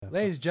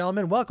Ladies and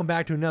gentlemen, welcome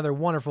back to another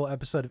wonderful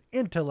episode of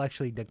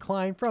Intellectually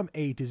Declined from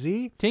A to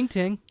Z. Ting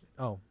ting.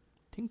 Oh,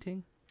 Ting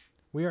ting.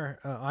 we are.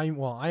 I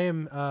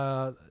am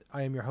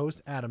your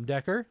host, Adam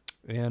Decker.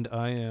 And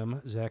I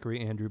am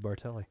Zachary Andrew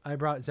Bartelli. I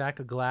brought Zach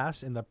a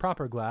glass in the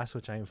proper glass,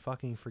 which I am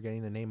fucking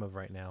forgetting the name of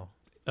right now.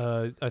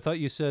 I thought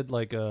you said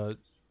like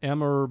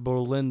Amor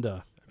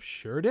Belinda.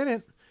 Sure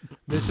didn't.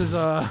 This is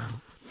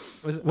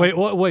Wait,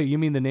 what? Wait, you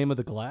mean the name of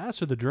the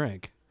glass or the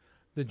drink?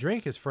 The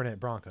drink is Fernet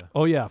Branca.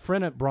 Oh yeah,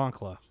 Fernet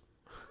Branca.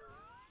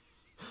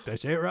 Did I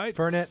say it right?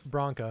 Fernet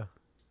Branca.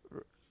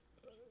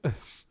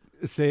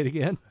 Say it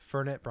again.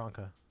 Fernet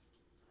Branca.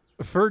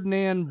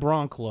 Ferdinand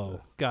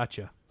Bronclo.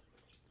 Gotcha.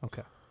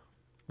 Okay.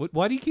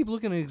 Why do you keep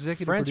looking at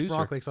executive French producer?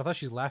 Branca, because I thought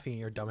she's laughing at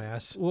your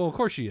dumbass. Well, of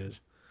course she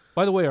is.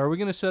 By the way, are we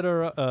going to set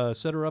her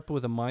up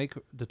with a mic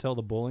to tell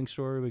the bowling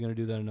story? We're going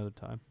to do that another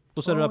time.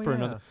 We'll set it up for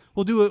another.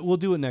 We'll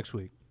do it next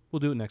week.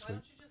 We'll do it next week.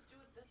 Why don't you just do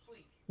it this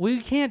week?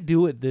 We can't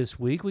do it this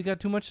week. We got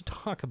too much to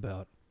talk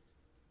about.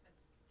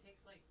 It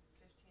takes like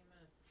 15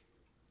 minutes.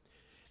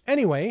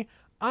 Anyway,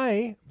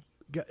 I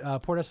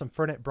poured us some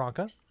Fernet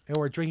Branca, and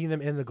we're drinking them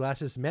in the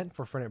glasses meant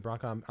for Fernet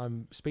Branca.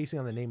 I'm spacing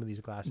on the name of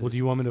these glasses. Well, do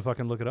you want me to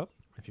fucking look it up?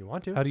 If you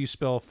want to. How do you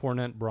spell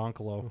Fernet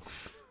Broncolo?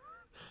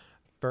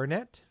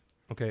 Fernet?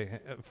 Okay,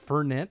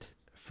 Fernet.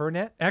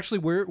 Fernet? Actually,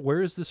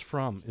 where is this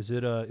from? Is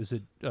it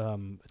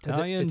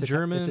Italian,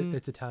 German?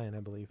 It's Italian, I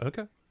believe.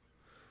 Okay.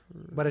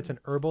 But it's an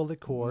herbal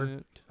liqueur.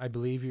 Fernet. I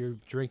believe you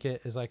drink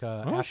it as like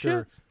a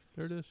Shit.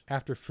 There it is.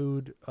 after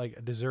food, like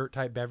a dessert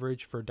type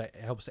beverage for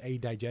helps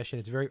aid digestion.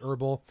 It's very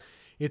herbal.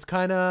 It's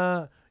kind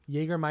of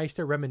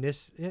Jägermeister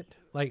reminiscent.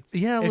 Like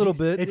Yeah, a little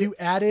bit. If you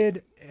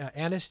added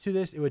anise to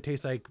this, it would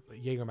taste like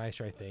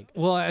Jägermeister, I think.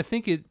 Well, I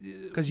think it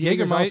Because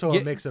Jaeger's also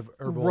a mix of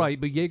herbal. Right,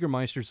 but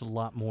Jägermeister's a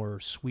lot more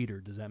sweeter.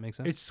 Does that make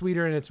sense? It's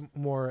sweeter and it's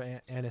more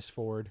anise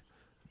forward.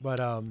 But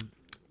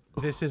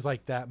this is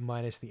like that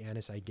minus the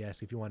anise, I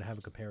guess, if you want to have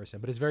a comparison.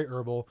 But it's very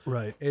herbal.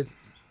 right. It's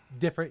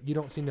different. You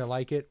don't seem to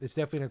like it. It's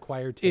definitely an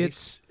acquired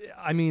taste.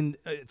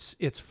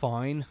 It's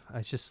fine.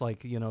 It's just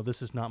like,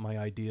 this is not my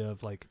idea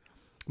of like,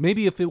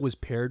 maybe if it was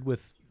paired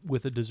with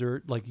a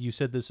dessert, like you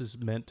said, this is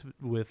meant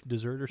with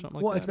dessert or something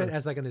like that. Well, it's meant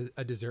as like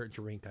a dessert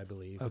drink, I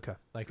believe. Okay.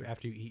 Like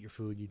after you eat your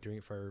food, you drink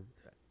it for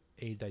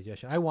aid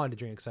digestion. I wanted to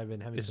drink because I've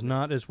been having. It's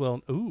not as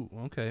well. Ooh,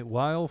 okay.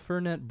 While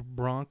Fernet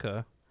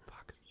Branca,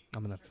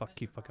 I'm gonna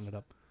keep fucking it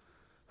up.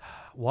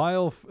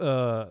 While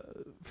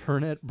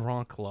Fernet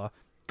Branca,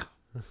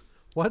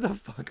 What the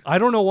fuck? I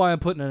don't know why I'm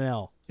putting an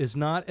L, is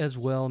not as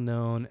well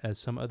known as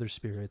some other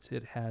spirits.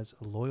 It has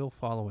a loyal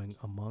following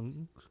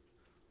among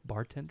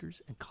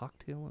bartenders and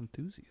cocktail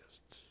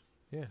enthusiasts.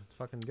 Yeah, it's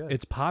fucking good.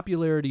 Its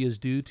popularity is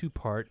due to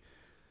part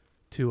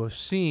to a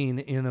scene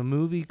in a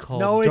movie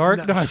called no, Dark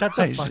it's not. Knight. Shut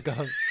the fuck up.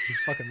 You're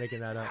fucking making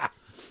that up.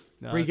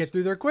 No, Bree, get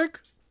through there quick.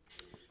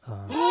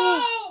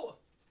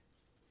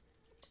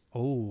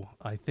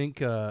 I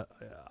think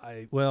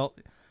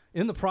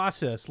in the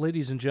process,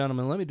 ladies and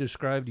gentlemen, let me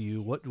describe to you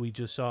what we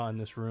just saw in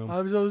this room.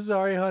 I'm so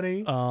sorry,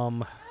 honey.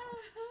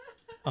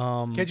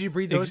 Can't you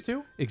breathe those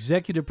two?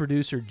 Executive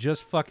producer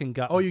just fucking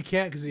got. Oh, you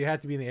can't because you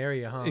had to be in the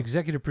area, huh?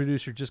 Executive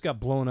producer just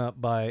got blown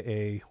up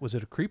by was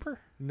it a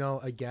creeper? No,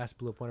 a gas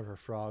blew up one of her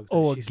frogs.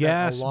 Oh, She a spent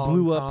gas long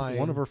blew up time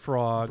one of her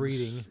frogs.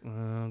 breeding.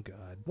 Oh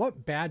God.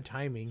 What bad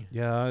timing.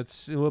 Yeah,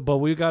 but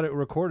we got it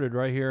recorded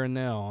right here and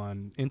now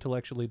on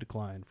Intellectually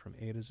Declined from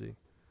A to Z.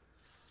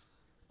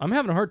 I'm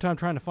having a hard time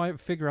trying to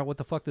figure out what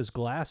the fuck this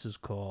glass is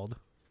called.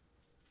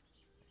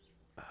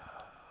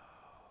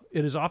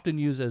 It is often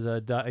used as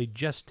a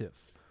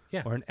digestive.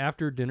 Yeah. Or an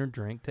after-dinner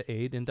drink to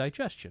aid in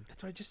digestion.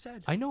 That's what I just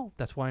said. I know.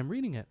 That's why I'm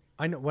reading it.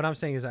 I know. What I'm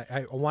saying is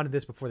I wanted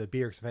this before the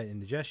beer because I've had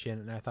indigestion,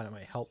 and I thought it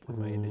might help with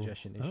my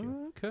indigestion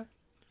issue. Okay.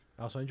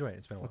 I also enjoy it.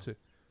 It's been a while. Let's see.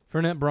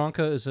 Fernet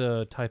Branca is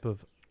a type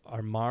of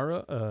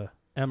Amaro,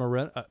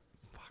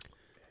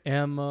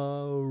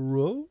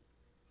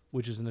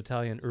 which is an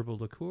Italian herbal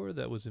liqueur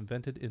that was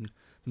invented in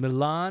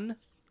Milan,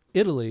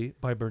 Italy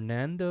by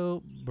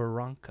Bernardo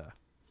Branca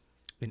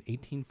in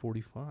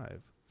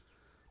 1845.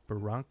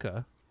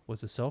 Branca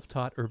was a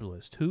self-taught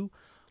herbalist who,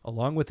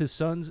 along with his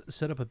sons,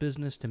 set up a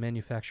business to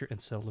manufacture and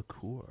sell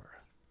liqueur.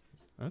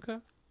 Okay.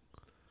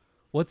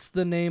 What's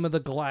the name of the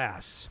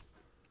glass?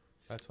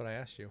 That's what I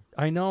asked you.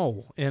 I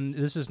know, and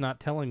this is not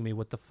telling me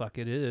what the fuck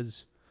it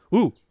is.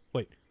 Ooh,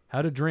 wait.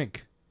 How to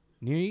drink.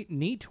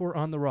 Neat or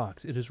on the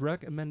rocks. It is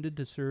recommended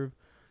to serve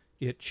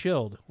it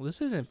chilled. Well,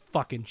 this isn't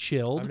fucking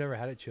chilled. I've never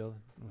had it chilled.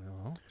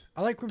 Well,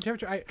 I like room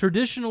temperature.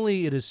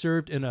 traditionally, it is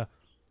served in a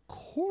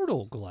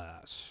cordial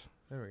glass.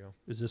 There we go.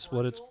 Is this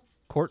what it's...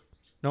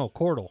 Cordial.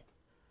 Cordial.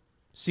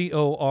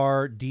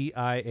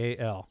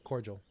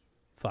 Cordial.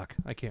 Fuck,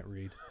 I can't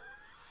read.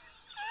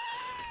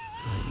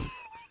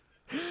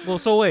 Well,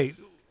 so wait.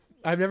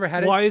 I've never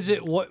had it. Why is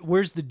it...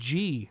 Where's the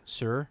G,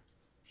 sir?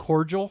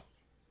 Cordial?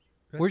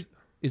 Where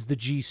is the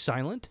G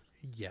silent?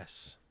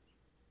 Yes.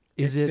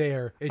 Is it's it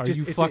there? Are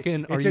you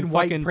fucking? It's Are in you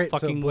white fucking print, so it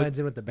fucking blends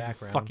in with the you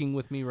background. fucking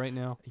with me right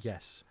now?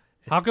 Yes.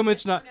 How come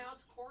it's not?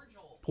 Pronounced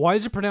cordial. Why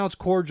is it pronounced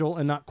cordial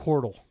and not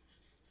cordial?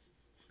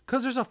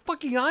 Because there's a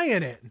fucking I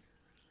in it.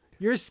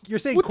 You're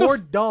saying What the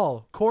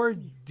cordial.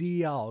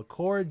 Yeah,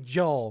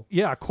 cordial.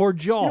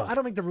 You know, I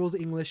don't make the rules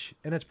of English,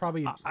 and it's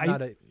probably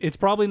not a. It's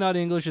probably not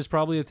English. It's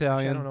probably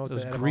Italian. I don't know what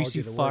Those the greasy etymology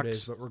of the word fucks.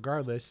 is, but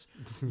regardless,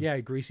 yeah,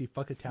 greasy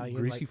fuck Italian.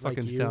 Greasy like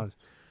fucking you. Italians.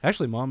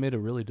 Actually, Mom made a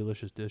really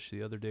delicious dish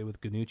the other day with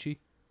ganucci.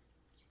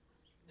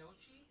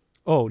 Nochi?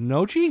 Oh,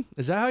 nochi?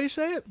 Is that how you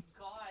say it?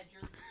 God,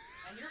 you're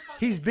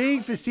fucking He's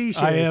being Italian?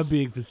 facetious. I am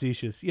being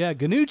facetious. Yeah,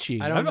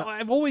 ganucci. I don't know-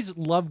 I've always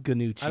loved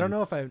ganucci. I don't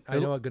know if I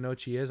know what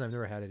gnocchi is. I've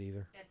never had it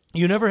either. It's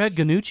You never had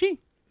ganucci?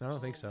 I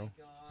don't think so.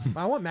 my God.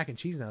 I want mac and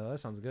cheese now, though. That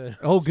sounds good.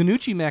 Oh,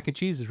 ganucci mac and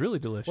cheese is really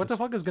delicious. What the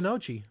fuck is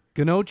gnocchi?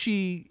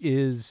 Gnocchi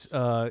is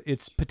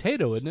it's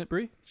potato, isn't it,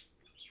 Brie?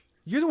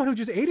 You're the one who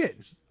just ate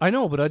it. I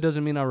know, but that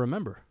doesn't mean I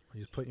remember. You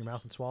just put it in your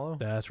mouth and swallow.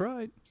 That's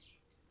right.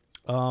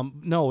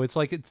 No,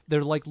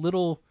 they're like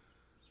little.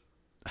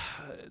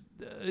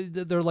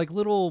 They're like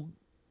little,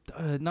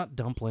 not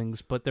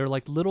dumplings, but they're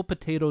like little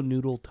potato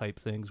noodle type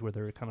things where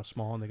they're kind of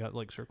small and they got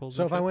like circles.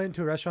 So and if I shit. went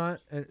to a restaurant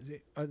and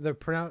they're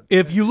pronounced,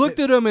 If you looked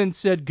at them and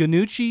said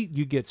ganucci,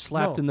 you get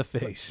slapped No, in the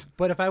face.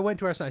 but if I went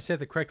to a restaurant, I said it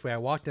the correct way. I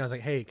walked in, I was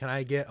like, "Hey, can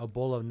I get a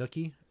bowl of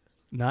nookie?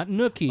 Not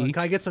nookie.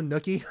 Can I get some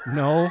nookie?"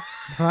 No,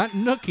 not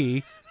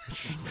nookie.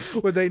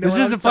 Would they know This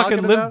what is I'm a fucking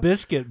talking Limp about?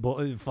 Biscuit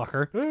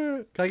fucker.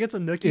 Can I get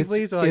some nookie,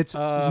 please? They're It's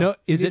no.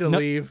 Is you it need to no,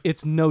 leave?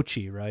 It's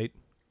nochi, right?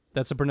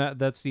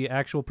 That's the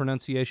actual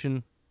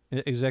pronunciation.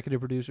 Executive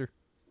producer.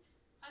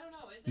 I don't know.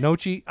 Is it?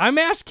 Nochi. I'm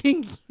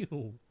asking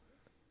you.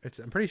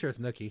 I'm pretty sure it's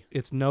nookie.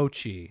 It's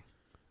nochi.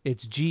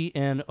 It's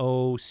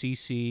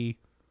GNOCC.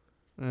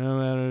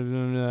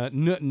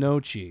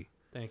 Nochi.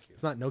 Thank you.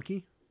 It's not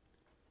gnocchi.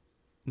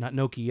 Not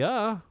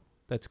Nokia.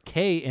 That's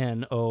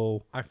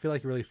KNO. I feel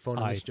like you're really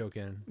phoning I- this joke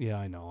in. Yeah,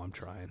 I know. I'm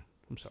trying.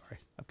 I'm sorry.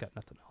 I've got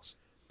nothing else.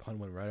 Pun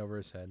went right over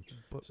his head.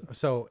 But-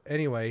 So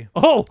anyway,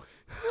 Oh!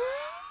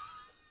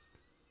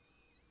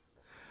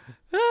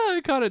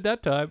 I caught it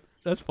that time.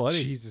 That's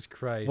funny. Jesus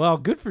Christ. Well,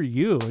 good for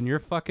you and your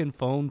fucking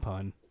phone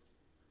pun.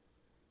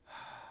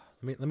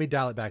 let me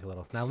dial it back a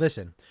little. Now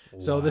listen.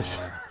 So this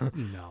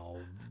No,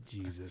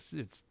 Jesus.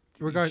 It's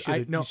Regard-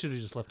 I- no. you should have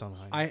just left on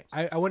high.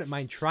 I wouldn't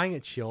mind trying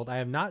it chilled. I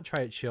have not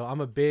tried it chilled.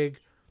 I'm a big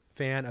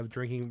fan of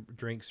drinking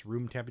drinks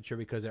room temperature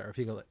because I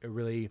feel it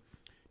really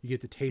you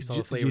get to taste all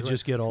the flavor. You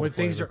just get all when the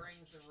things flavor.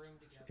 Brings the room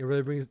together. it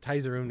really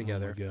ties the room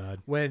together. Oh my God.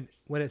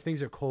 When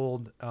things are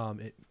cold,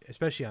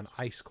 especially on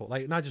ice cold,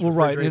 like not just Well,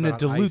 right, refrigerated, and it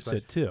but on dilutes ice, but-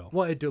 it too.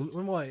 Well,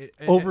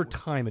 Over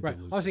time, it right.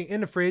 dilutes. I was saying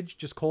in the fridge,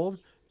 just cold.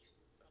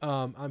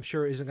 I'm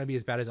sure isn't going to be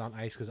as bad as on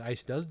ice because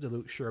ice does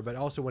dilute, sure, but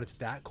also when it's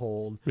that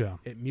cold, Yeah.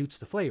 it mutes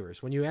the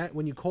flavors. When you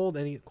cool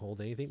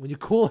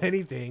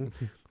anything,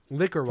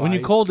 liquor wise, When you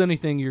cold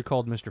anything, you're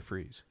called Mr.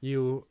 Freeze.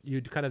 you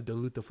kind of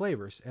dilute the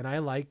flavors, and I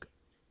like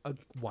a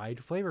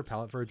wide flavor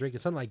palette for a drink.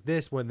 It's something like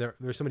this when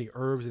there's so many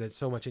herbs and it's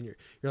so much in you're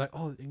like,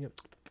 oh,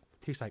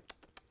 tastes like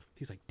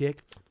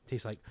dick,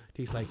 tastes like.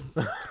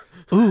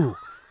 Ooh,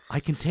 I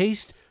can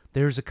taste.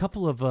 There's a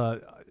couple of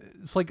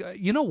it's like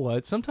you know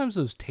what? Sometimes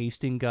those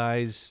tasting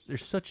guys, they're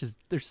such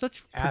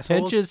Assholes?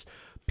 pretentious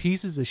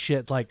pieces of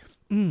shit. Like,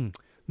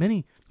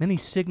 many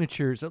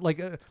signatures. Like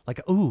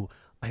ooh,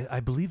 I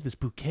believe this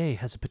bouquet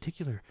has a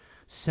particular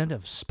scent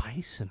of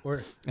spice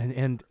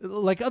and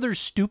like other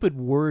stupid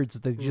words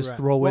that they just Right.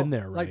 throw Well, in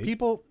there. Right?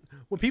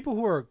 Like people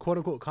who are quote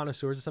unquote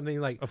connoisseurs or something,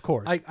 like Of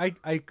course.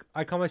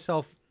 I call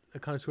myself a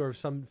connoisseur of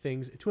some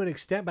things to an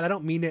extent, but I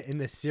don't mean it in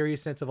the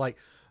serious sense of like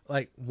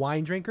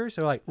wine drinkers.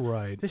 So like,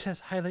 Right. this has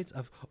highlights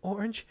of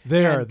orange.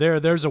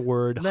 There's a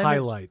word.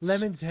 Highlights.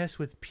 Lemon zest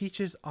with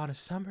peaches on a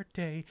summer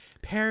day.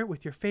 Pair it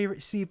with your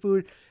favorite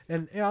seafood.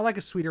 And I like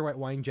a sweeter white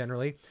wine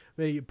generally.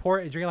 But you pour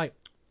it and drink it like,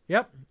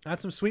 yep,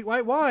 that's some sweet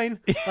white wine.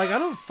 Like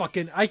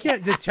I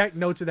can't detect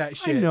notes of that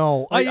shit. I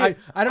know. Like,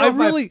 I don't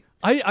know.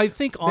 I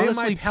think Maybe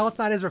honestly, my palate's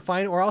not as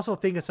refined, or also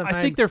think it's sometimes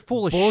I think they're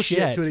full of bullshit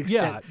shit. to an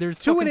extent. Yeah, there's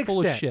to an fucking full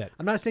of extent. shit.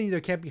 I'm not saying there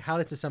can't be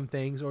highlights to some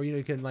things, or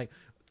you can like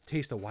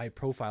taste a wide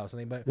profile or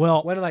something. But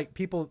Well- when like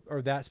people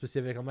are that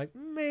specific, I'm like,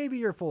 maybe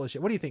you're full of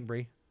shit. What do you think,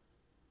 Bree?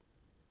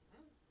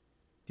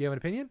 Do you have an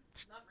opinion?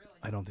 Not really.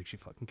 I don't think she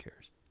fucking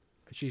cares.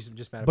 She's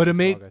just mad But about it the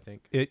made frog, I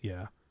think.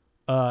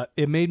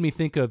 it made me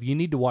think of you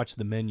need to watch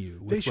The Menu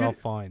They with should- Ralph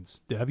Fiennes.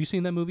 Have you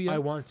seen that movie yet? I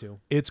want to.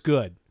 It's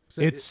good.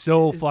 So it's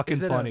so is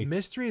fucking it funny. A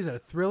mystery? Is it a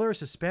thriller?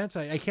 Suspense?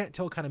 I can't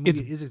tell what kind of movie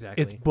it is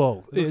exactly. It's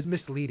both. It looks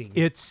misleading.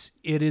 It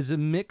is a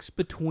mix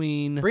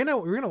between Breanna,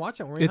 we're gonna watch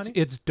that, weren't we, honey?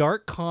 it's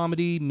dark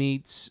comedy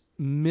meets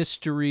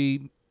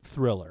mystery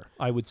thriller.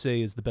 I would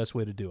say is the best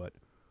way to do it.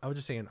 I was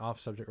just saying off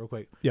subject real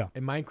quick. Yeah.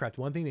 In Minecraft,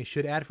 one thing they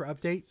should add for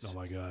updates, Oh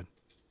my god.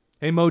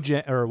 Hey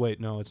Mojang, or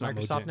wait, no, it's not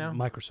Microsoft Mojang. now?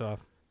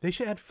 Microsoft. they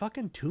should add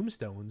fucking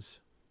tombstones.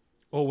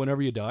 Oh,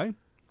 whenever you die.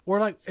 Or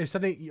like if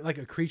something like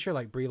a creature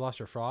like Bree lost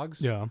her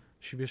frogs, Yeah.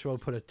 should be able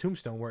to put a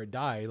tombstone where it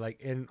died,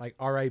 like in like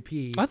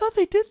R.I.P. I thought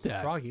they did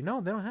that. Froggy. No,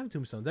 they don't have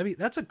tombstones.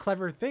 That's a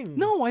clever thing.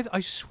 No, I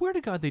swear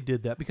to God they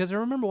did that because I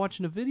remember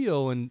watching a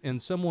video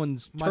and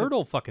someone's Might have-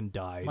 turtle fucking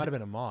died. might have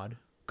been a mod.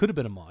 Could have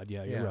been a mod.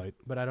 Yeah, you're right.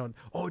 But I don't.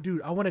 Oh,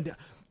 dude, I wanted.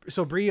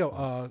 So Brio,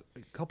 a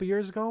couple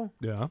years ago.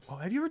 Yeah. Oh,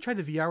 have you ever tried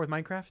the VR with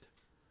Minecraft?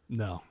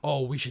 No.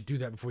 Oh, we should do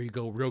that before you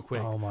go real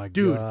quick. Oh my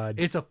Dude, God.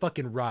 it's a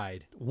fucking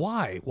ride.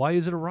 Why? Why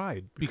is it a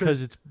ride?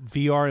 Because it's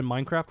VR in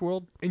Minecraft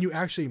world? And you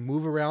actually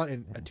move around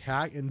and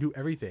attack and do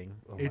everything.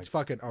 It's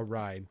fucking a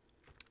ride.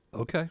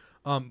 Okay.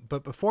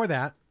 But before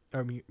that,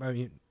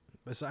 goddamn,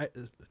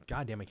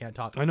 I can't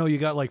talk. I know you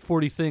got like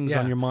 40 things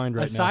on your mind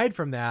right now. Aside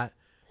from that,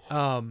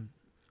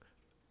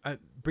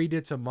 Bree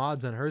did some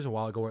mods on hers a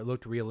while ago where it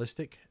looked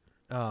realistic.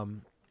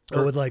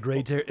 With like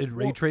ray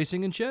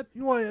tracing and shit?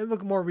 You want it to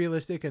look more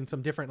realistic and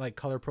some different like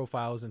color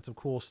profiles and some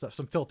cool stuff,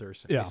 some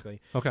filters, basically.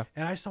 Okay.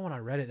 And I saw one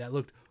on Reddit that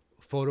looked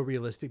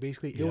photorealistic.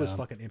 Basically, it was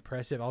fucking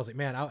impressive. I was like,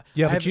 man,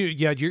 your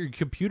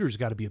computer's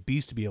got to be a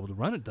beast to be able to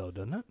run it, though,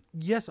 doesn't it?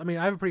 Yes, I mean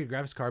I have a pretty good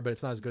graphics card, but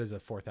it's not as good as a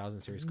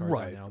 4000 series card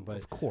right now. But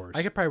of course,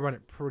 I could probably run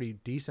it pretty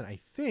decent,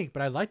 I think.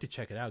 But I'd like to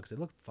check it out because it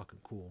looked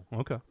fucking cool.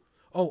 Okay.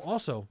 Oh,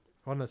 also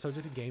on the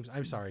subject of games,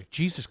 I'm sorry.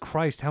 Jesus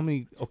Christ, how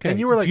many? Okay, and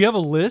you were like, do you have a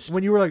list?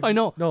 When you were like, I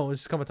know. No,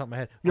 this is coming off the top of my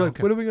head. You're like,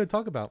 what are we going to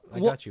talk about? I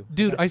got you,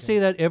 dude. I say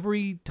that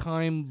every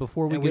time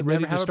before we get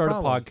ready to start a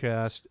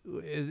podcast.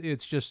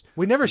 It's just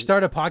we never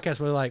start a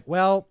podcast. We're like,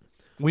 well,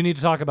 we need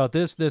to talk about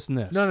this, this, and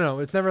this. No.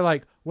 It's never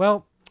like,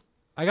 well,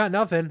 I got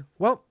nothing.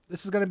 Well,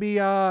 this is going to be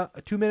a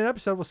 2-minute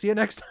episode. We'll see you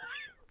next time.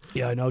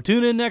 Yeah, I know.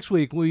 Tune in next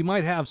week. We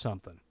might have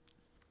something.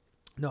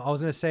 No, I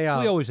was going to say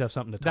we always have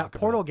something to talk about. That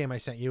Portal game I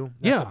sent you.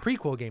 That's a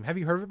prequel game. Have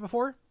you heard of it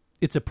before?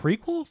 It's a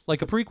prequel?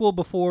 Like a prequel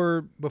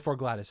before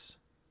Gladys.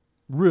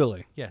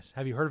 Really? Yes.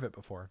 Have you heard of it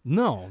before?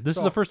 No. This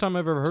is the first time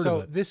I've ever heard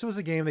of it. So this was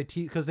a game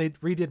because they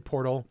redid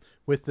Portal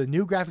with the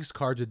new graphics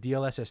cards with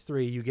DLSS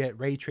 3. You get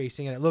ray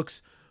tracing and it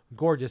looks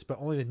gorgeous, but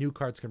only the new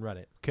cards can run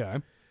it. Okay.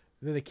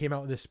 Then they came out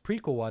with this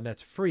prequel one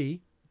that's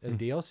free as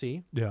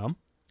DLC. Yeah.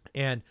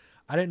 And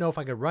I didn't know if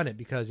I could run it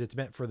because it's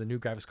meant for the new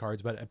graphics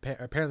cards, but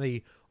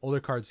apparently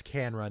older cards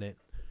can run it.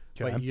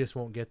 Okay. But you just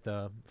won't get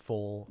the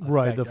full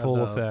effect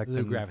effect.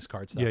 The graphics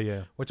card stuff.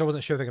 Yeah. Which I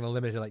wasn't sure they're going to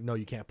limit it. Like, no,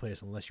 you can't play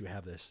this unless you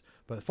have this.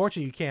 But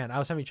fortunately, you can. I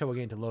was having trouble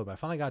getting to load, but I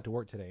finally got to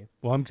work today.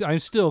 Well, I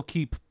still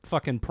keep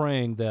fucking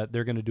praying that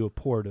they're going to do a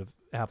port of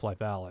Half-Life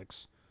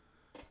Alyx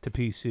to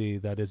PC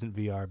that isn't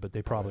VR, but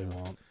they probably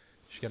won't.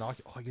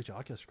 I get you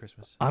Oculus for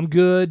Christmas. I'm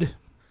good.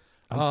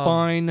 I'm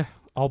fine.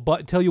 I'll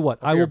tell you what.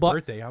 I will buy.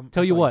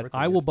 Tell you what.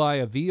 I will buy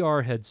a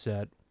VR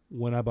headset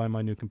when I buy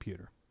my new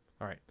computer.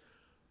 All right.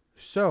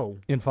 So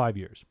in 5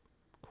 years.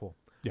 Cool.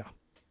 Yeah.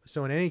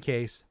 So in any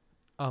case,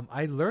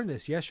 I learned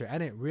this yesterday. I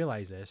didn't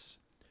realize this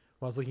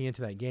while I was looking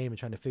into that game and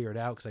trying to figure it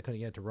out because I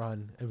couldn't get it to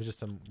run. It was just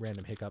some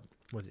random hiccup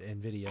with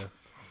NVIDIA.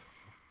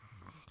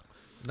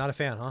 Not a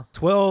fan, huh?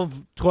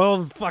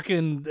 12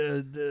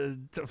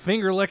 fucking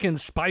finger licking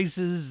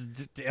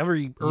spices.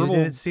 Every herbal. You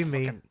didn't see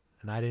me,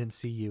 and I didn't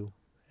see you,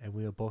 and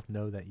we will both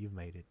know that you've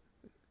made it.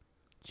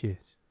 Cheers.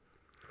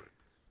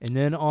 And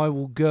then I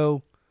will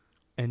go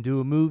and do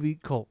a movie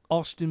called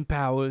Austin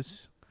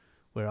Powers,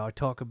 where I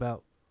talk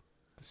about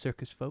the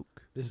circus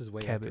folk. This is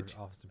way after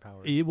Austin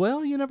Powers.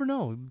 Well, you never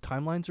know.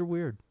 Timelines are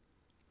weird.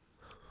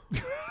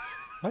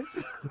 What?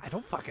 I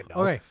don't fucking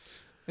know. Okay.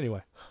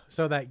 Anyway.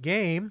 So that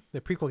game,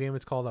 the prequel game,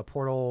 it's called a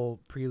Portal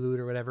Prelude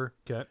or whatever.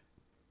 Okay.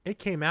 It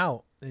came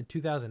out in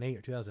 2008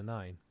 or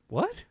 2009.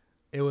 What?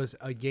 It was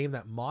a game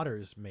that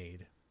modders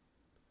made.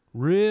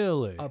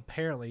 Really?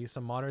 Apparently,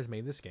 some modders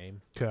made this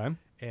game. Okay.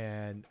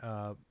 And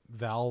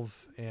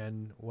Valve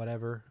and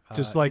whatever.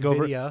 Just like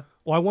NVIDIA. Over.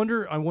 Well,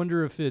 I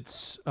wonder if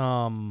it's.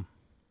 You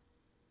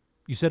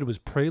said it was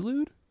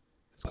Prelude?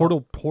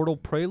 Portal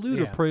Prelude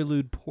or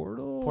Prelude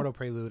Portal? Portal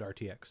Prelude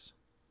RTX.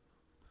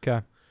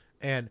 Okay.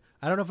 And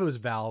I don't know if it was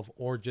Valve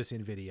or just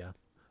NVIDIA,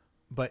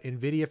 but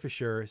NVIDIA for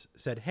sure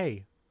said,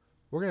 "Hey,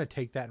 we're gonna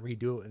take that and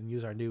redo it and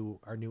use our new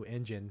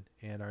engine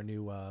and our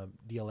new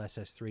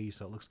DLSS 3,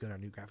 so it looks good on our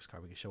new graphics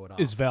card. We can show it off."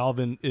 Is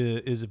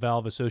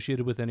Valve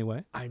associated with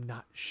anyway? I'm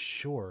not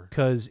sure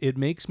because it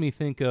makes me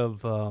think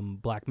of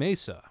Black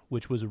Mesa,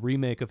 which was a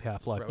remake of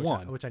Half-Life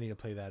 1, which I need to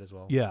play that as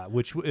well. Yeah,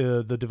 which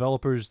the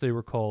developers, they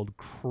were called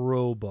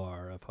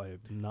Crowbar, if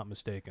I'm not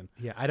mistaken.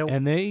 Yeah, I don't.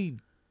 And they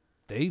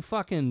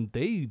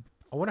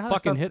I wonder how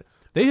fucking hit.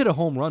 They hit a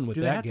home run with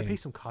that game. Do they have to pay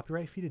some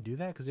copyright fee to do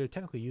that? Because they're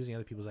technically using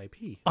other people's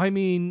IP. I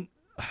mean,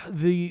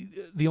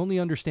 the only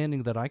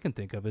understanding that I can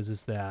think of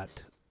is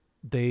that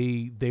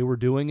they were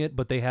doing it,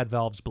 but they had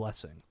Valve's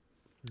blessing,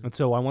 and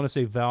so I want to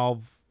say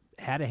Valve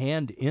had a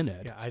hand in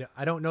it. Yeah,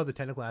 I don't know the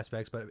technical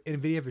aspects, but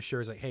NVIDIA for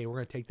sure is like, hey, we're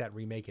going to take that and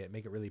remake it,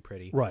 make it really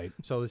pretty. Right.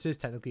 So this is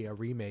technically a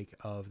remake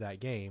of that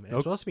game. And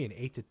it's supposed to be an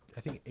 8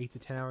 to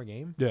 10 hour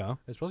game. Yeah.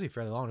 It's supposed to be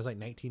fairly long. There's like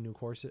 19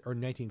 courses.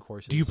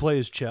 Do you play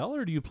as Chell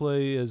or do you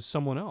play as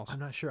someone else? I'm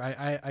not sure.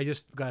 I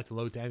just got it to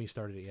load. I haven't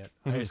started it yet.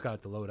 I just got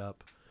it to load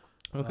up.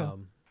 Okay.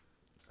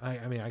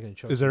 I mean, I can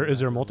show. Is there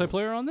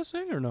multiplayer on this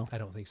thing or no? I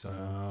don't think so.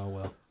 Oh,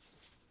 well.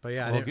 But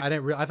yeah, I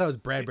didn't. I thought it was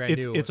brand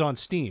new. It's on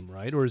Steam,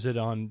 right? Or is it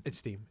on? It's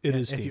Steam. It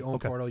is Steam. If you own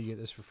Portal, you get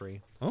this for free.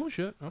 Oh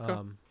shit! Okay.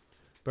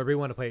 But Bree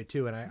wanted to play it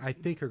too, and I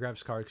think her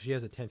graphics card, because she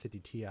has a 1050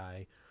 Ti.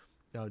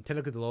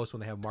 Technically, the lowest one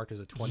they have marked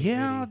is a 2080.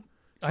 Yeah,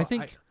 so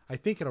I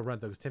think it'll run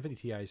though, because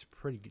 1050 Ti is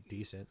pretty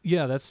decent.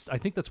 Yeah, I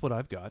think that's what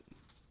I've got.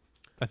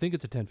 I think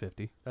it's a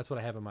 1050. That's what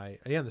I have in my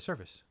the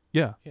Surface.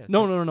 Yeah. Yeah,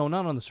 No,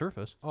 not on the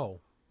Surface. Oh,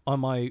 On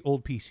my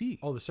old PC.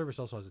 the Surface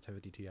also has a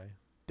 1050 Ti.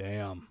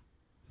 Damn.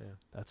 Yeah.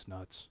 That's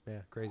nuts.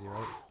 Yeah, crazy,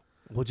 right?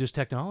 Well, just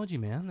technology,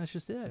 man. That's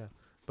just it. Yeah.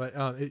 But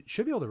it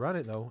should be able to run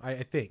it though. I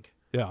think.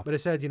 Yeah. But it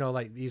said,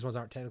 like these ones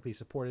aren't technically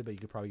supported, but you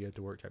could probably get it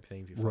to work type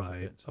thing if you fuck with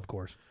Right. it. So, Of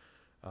course.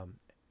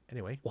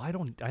 anyway, Well, I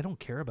don't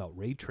care about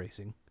ray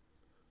tracing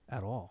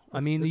at all. I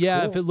It's- mean, it's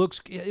yeah, cool. if it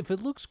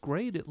looks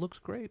great, it looks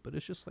great. But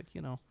it's just like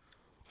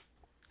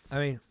I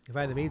mean, if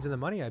I had the means and the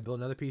money, I'd build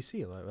another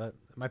PC.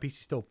 My PC's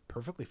still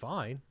perfectly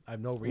fine. I have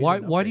no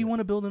reason. Why do you want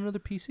to build another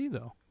PC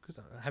though? Because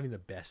having the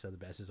best of the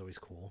best is always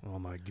cool. Oh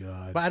my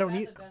god. But I don't Had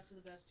need. the best of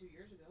the best 2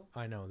 years ago.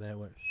 I know that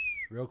went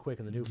real quick,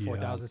 and the new Yeah.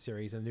 4000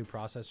 series and the new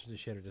processors and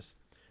shit are just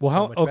Well, so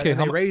how much better. okay? And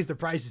How they mu- raised the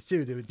prices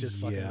too. They would just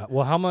yeah. fucking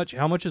Well, how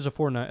much is a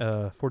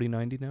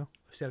 4090 now?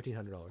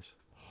 $1,700,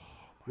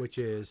 which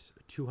is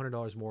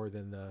 $200 more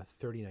than the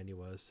 3090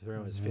 was. The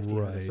 3090 was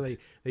 $1,500. So Right.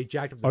 they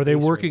jacked up. The Are they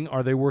base rate. working?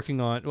 Are they working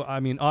on? Well, I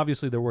mean,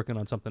 obviously they're working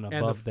on something And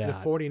above the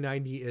that.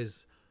 4090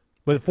 is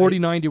But the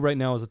 4090 right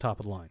now is the top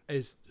of the line.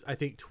 I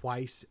think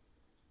twice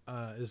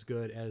as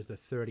good as the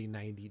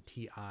 3090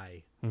 Ti,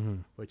 Mm-hmm.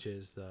 which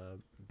is the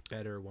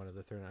better one of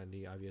the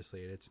 3090.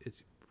 Obviously, and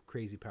it's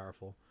crazy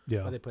powerful.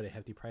 Yeah. But they put a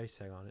hefty price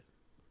tag on it.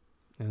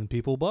 And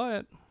people buy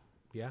it.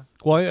 Yeah.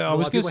 Well, I A lot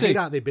was of gonna people say. hate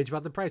on it. They bitch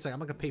about the price. Like, I'm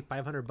not gonna pay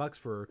 $500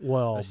 for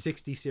Well, a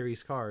 60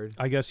 series card.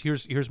 I guess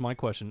here's my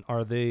question: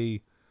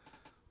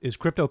 Is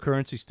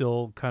cryptocurrency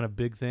still kind of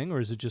big thing, or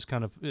is it just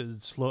kind of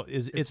slow?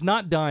 It's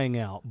not dying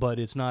out, but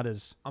it's not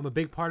as A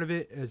big part of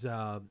it is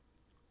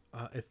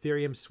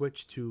Ethereum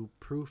switched to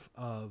proof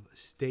of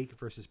stake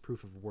versus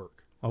proof of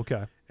work,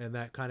 okay. and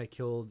that kind of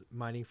killed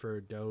mining for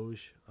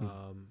Doge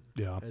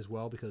Yeah. as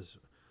well because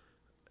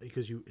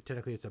you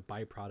technically it's a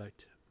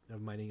byproduct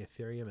of mining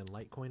Ethereum and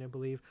Litecoin, I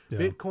believe. Yeah.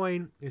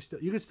 Bitcoin is still,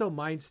 you can still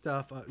mine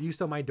stuff. You can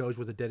still mine Doge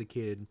with a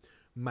dedicated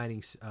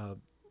mining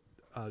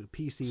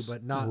PC,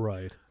 but not.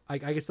 Right. I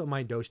can still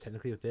mine Doge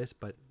technically with this,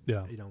 but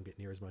Yeah. you don't get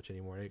near as much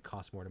anymore. It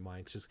costs more to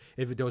mine. It's just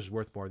if a Doge is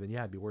worth more, then yeah,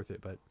 it'd be worth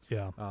it. But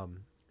Yeah.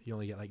 you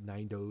only get like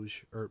 9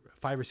 Doge or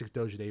 5 or 6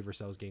 Doge a day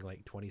versus I was getting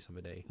like 20 some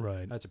a day.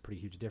 Right. That's a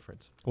pretty huge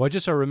difference. Well,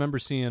 I remember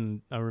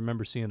seeing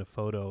a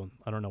photo.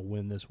 I don't know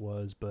when this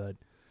was, but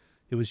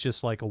it was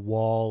just like a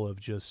wall of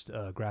just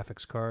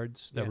graphics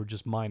cards that Yeah. were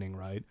just mining,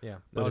 right? Yeah,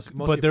 that But was it's-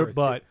 mostly for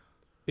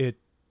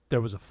there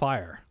was a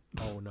fire,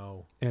 oh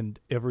no. and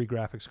every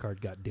graphics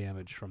card got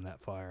damaged from that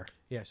fire.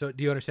 Yeah. So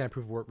do you understand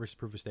proof of work versus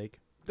proof of stake?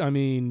 I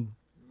mean,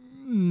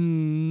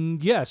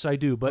 yes, I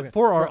do. But Okay.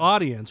 for our Bro-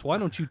 audience, why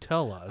don't you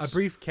tell us? A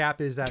brief cap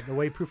is that the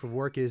way proof of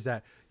work is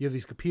that you have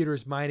these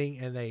computers mining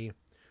and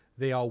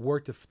they all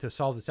work to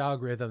solve this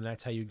algorithm. And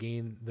that's how you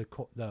gain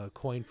the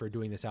coin for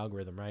doing this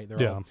algorithm, right?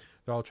 They're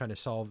all trying to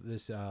solve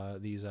this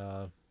these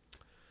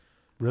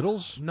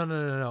Riddles?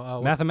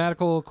 no.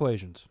 Mathematical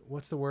equations.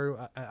 What's the word?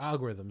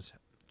 Algorithms.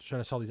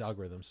 Trying to solve these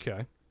algorithms.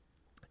 Okay.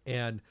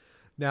 And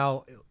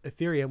now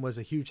Ethereum was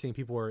a huge thing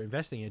people were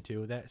investing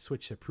into. That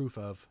switched to proof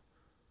of.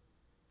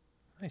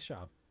 Nice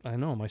job. I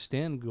know, my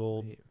stand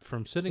gold Hey,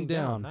 from sitting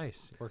down.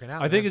 Nice. Working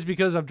out. I think man. it's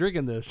because I'm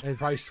drinking this. And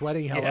probably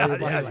sweating hell. Yeah,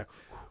 Everybody's yeah. like,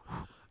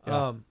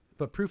 Yeah.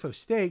 but proof of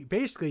stake,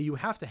 basically you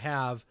have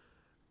to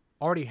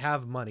already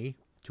have money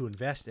to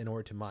invest in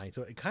order to mine.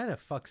 So it kind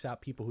of fucks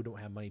out people who don't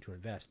have money to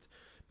invest.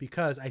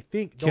 Because I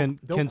think Can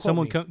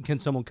someone come? can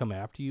someone come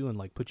after you and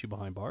like put you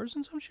behind bars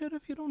and some shit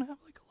if you don't have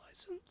like a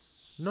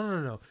license?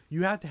 No.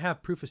 You have to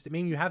have proof of stake. I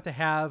mean, you have to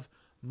have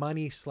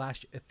money /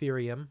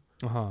 Ethereum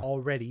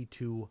already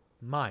to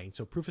mine.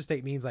 So proof of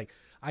stake means like,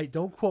 I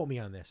don't quote me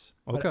on this,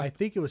 but Okay. I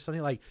think it was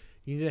something like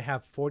you need to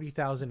have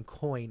 40,000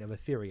 coin of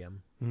Ethereum.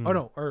 Mm. Oh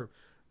no, or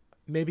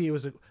maybe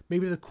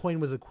maybe the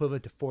coin was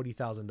equivalent to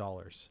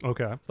 $40,000.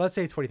 Okay. So let's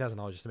say it's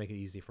 $40,000 just to make it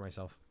easy for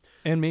myself.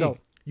 And me. So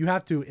you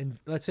have to,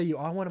 let's say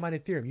I want to mine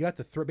Ethereum. You have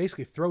to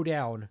basically throw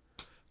down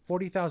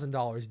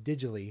 $40,000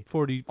 digitally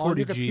 40 on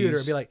your Gs. computer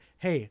and be like,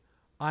 hey,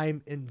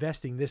 I'm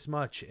investing this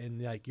much, and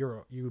like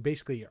you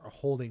basically are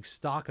holding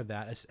stock of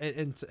that as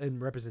in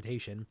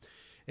representation,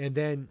 and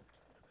then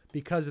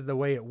because of the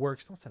way it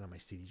works, don't send on my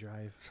CD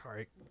drive.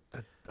 Sorry. Oh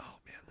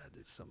man, that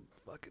is some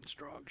fucking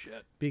strong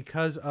shit.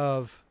 Because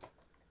of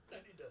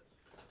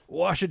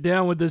Wash it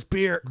down with this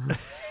beer.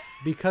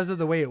 because of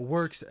the way it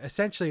works,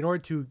 essentially, in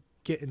order to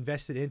get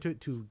invested into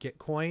it to get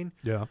coin,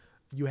 Yeah.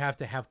 you have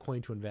to have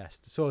coin to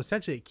invest. So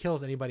essentially, it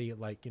kills anybody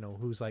like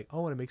who's like, oh,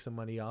 I want to make some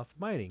money off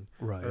mining,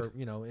 Right. or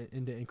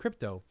in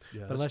crypto.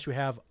 Yes. But unless you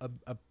have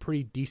a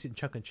pretty decent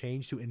chunk of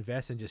change to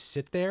invest and just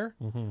sit there,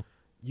 Mm-hmm.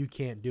 you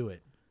can't do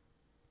it.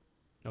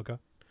 Okay.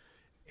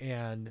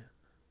 And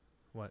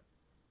what?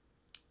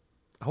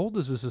 How old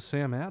is this? Is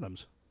Sam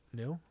Adams?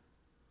 New?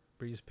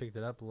 Breeze picked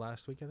it up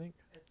last week, I think.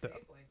 It's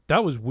Safeway.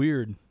 That was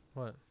weird.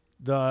 What?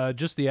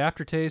 Just the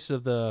aftertaste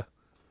of the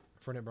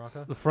Fernet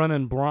Branca? front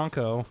end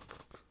Bronco,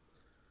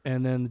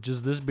 and then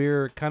just this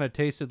beer kind of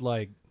tasted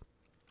like,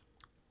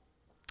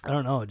 I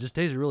don't know, it just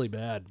tasted really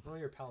bad. Oh,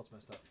 your palate's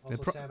messed up. It Also,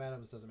 pro- Sam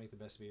Adams doesn't make the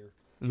best beer.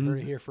 You heard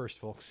it here first,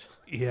 folks.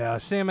 Yeah,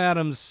 Sam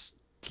Adams,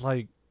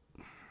 like,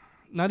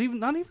 not even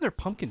their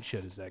pumpkin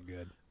shit is that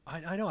good.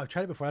 I know. I've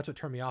tried it before. That's what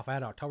turned me off. I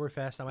had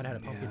Oktoberfest. I might have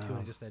had a pumpkin too, and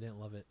I didn't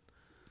love it.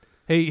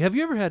 Hey, have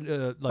you ever had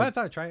But I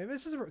thought I'd try it.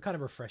 This is kind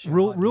of refreshing.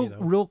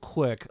 real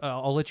quick?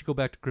 I'll let you go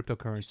back to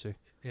cryptocurrency.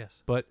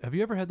 Yes. But have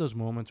you ever had those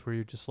moments where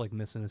you're just like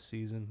missing a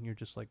season? You're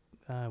just like,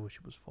 I wish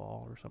it was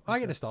fall or something. I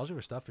get nostalgia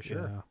for stuff for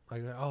sure. Yeah.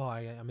 Like,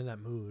 I'm in that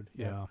mood.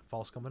 Yeah.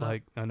 Fall's coming up.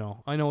 Like I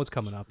know it's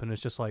coming up, and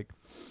it's just like,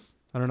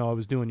 I don't know. I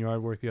was doing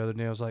yard work the other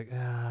day. I was like,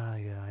 yeah,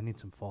 I need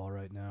some fall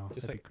right now.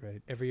 Just That'd like be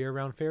great. every year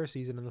around fair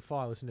season in the fall,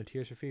 I listen to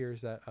Tears for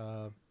Fears. That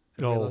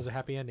everybody loves a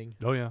happy ending.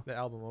 Oh yeah. The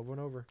album over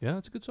and over. Yeah,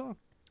 it's a good song.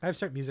 I have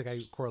certain music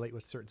I correlate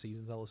with certain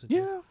seasons. I'll listen to.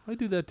 Yeah, I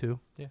do that too.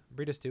 Yeah.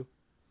 Breanna too.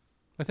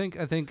 I think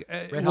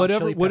Hot whatever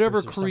Chili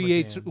whatever Peppers or Summer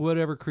creates Jam.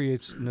 whatever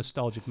creates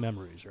nostalgic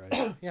memories,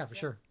 right? Yeah, for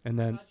sure. And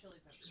then Hot Chili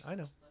Peppers. I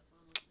know. That's what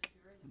I'm listening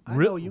to right now.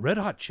 I know you. Red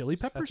Hot Chili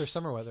That's Peppers. their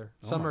summer weather.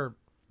 Oh Summer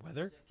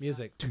weather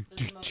music. System of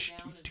a Down is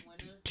winter.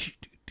 So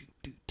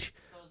is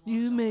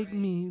You Lana make Del Rey.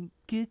 me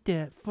get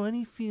that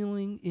funny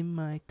feeling in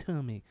my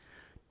tummy.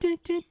 So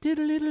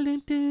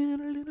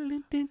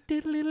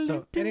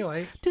So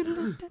anyway,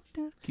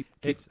 keep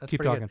that's keep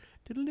pretty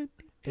talking.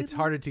 it's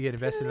harder to get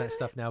invested in that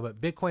stuff now.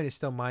 But Bitcoin is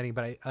still mining.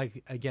 But I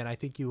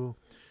think you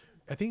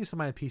still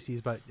mine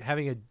PCs. But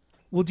having a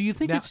Well, do you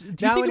think Now- it's? Do you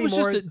now think it was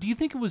just? anymore- Do you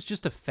think it was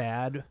just a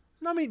fad?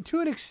 I mean, to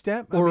an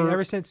extent. Or, I mean,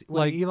 ever since when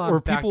like, Elon or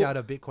backed people- out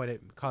of Bitcoin,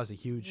 it caused a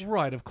huge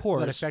Right, of that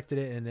course. affected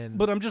it. And then,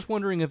 But I'm just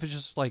wondering if it's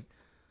just like,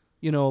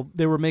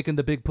 they were making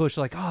the big push,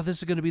 like, oh, this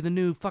is going to be the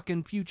new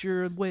fucking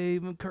future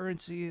wave of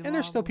currency. and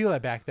there's still people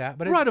that back that.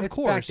 But Right, of it's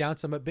course. backed down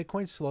some. But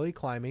Bitcoin's slowly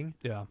climbing.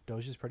 Yeah.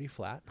 Doge is pretty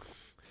flat.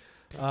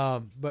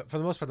 But for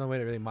the most part, the way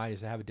to really mine is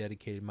to have a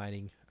dedicated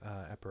mining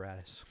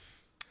apparatus.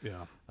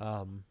 Yeah.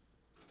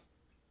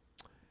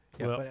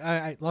 Yeah, Well- but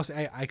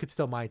I could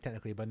still mine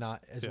technically, but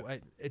not as Yeah.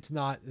 it's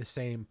not the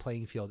same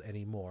playing field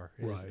anymore.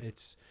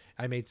 Right.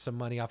 I made some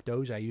money off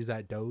Doge. I used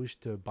that Doge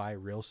to buy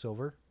real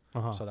silver,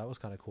 Uh-huh. so that was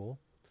kind of cool.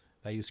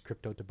 I used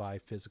crypto to buy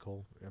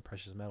physical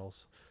precious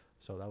metals,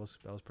 so that was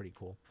pretty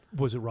cool.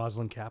 Was it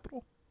Roslyn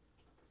Capital?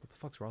 What the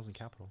fuck's Roslyn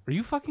Capital? Are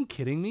you fucking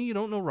kidding me? You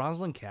don't know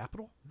Roslyn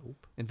Capital?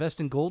 Nope. Invest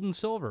in gold and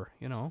silver,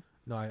 No,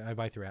 I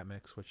buy through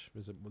Atmex, which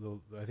is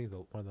I think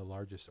one of the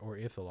largest, or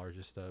if the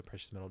largest,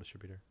 precious metal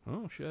distributor.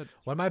 Oh, shit.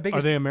 One of my Are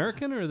biggest. they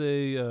American or are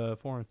they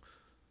foreign?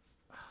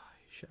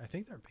 I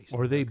think they're based.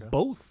 Or are in they America.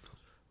 both?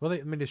 Well,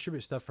 they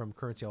distribute stuff from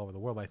currency all over the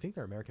world, but I think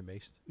they're American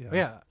based. Yeah. Oh,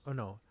 yeah. Oh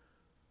no.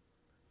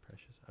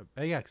 Precious.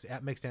 Yeah, because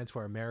APMEX stands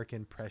for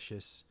American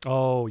Precious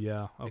Oh,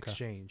 yeah. Okay.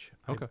 Exchange.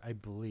 Okay. I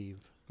believe.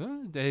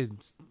 It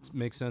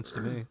makes sense to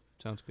me.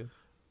 Sounds good.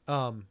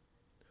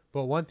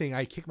 But one thing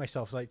I kicked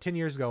myself like 10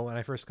 years ago when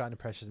I first got into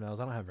precious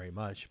metals. I don't have very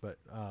much, but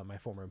my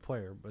former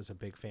employer was a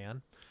big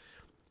fan,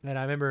 and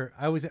I remember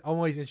I was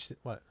always interested.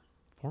 What,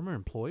 Former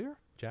employer?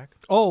 Jack?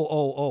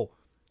 Oh.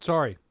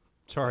 Sorry.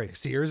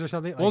 Sears or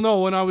something? Well,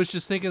 no, when I was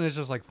just thinking it's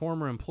just like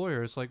former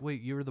employer, it's like,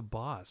 wait, you're the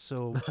boss.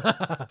 So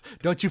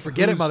Don't you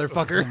forget it, who's-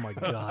 motherfucker. Oh, my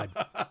God.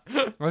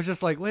 I was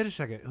just like, wait a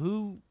second.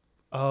 Who?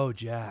 Oh,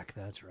 Jack.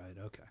 That's right.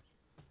 Okay.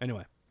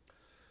 Anyway.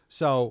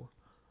 So,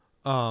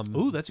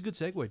 Ooh, that's a good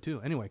segue,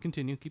 too. Anyway,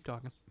 continue. Keep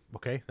talking.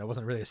 okay, that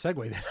wasn't really a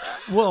segue then.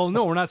 Well,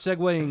 no, we're not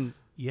segueing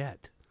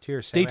yet.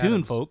 Cheers. Stay Sam tuned,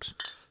 Adams. folks.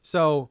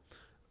 So,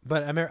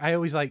 but I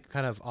always like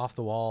kind of off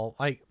the wall.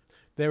 Like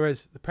there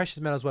was the precious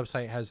metals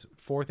website has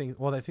 4 things.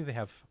 Well, I think they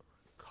have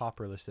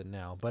copper listed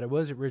now, but it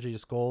was originally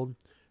just gold,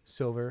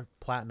 silver,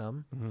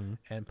 platinum,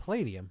 and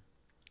palladium.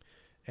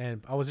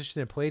 And I was interested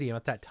in palladium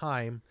at that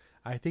time.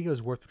 I think it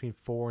was worth between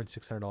 $400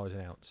 and $600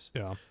 an ounce.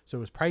 Yeah. So it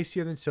was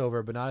pricier than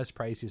silver, but not as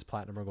pricey as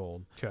platinum or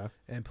gold. Okay.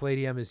 And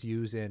palladium is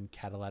used in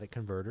catalytic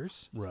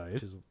converters, Right.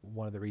 which is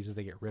one of the reasons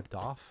they get ripped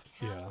off.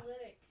 Yeah.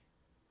 Catalytic.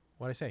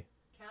 What did I say?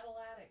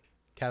 Catalytic.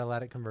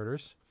 Catalytic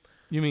converters.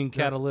 You mean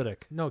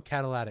catalytic? No,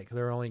 catalytic.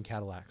 They're only in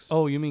Cadillacs.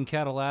 Oh, you mean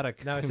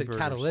catalytic Now I said converters.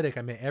 catalytic.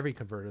 I meant every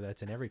converter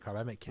that's in every car.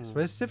 I meant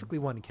specifically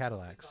one in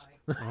Cadillacs.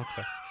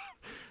 Okay.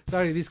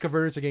 Sorry, these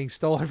converters are getting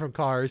stolen from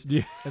cars,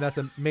 Yeah. and that's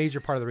a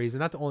major part of the reason.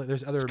 Not the only.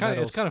 There's other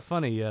metals. It's kind of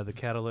funny, yeah, the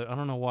catalytic. I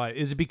don't know why.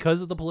 Is it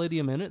because of the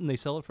palladium in it and they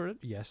sell it for it?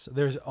 Yes,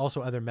 there's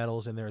also other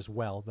metals in there as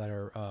well that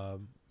are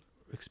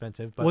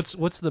expensive. But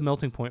What's the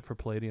melting point for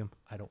palladium?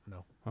 I don't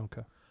know.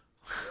 Okay.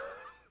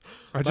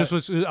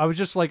 I was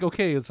just like,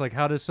 okay, it's like,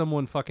 how does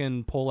someone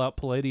fucking pull out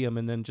palladium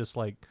and then just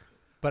like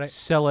But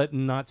sell it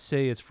and not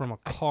say it's from a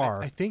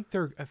car? I think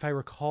they're, if I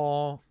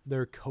recall,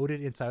 they're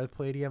coated inside with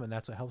palladium, and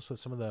that's what helps with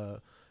some of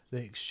the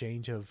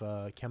exchange of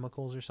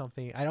chemicals or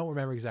something. I don't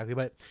remember exactly,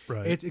 but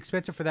Right. it's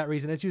expensive for that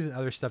reason. It's using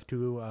other stuff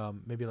too,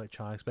 maybe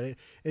electronics, but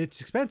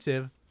it's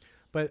expensive.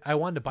 But I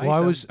wanted to buy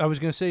Well, some. I was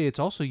going to say it's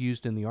also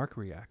used in the arc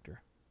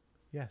reactor.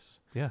 Yes.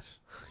 Yes.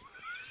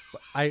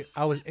 But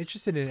I was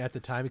interested in it at the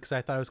time because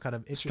I thought it was kind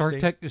of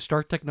interesting.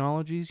 Stark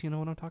Technologies, you know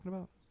what I'm talking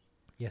about?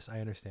 Yes, I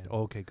understand.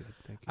 Okay, good.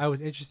 Thank you. I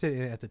was interested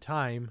in it at the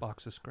time.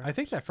 Box of scraps. I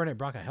think that Fernet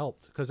Branca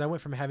helped because I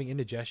went from having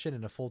indigestion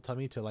and a full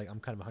tummy to like I'm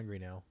kind of hungry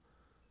now.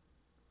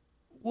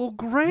 Well,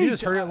 great. You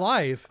just heard it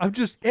live. I'm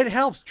just It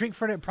helps. Drink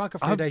Fernet Branca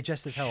for your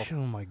digestive health.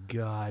 Oh my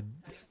God.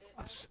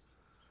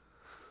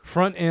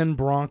 Front end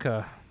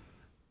Bronca.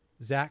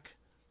 Zach,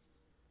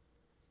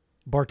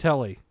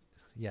 Bartelli.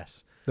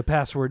 Yes. The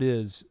password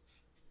is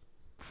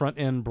front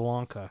end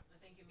Blanca.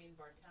 I think you mean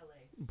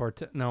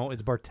Bartelli. No,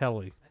 it's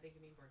Bartelli. I think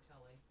you mean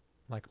Bartelli.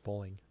 Like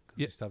bowling. Because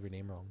Yeah. you still have your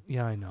name wrong.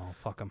 Yeah, I know.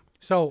 Fuck them.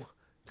 So,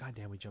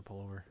 goddamn, we jump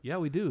all over. Yeah,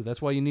 we do.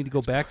 That's why you need to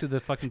go back to the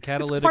fucking It's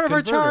catalytic part of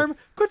our converter. charm.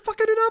 Quit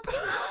fucking it up.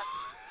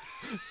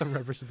 Some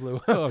Red vs.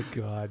 Blue. Oh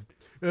God.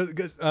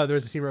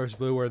 There's a scene in Red vs.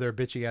 Blue where they're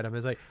bitching at him.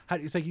 It's like,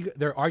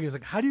 they're arguing. It's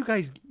like, how do you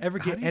guys ever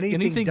How get do you- anything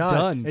anything done?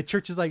 done? And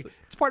Church is like,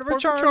 it's part of our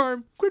Part of our charm.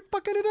 charm. Quit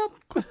fucking it up.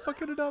 Quit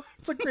fucking it up.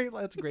 It's a great.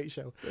 That's a great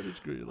show. That is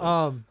great.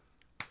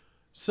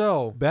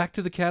 So, Back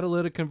to the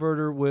catalytic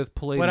converter with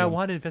palladium. but I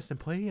wanted to invest in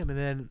palladium, and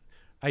then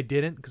I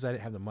didn't because I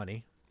didn't have the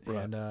money.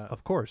 Right. And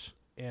Of course.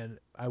 and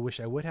I wish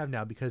I would have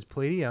now because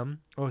palladium.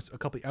 Oh, it's a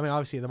couple. I mean,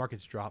 obviously the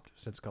market's dropped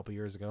since a couple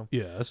years ago.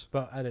 Yes.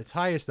 But at its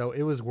highest though,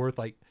 it was worth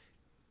like.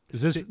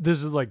 Is this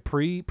is like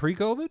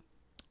pre-COVID?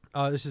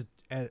 This is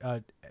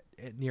at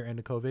near end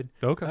of COVID.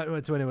 Okay.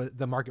 It's when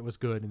the market was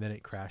good and then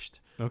it crashed.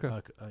 Okay.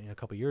 A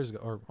couple years ago,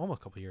 or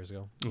almost a couple years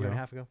ago, year and a Yeah.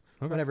 half ago,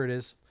 Okay. whatever it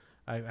is.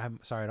 I'm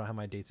sorry, I don't have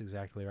my dates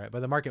exactly right, but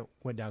the market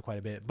went down quite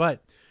a bit.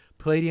 But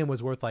palladium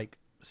was worth like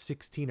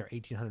 $1,600 or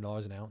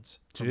 $1,800 an ounce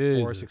from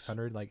 $400 or Jesus.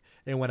 $600. Like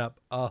it went up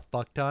a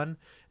fuck ton,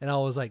 and I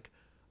was like,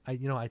 I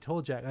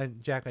told Jack,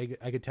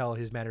 I could tell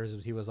his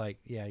mannerisms. He was like,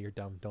 yeah, you're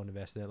dumb. Don't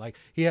invest in it. Like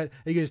you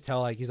could just tell,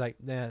 like, he's like,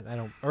 nah, I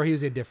don't, or he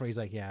was indifferent. He's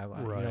like, yeah,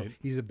 Right.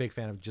 he's a big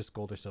fan of just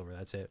gold or silver.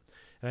 That's it.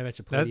 And I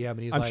mentioned palladium,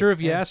 and he's I'm like, sure if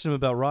you eh. asked him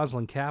about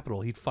Rosalind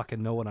Capital, he'd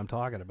fucking know what I'm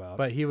talking about.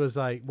 But he was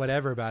like,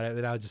 whatever about it.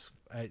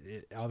 And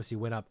it obviously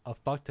went up a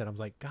fuck ton. I was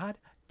like, God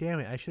damn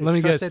it. I should let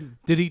have me guess. trusted.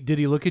 Did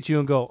he look at you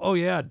and go, "Oh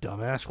yeah,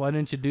 dumbass, why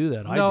didn't you do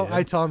that?" No, did.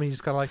 I told him. He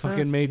just kind of like,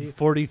 fucking made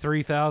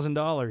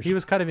 $43,000. He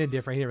was kind of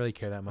indifferent. He didn't really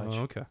care that much.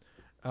 Oh, okay.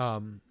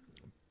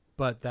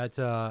 But that,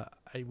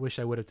 I wish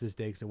I would have to this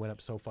day because it went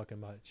up so fucking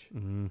much.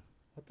 Mm.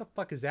 What the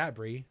fuck is that,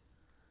 Bree?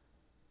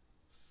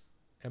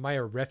 Am I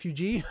a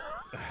refugee?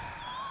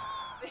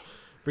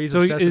 Bree's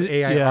obsessed with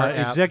AI yeah, art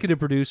app. executive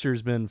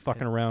producer's been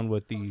fucking around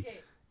with the Okay.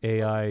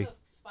 AI Look at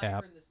the spider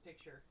app. in this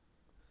picture.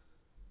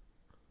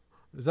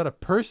 Is that a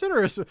person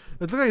or it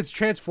looks like it's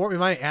transformed?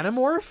 Am I an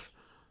anamorph?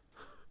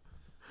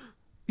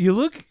 You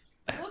look.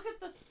 Look at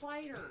the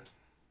spider.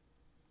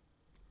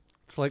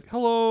 It's like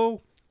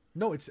hello.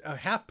 No, it's a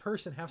half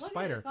person, half Look at it,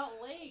 spider. it's got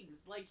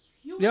legs like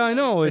human. Yeah, I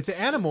know. legs.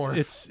 It's an anamorph.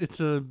 It's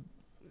a.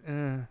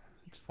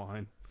 It's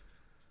fine.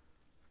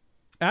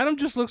 Adam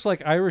just looks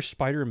like Irish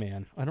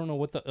Spider-Man. I don't know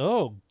what the.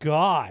 Oh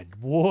God!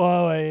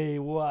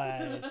 Whoa!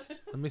 What?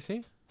 Let me see.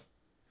 Is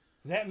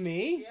that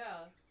me? Yeah.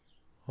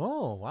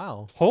 Oh,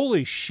 wow.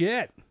 Holy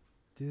shit!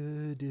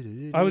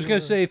 I was gonna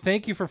say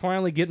thank you for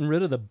finally getting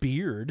rid of the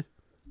beard.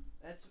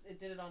 It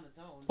did it on its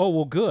own. Oh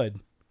well, good.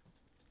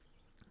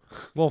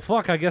 Well,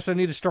 fuck. I guess I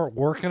need to start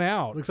working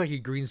out. Looks like he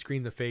green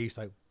screened the face.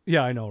 Like,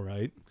 Yeah, I know,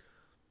 right?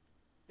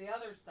 The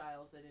other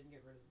styles they didn't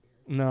get rid of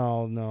the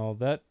beard. No,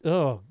 that.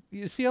 Oh,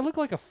 you see, I look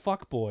like a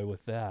fuck boy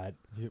with that.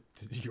 you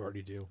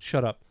already do.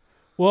 Shut up.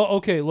 Well,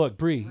 okay, look,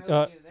 Bree.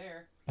 Really do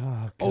there.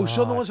 Oh,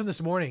 show the God. ones from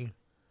this morning.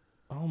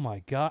 Oh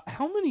my God!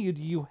 How many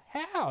do you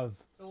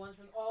have? The ones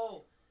from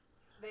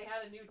they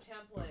had a new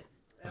template.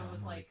 And it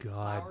was my like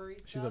God. flowery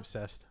stuff. She's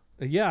obsessed.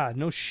 Yeah,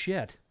 no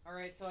shit. All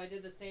right, so I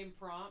did the same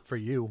prompt. For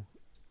you.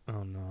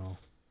 Oh no.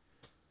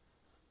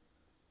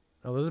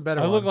 Oh, there's a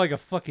better I one. look like a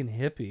fucking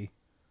hippie.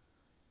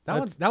 that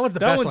one's the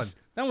best one.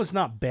 That one's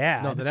not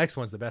bad. No, the next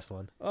one's the best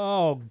one.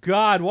 Oh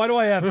God! Why do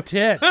I have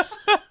tits?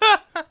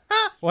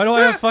 Why do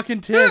I have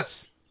fucking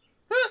tits?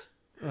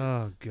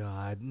 Oh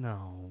God,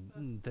 no,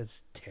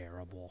 that's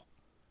terrible.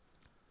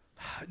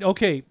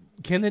 Okay,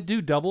 can it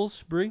do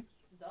doubles, Bree?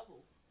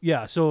 Doubles.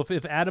 Yeah. So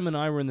if Adam and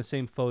I were in the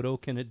same photo,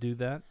 can it do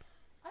that?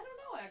 I don't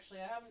know actually.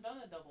 I haven't done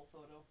a double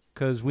photo.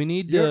 Because we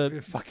need You're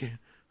to. fucking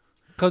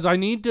Because I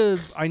need to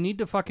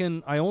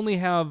fucking. I only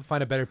have.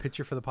 find a better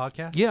picture for the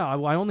podcast. Yeah,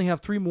 I only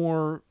have 3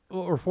 more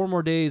or 4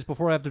 more days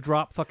before I have to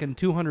drop fucking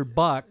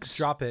 $200.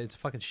 Drop it. It's a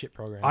fucking shit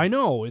program. I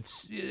know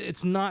it's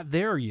not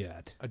there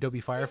yet. Adobe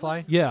It Firefly.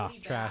 was Yeah. really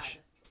Trash.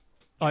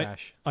 bad.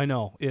 Trash. I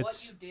know What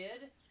it's. you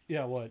did?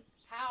 Yeah. What?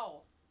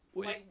 How?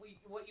 Wait. Like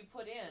what you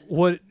put in?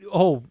 What?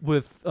 Oh,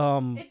 with It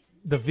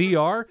the didn't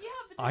VR. Look, yeah,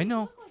 but it I didn't know.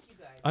 Look like you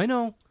guys. I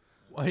know.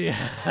 Well,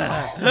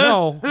 yeah.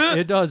 No,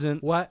 it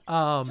doesn't. What?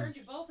 Turned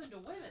you both into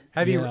women.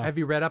 Have Yeah.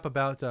 you read up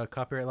about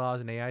copyright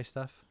laws and AI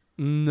stuff?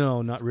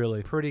 No, not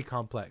really. Pretty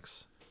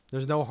complex.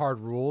 There's no hard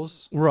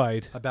rules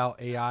Right.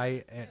 about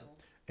AI and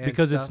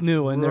Because it's stuff.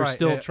 new and they're Right,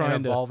 still and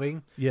trying to-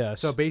 evolving.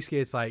 Yes. So basically,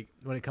 it's like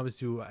when it comes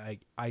to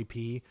like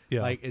IP,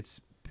 Yeah. like it's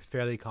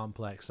fairly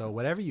complex. So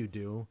whatever you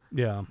do,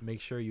 Yeah.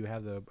 make sure you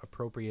have the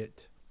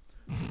appropriate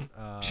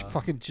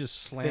Fucking just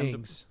slammed him.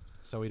 things,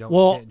 so we don't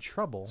Well, get in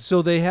trouble.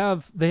 So they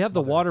have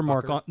the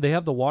watermark Motherfucker.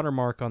 on the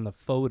watermark on the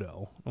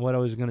photo. What I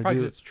was gonna Probably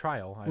do. 'cause it's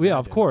trial. I Yeah,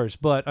 of imagine. course.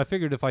 But I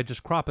figured if I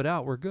just crop it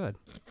out, we're good.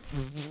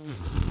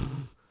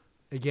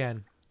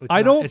 Again, it's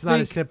not as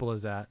think- simple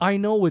as that. I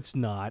know it's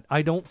not.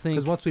 I don't think.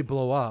 Because once we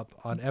blow up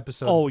on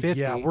episode Oh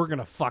 50, yeah, we're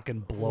gonna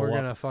fucking blow we're up.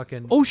 gonna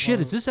fucking. Oh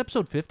shit! Is this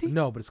episode 50?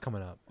 No, but it's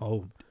coming up.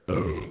 Oh.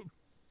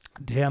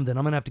 Damn, then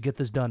I'm gonna have to get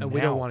this done And now.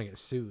 we don't want to get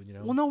sued, you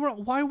know. Well, no,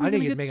 why are we I gonna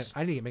need to get? get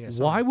I need to make it.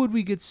 Why would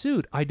we get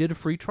sued? I did a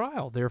free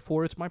trial,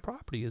 therefore it's my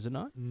property, is it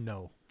not?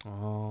 No.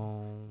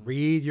 Oh.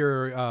 Read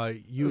your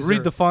user.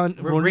 Read the fine.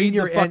 Read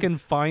your the fucking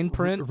fine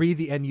print. Read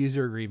the end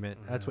user agreement.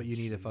 That's what you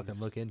need to fucking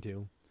look into.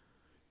 You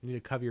need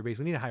to cover your base.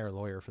 We need to hire a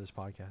lawyer for this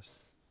podcast.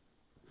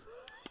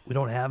 We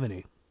don't have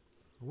any.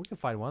 We can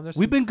find one.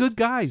 We've been good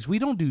guys. We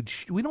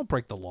don't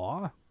break the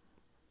law.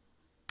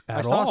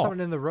 I saw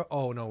something in the road.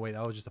 Oh no, wait,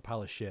 that was just a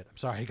pile of shit. I'm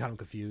sorry, I got him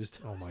confused.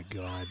 Oh my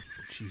god,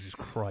 Jesus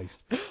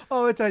Christ!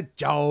 Oh, it's a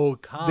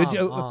joke. Come Did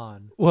you,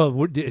 on. Well,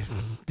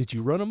 did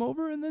you run him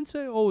over and then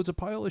say, "Oh, it's a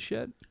pile of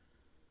shit"?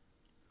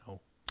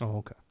 No. Oh,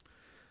 okay.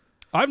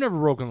 I've never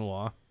broken the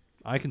law.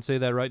 I can say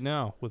that right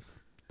now with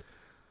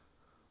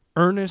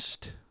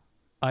earnest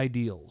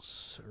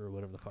ideals or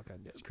whatever the fuck I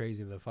did. It's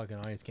crazy. The fucking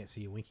audience can't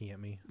see you winking at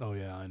me. Oh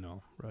yeah, I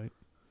know, right?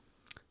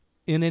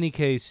 In any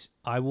case,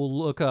 I will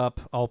look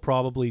up. I'll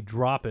probably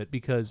drop it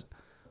because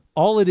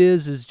all it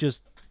is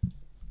just,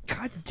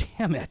 God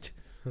damn it.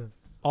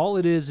 All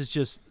it is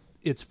just,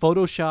 it's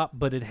Photoshop,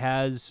 but it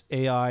has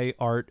AI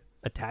art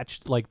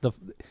attached.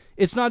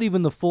 It's not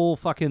even the full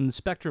fucking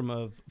spectrum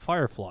of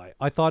Firefly.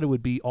 I thought it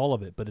would be all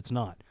of it, but it's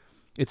not.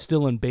 It's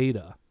still in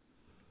beta.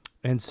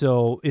 And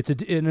so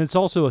it's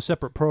also a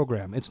separate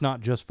program. It's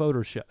not just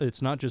Photoshop.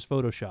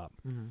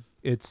 Mm-hmm.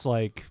 It's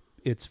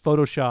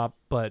Photoshop,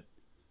 but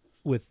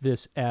with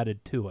this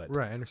added to it.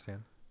 Right, I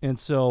understand. And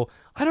so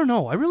I don't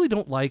know. I really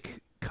don't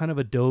like kind of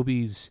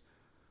Adobe's.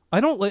 I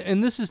don't like,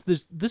 and this is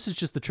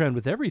just the trend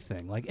with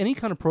everything. Like any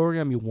kind of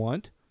program you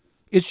want,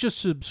 it's just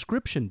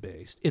subscription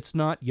based. It's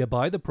not you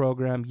buy the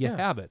program, you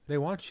have it. They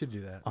want you to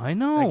do that. I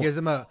know.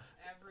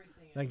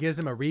 That gives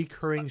them a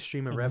recurring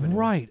stream of revenue.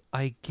 Right,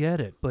 I get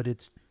it, but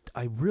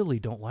I really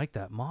don't like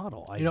that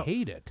model. I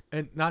hate it.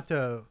 And not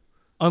to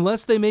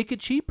unless they make it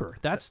cheaper.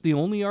 That's the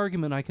only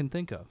argument I can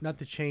think of. Not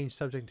to change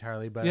subject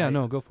entirely, but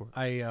go for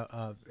it. It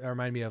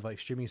reminded me of like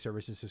streaming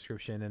services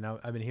subscription, and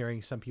I've been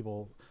hearing some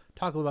people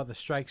talk about the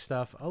strike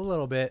stuff a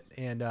little bit,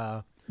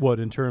 and what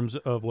in terms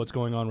of what's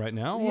going on right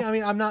now? Yeah, I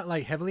mean, I'm not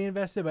like heavily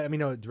invested, but I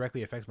mean, it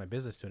directly affects my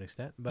business to an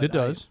extent. But it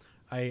does.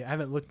 I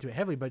haven't looked into it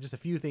heavily, but just a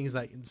few things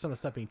like some of the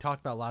stuff being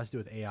talked about, a lot to do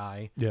with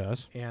AI.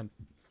 Yes. And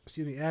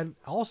and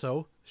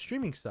also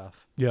streaming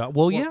stuff. Yeah.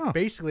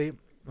 Basically,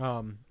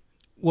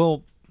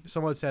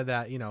 someone said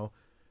that,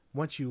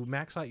 once you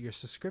max out your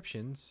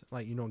subscriptions,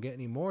 like you don't get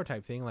any more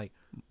type thing, like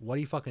what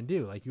do you fucking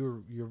do? Like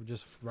you're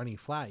just running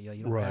flat. You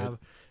don't have,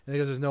 and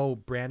because there's no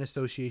brand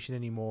association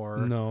anymore.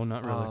 No,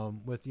 not really.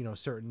 With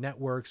certain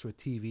networks with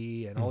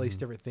TV and all these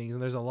different things,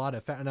 and there's a lot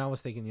of and I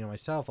was thinking,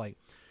 myself, like,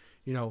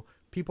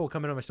 people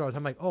come into my store,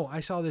 I'm like, oh,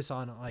 I saw this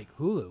on like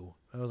Hulu.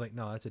 I was like,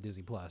 no, that's a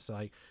Disney Plus. So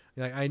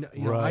I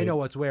know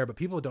what's where, but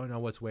people don't know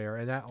what's where,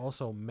 and that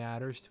also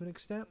matters to an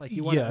extent. Like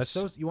you want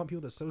you want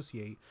people to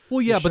associate.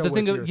 Well, yeah, but the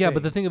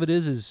thing of it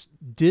is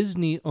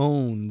Disney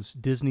owns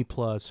Disney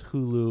Plus,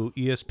 Hulu,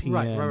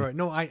 ESPN. Right.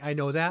 No, I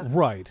know that.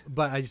 Right.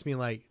 But I just mean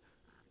like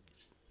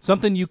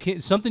something you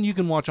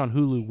can watch on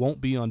Hulu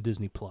won't be on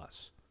Disney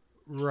Plus.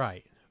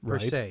 Right. Per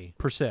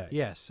se.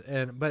 Yes.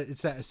 But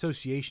it's that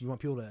association. You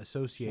want people to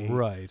associate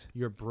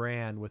your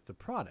brand with the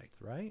product,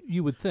 right?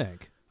 You would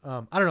think.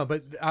 I don't know,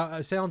 but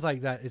it sounds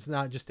like that it's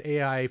not just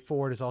AI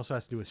forward. It also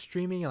has to do with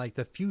streaming and like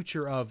the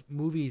future of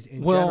movies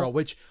in general,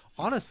 which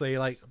honestly,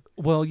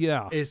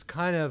 is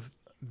kind of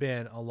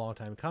been a long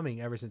time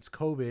coming ever since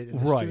COVID and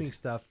the streaming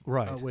stuff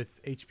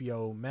with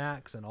HBO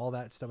Max and all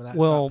that stuff. And that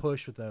got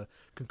pushed with the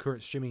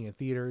concurrent streaming in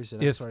theaters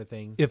and that sort of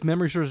thing. If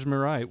memory serves me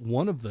right,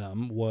 one of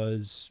them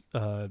was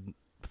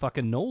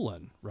fucking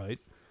Nolan, right?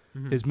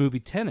 Mm-hmm. His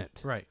movie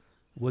Tenet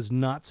was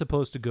not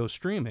supposed to go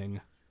streaming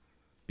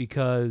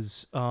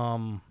because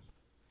was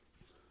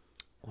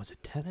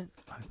it Tenet?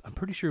 I'm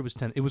pretty sure it was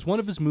Tenet. It was one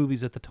of his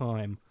movies at the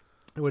time.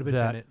 It would have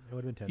been Tenet. It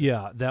would have been Tenet.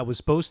 Yeah, that was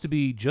supposed to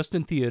be just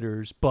in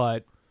theaters,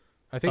 but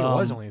I think it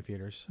was only in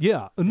theaters.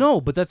 Yeah,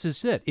 no, but that's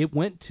just it. It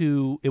went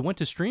to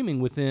streaming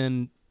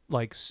within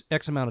like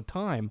X amount of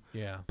time.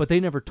 Yeah, but they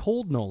never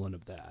told Nolan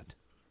of that.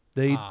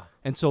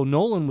 And so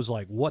Nolan was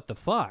like, "What the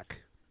fuck?"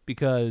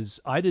 Because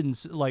I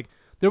didn't like.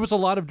 There was a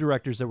lot of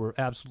directors that were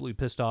absolutely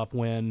pissed off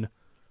when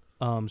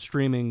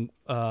streaming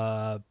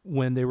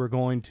when they were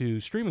going to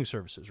streaming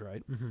services,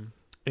 right? Mm-hmm.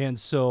 And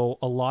so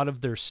a lot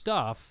of their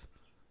stuff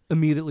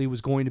immediately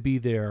was going to be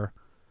there.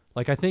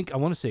 Like I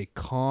want to say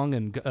Kong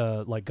and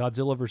like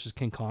Godzilla versus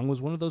King Kong was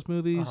one of those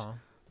movies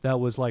that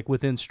was like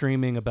within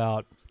streaming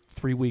about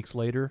 3 weeks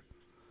later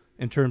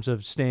in terms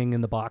of staying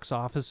in the box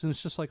office. And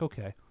it's just like,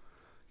 okay,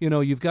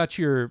 you've got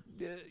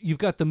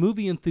the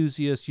movie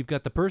enthusiast, you've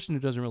got the person who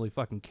doesn't really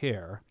fucking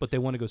care, but they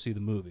want to go see the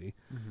movie.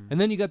 Mm-hmm.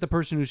 And then you got the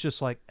person who's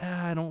just like,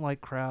 I don't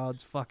like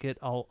crowds. Fuck it.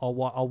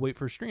 I'll wait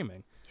for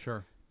streaming.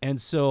 Sure. And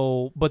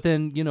so, but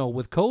then,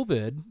 with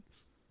COVID,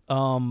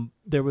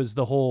 there was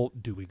the whole,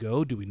 do we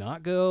go, do we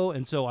not go?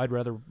 And so if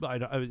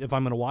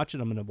I'm going to watch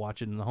it, I'm going to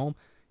watch it in the home.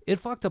 It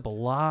fucked up a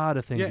lot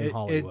of things in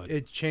Hollywood.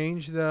 It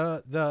changed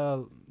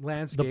the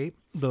landscape.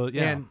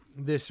 And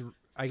this,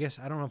 I guess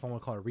I don't know if I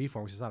want to call it a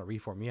reform because it's not a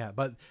reform yet.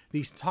 But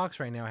these talks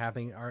right now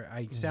happening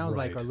sounds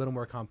like Right. are a little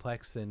more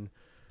complex than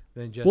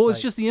just. Well, like,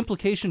 it's just the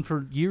implication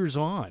for years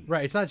on.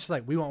 right. It's not just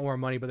like we want more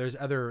money, but there's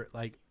other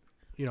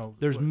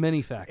There's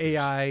many factors.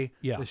 AI,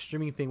 Yeah. the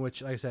streaming thing,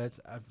 which like I said, it's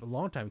a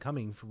long time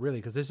coming for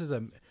really because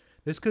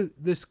this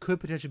could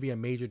potentially be a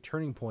major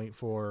turning point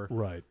for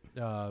Right.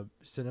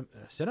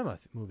 cinema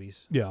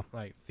movies. Yeah.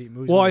 Like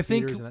movies. Well, in I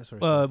think theaters and that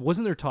sort of stuff.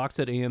 wasn't there talks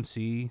that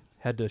AMC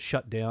had to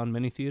shut down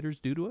many theaters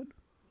due to it?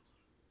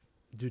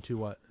 Due to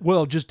what?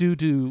 Well, just due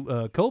to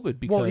COVID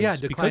because Well, yeah,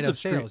 decline because of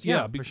stre- sales.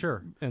 Yeah, be- for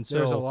sure. And so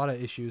There's a lot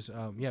of issues.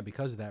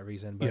 Because of that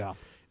reason. But yeah.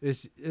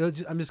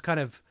 I'm just kind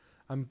of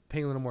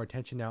paying a little more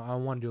attention now. I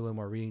want to do a little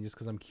more reading just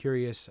because I'm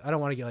curious. I don't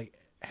want to get like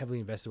heavily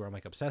invested where I'm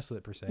like obsessed with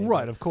it per se.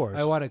 Right, but of course.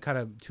 I want to kind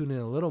of tune in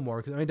a little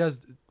more because it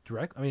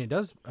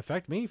does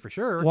affect me for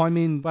sure. Well, I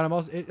mean, But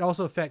it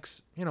also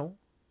affects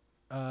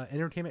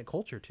entertainment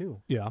culture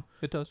too. yeah,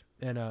 it does.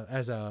 And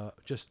as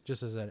just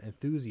as an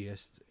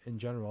enthusiast in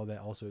general, that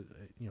also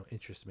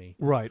interests me.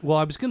 Right. Well,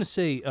 I was going to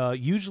say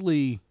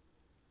usually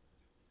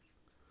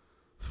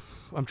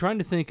I'm trying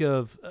to think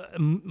of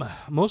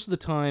most of the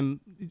time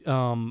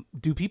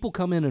do people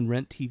come in and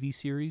rent TV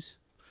series?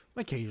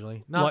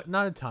 Occasionally, Like-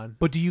 not a ton.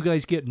 But do you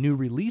guys get new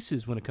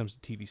releases when it comes to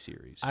TV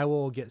series? I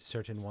will get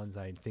certain ones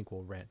I think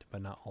will rent, but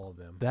not all of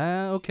them.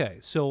 Okay.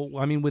 So,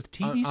 I mean with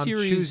TV I'm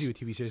series choosy with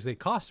TV series. They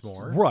cost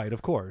more, right,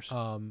 of course.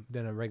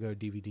 than a regular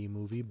DVD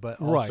movie, but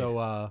Right.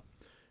 also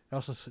it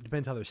also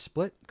depends how they're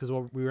split because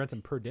we rent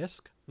them per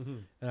disc,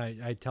 and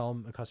I tell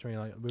them a customer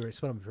like we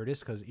split them per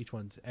disc because each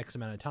one's X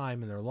amount of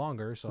time and they're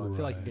longer, so I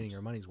feel like you're Right. getting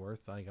your money's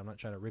worth. Like I'm not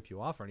trying to rip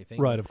you off or anything.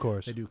 Right, but of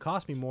course. They do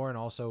cost me more, and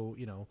also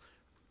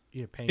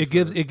you're paying. It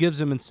gives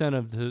them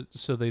incentive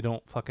so they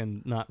don't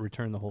fucking not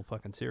return the whole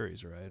fucking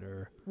series, right?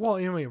 Or Well,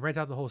 you rent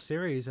out the whole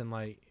series and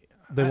like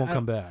they won't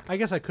come back. I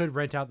guess I could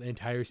rent out the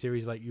entire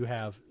series, like you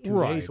have 2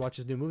 Right. days to watch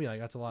this new movie. Like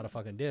that's a lot of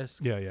fucking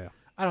discs. Yeah.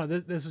 I don't know.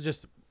 This is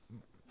just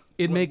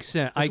It Well, makes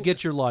sense. I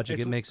get your logic.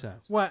 it's- It makes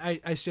sense. well,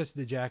 I suggested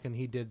to Jack and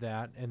he did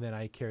that, and then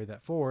I carried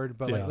that forward.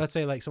 But Yeah. like, let's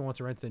say like someone wants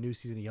to rent the new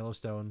season of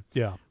Yellowstone.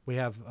 Yeah. We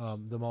have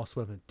them all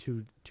split up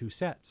in two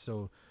sets.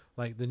 So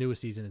like the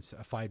newest season, it's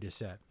a 5-disc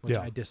set, which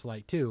Yeah. I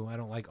dislike too. I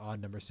don't like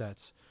odd number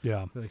sets.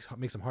 Yeah. It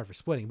makes them hard for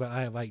splitting. But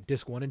I have like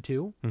disc 1 and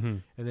 2, Mm-hmm.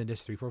 and then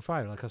disc 3, 4,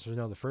 5. Like customers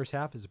know, the first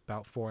half is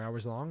about 4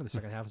 hours long, and the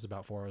second half is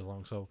about 4 hours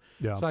long. So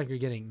Yeah. it's not like you're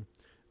getting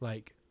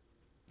like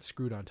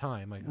screwed on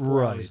time. Like 4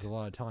 Right. hours is a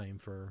lot of time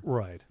for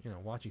Right.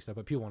 watching stuff.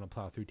 But people want to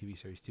plow through TV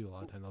series too. A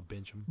lot of time they'll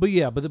binge them. But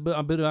yeah, but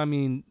I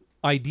mean,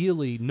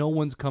 ideally, no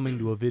one's coming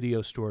to a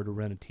video store to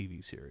rent a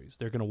TV series.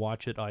 They're going to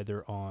watch it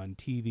either on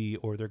TV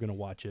or they're going to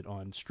watch it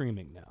on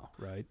streaming now,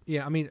 right?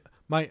 Yeah, I mean,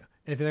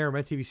 if they're a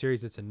rent TV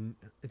series, it's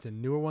a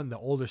newer one. The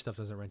older stuff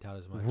doesn't rent out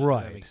as much.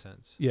 Right. That makes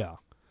sense. Yeah.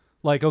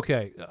 Like,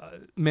 okay,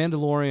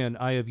 Mandalorian,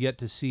 I have yet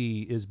to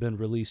see, has been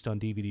released on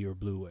DVD or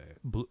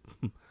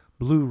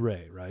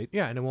Blu-ray, right?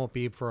 Yeah, and it won't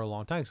be for a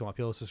long time, so I want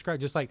people to subscribe.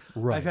 Just like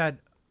Right. I've had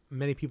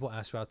many people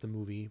ask about the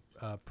movie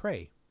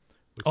Prey.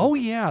 Which Oh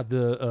is, yeah,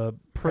 the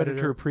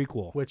Predator Predator,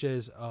 prequel. which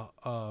is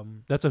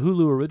That's a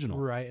Hulu original.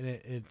 right, and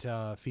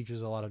it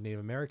features a lot of Native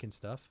American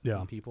stuff. Yeah.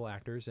 And people,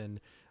 actors, and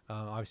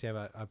obviously I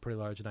have a pretty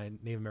large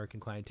Native American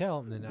clientele.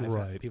 And then I've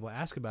Right. had people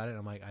ask about it. And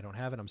I'm like, I don't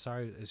have it. I'm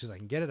sorry. As soon as I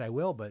can get it, I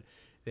will. But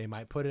they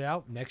might put it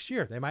out next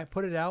year. They might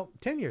put it out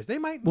 10 years. They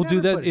might. Well, never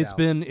do that. Put it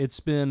out. It's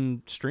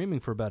been streaming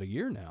for about a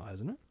year now,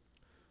 hasn't it?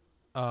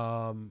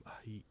 I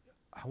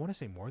want to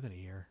say more than a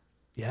year.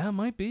 Yeah, it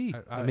might be.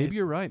 Maybe it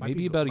you're right. might Maybe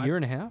be- about a might- year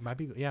and a half. Might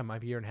be it might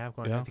be a year and a half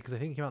going. Yeah. Because I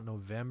think it came out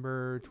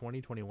November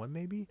 2021,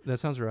 maybe. That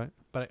sounds right.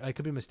 But I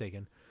could be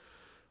mistaken.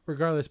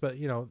 Regardless, but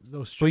those.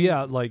 But Stream,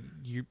 yeah, like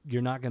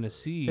you're not going to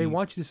see. they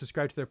want you to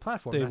subscribe to their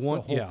platform. They That's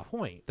want- the whole yeah.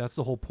 point. That's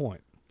the whole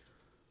point.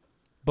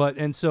 But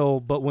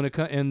when it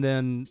and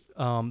then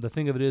the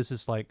thing of it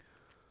is like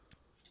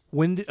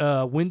when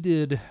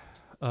did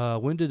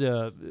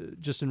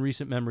just in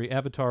recent memory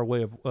Avatar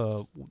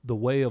the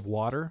Way of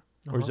Water,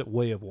 or is Uh-huh. it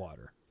Way of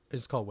Water?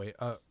 It's called Wait.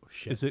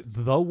 Shit. Is it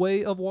The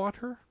Way of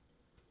Water?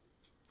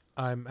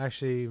 I'm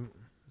actually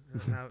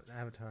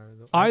Avatar.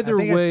 Either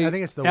I think way, I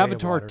think it's the Way of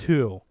Avatar Water.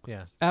 2.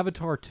 Yeah.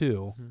 Avatar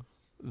 2.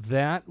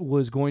 That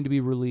was going to be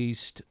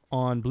released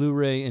on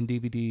Blu-ray and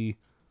DVD,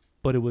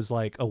 but it was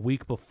like a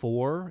week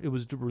before it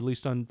was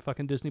released on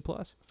fucking Disney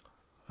Plus.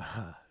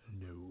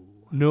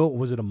 No,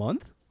 was it a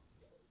month?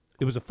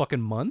 It was a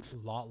fucking month? A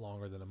lot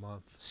longer than a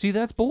month. See,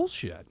 that's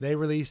bullshit. They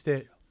released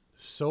it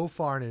so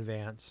far in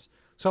advance.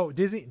 So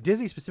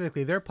Disney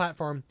specifically, their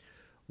platform,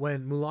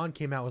 when Mulan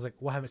came out, was like,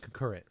 we'll have it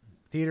concurrent.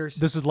 Theaters.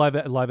 This is live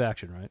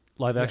action, right?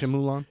 Live action Yes.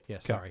 Mulan? Yeah,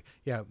 Okay. sorry.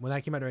 Yeah, when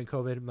that came out during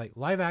COVID, like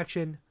live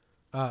action,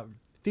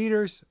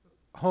 theaters,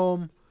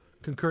 home,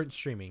 concurrent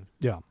streaming,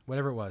 Yeah.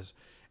 whatever it was.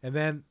 And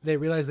then they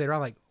realized later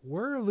on, like,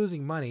 we're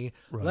losing money.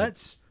 Right.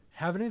 Let's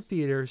have it in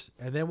theaters,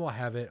 and then we'll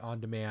have it on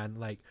demand,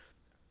 like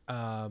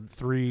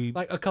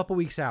a couple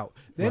weeks out.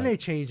 Then Right. they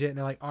change it, and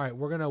they're like, all right,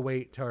 we're going to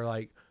wait till,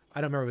 like, I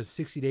don't remember, it was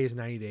 60 days,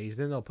 90 days.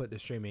 Then they'll put the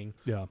streaming.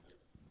 Yeah.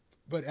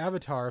 But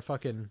Avatar,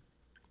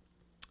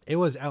 it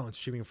was out on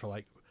streaming for,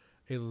 like,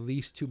 at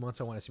least 2 months.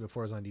 I want to see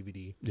before it was on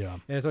DVD. Yeah.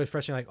 And it's always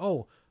frustrating. Like,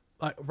 oh,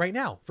 right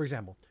now, for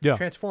example, Yeah.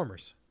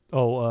 Transformers.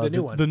 Oh, the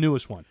new one, the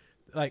newest one.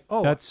 Like,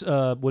 oh, That's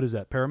what is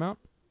that? Paramount?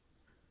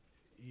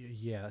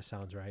 Yeah, that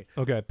sounds right.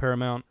 Okay,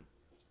 Paramount.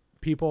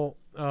 People,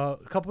 a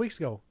couple weeks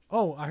ago,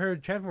 oh, I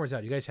heard Transformers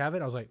out. You guys have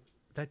it? I was like,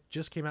 that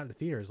just came out in the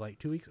theaters like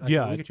 2 weeks, like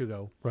Yeah. a week or two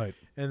ago. Right.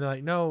 And they're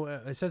like, no,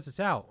 it says it's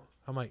out.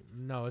 I'm like,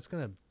 no, it's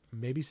gonna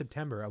maybe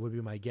September. I would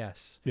be my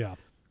guess. Yeah.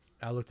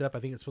 I looked it up. I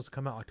think it's supposed to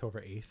come out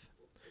October 8th.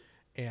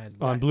 And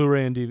On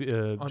Blu-ray and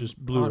DVD, just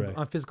Blu-ray.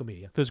 on physical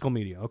media, Physical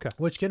media. Okay.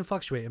 which can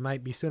fluctuate. It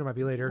might be sooner, might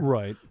be later.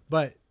 Right.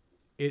 But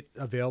it's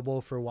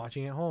available for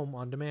watching at home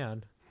on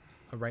demand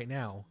right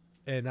now.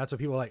 And that's what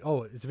people are like,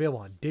 oh, it's available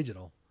on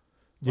digital.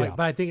 Like, Yeah.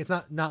 but I think it's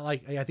not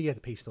like, I think you have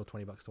to pay still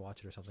 $20 to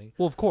watch it or something.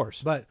 Well, of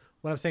course. But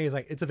what I'm saying is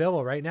like, it's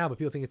available right now, but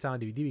people think it's on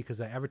DVD because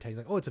they advertise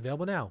like, oh, it's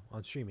available now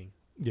on streaming,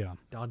 Yeah.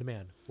 on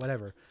demand,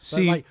 whatever.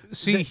 See, but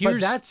see, but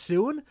here's that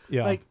soon,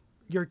 Yeah. like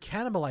you're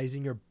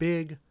cannibalizing your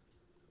big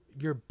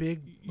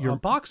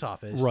box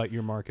office. right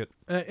your market.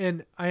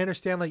 And I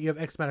understand like you have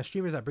X amount of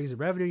streamers that brings in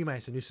revenue. You might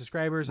have some new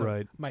subscribers. Or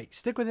Right. might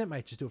stick with it.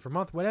 Might just do it for a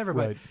month, whatever.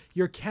 Right. But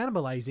you're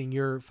cannibalizing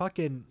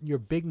your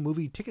big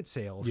movie ticket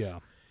sales. Yeah.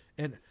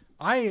 And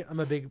I am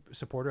a big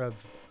supporter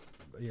of,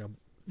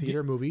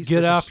 theater movies.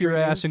 Get versus off your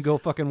streaming. ass and go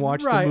fucking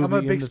watch Right, the movie I'm a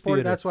in big the supporter.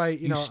 theater. That's why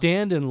you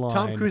stand in line.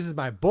 Tom Cruise is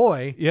my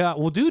boy. Yeah.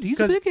 Well, dude, he's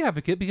a 'Cause big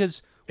advocate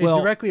because It well,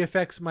 directly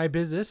affects my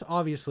business,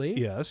 obviously.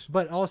 yes,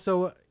 But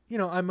also,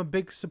 I'm a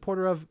big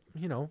supporter of, the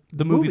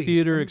movie movies.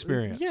 theater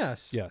experience.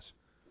 Yes. Yes,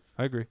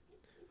 I agree.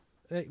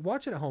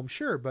 Watch it at home,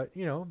 sure, but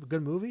a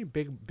good movie,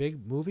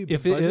 big movie.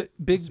 If budget,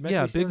 it big it's meant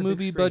to be seen big on the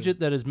movie screen. budget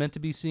that is meant to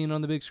be seen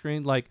on the big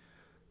screen, like.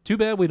 Too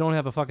bad we don't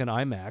have a fucking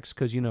IMAX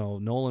because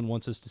Nolan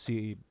wants us to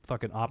see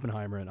fucking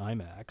Oppenheimer in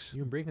IMAX.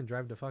 You and Bree can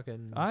drive to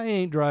fucking. I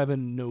ain't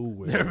driving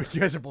nowhere. You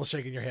guys are both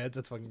shaking your heads.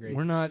 That's fucking great.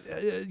 We're not.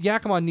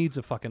 Yakima needs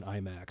a fucking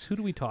IMAX. Who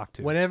do we talk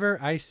to? Whenever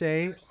I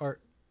say or.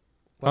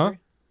 Huh?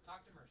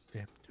 Talk to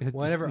Mercy.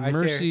 Whenever I say-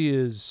 Mercy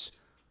is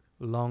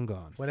long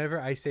gone. Whenever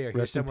I say or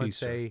hear Rest in someone peace,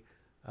 sir. say,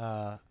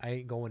 "I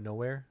ain't going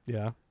nowhere,"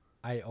 Yeah.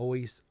 I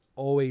always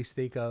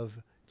think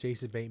of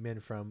Jason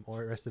Bateman from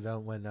Arrested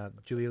Development when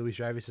Julia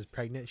Louis-Dreyfus is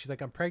pregnant. She's like,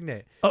 "I'm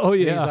pregnant." Oh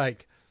And yeah. he's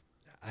like,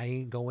 "I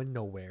ain't going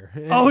nowhere."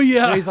 Oh,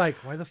 yeah. And he's like,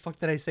 "Why the fuck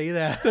did I say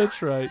that?"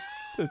 That's right.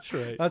 That's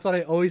right. That's what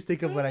I always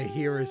think of when I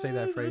hear her say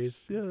that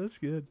phrase. Yeah, that's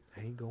good.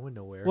 I ain't going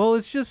nowhere. Well,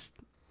 it's just,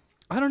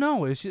 I don't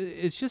know. It's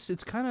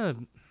kind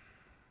of.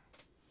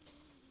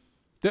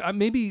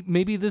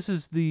 Maybe this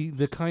is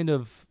the kind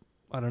of,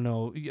 I don't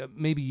know.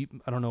 Maybe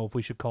I don't know if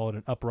we should call it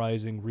an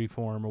uprising,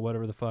 reform, or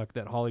whatever the fuck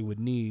that Hollywood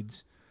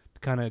needs to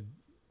kind of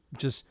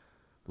just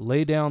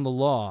lay down the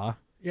law.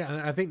 Yeah,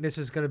 and I think this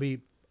is going to be.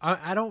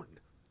 I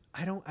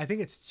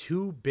think it's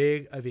too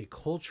big of a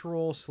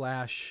cultural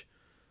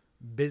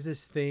 /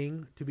 business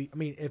thing to be. I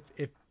mean, if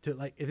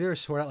they were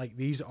sort out like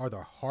these are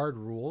the hard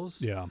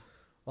rules. Yeah.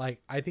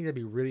 Like I think that'd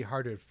be really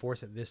hard to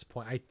enforce at this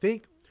point. I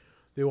think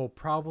they will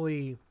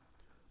probably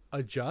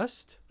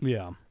adjust.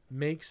 Yeah.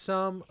 Make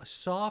some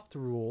soft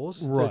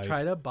rules Right. to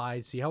try to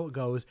abide, see how it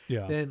goes.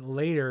 Yeah. Then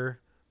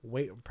later,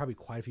 probably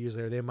quite a few years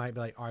later, they might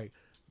be like, all right,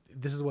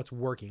 this is what's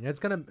working.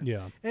 It's gonna,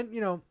 Yeah. and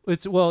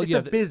It's it's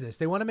a business.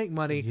 They want to make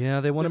money. Yeah,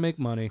 they want to make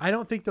money. I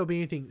don't think there'll be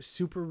anything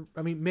super.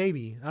 I mean,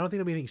 maybe I don't think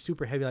there'll be anything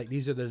super heavy. Like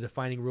these are the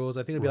defining rules.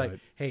 I think it'll be like, Right.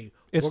 hey,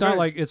 It's we're not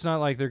gonna-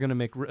 like they're going to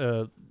make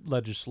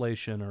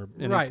legislation or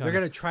any right. kind They're of-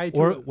 gonna try to.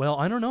 or well,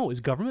 I don't know.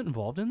 Is government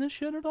involved in this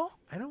shit at all?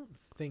 I don't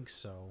think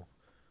so.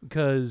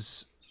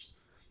 Because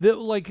the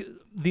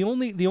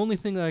only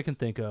thing that I can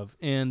think of,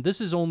 and this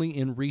is only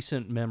in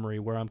recent memory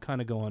where I'm kind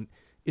of going,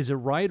 is it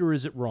right or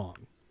is it wrong?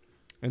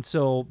 And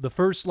so the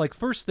first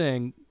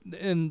thing,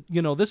 and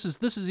this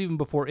is even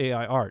before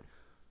AI art.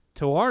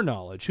 To our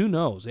knowledge, who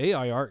knows?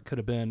 AI art could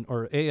have been,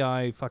 or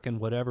AI fucking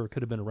whatever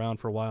could have been around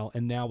for a while,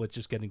 and now it's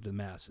just getting to the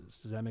masses.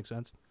 Does that make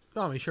sense?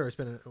 Oh, I mean, sure. It's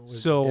been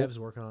So- devs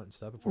working on it and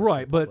stuff. Before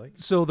Right, it's but public.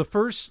 so the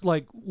first,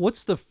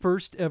 what's the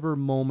first ever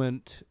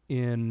moment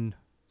in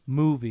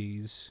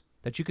movies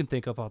that you can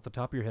think of off the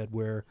top of your head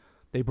where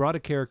they brought a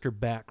character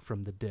back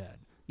from the dead,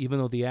 even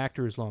though the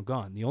actor is long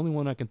gone? The only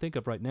one I can think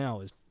of right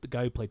now is the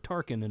guy who played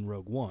Tarkin in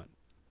Rogue One.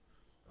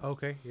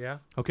 Okay, yeah,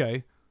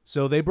 Okay,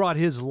 so they brought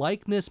his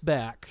likeness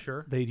back.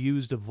 sure. They'd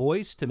used a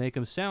voice to make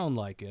him sound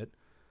like it,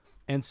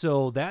 and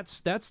so that's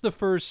the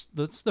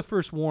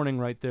first warning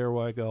right there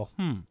where I go,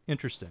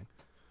 interesting.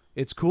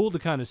 It's cool to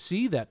kind of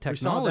see that We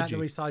saw that, technology.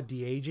 and we saw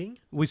de-aging.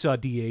 We saw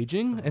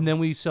de-aging, and then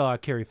we saw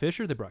Carrie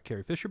Fisher. They brought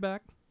Carrie Fisher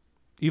back,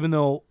 even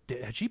though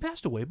had she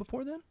passed away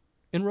before then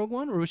in Rogue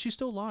One, or was she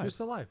still alive? She was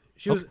still alive.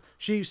 Okay.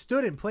 She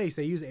stood in place.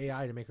 They used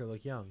AI to make her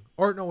look young.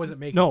 Or no, was it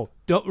make? No,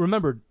 don't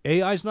remember.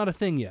 AI's not a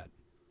thing yet.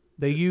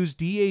 They used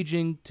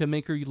de-aging to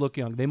make her look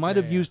young. They might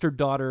have Yeah. used her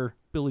daughter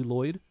Billy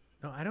Lloyd.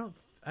 No, I don't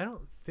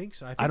think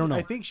so. I don't know.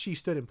 I think she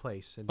stood in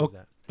place and Oh, did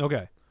that.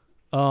 Okay.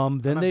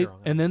 Then might they be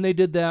wrong. and then they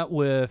did that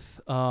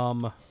with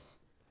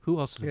who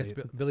else did Yes,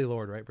 they? Billy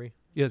Lord, right, Bree?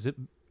 Yeah, is it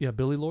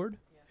Billy Lord?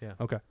 Yeah.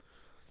 Okay.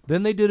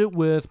 Then they did it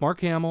with Mark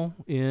Hamill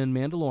in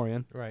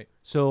Mandalorian. Right.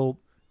 So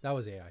That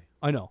was AI.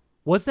 I know.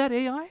 Was that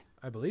AI?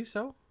 I believe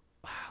so.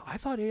 I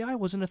thought AI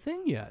wasn't a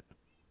thing yet.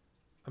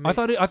 I I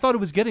thought it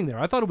was getting there.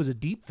 I thought it was a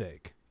deep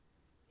fake.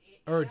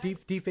 or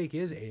deepfake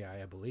is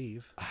AI, I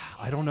believe.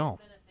 I don't know.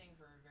 It's been a thing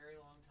for a very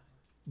long time.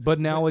 But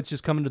now it's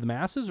just coming to the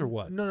masses, or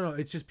what? No,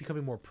 it's just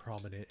becoming more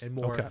prominent and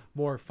Okay.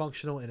 more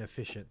functional and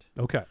efficient.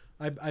 Okay.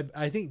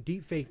 I think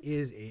deepfake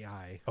is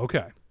AI.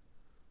 Okay.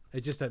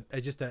 It's just a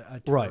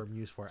term Right.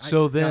 used for it.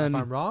 So now, then-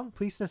 if I'm wrong,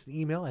 please send us an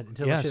email at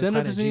Yeah, send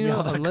us an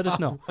email and let us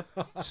know.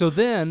 So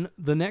then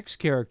the next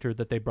character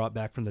that they brought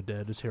back from the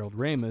dead is Harold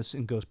Ramis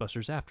in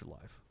Ghostbusters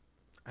Afterlife.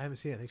 I haven't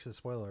seen it. Thanks for the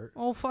spoiler alert.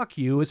 Oh, fuck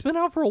you. It's been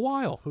out for a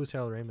while. Who's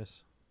Harold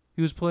Ramis?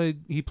 He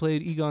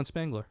played Egon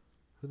Spengler.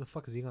 Who the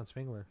fuck is Egon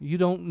Spengler? You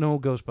don't know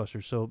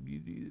Ghostbusters, so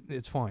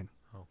it's fine.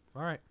 Oh,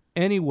 all right.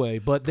 Anyway,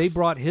 but they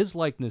brought his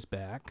likeness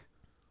back.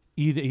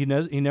 He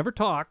never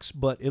talks,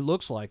 but it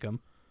looks like him,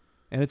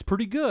 and it's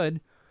pretty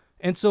good.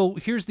 And so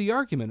here's the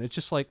argument. It's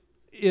just like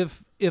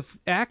if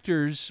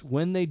actors,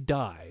 when they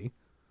die,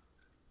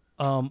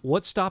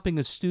 what's stopping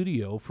a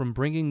studio from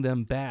bringing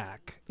them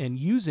back and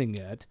using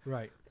it?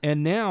 Right.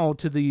 And now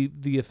to the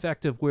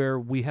effect of where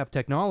we have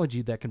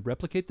technology that can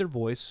replicate their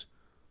voice,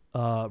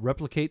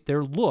 replicate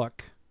their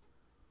look,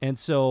 and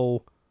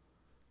so,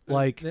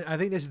 like, I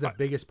think this is the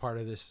biggest part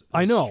of this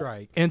I know.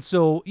 strike. And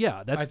so,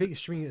 yeah, I think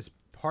streaming is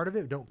part of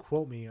it. Don't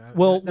quote me.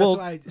 Well, that's what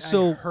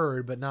I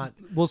heard, but not.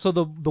 well. So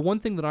the one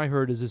thing that I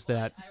heard is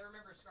that I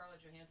remember Scarlett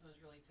Johansson was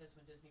really pissed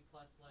when Disney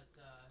Plus let.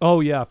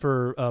 oh yeah,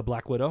 for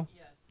Black Widow,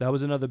 Yes. that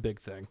was another big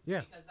thing.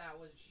 Yeah. Because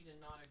she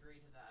did not agree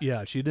to that.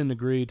 Yeah, she didn't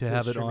agree to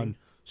have it on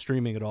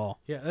streaming at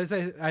all. Yeah,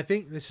 I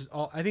think this is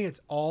all. I think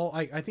it's all.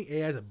 I think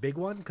AI is a big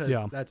one because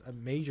Yeah. that's a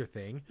major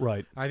thing.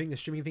 Right. I think the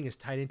streaming thing is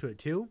tied into it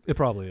too. It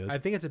probably is. I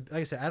think it's like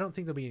I said. I don't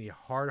think there'll be any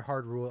hard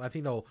rule. I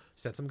think they'll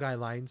set some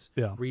guidelines,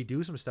 Yeah.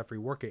 redo some stuff,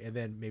 rework it, and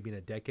then maybe in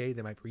a decade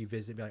they might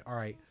revisit. And be like, all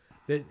right,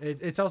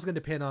 it's also going to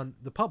depend on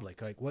the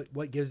public, like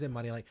what gives them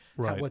money, like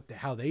Right.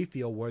 how they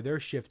feel, where they're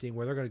shifting,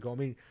 where they're going to go. I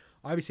mean,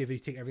 obviously, if they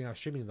take everything out of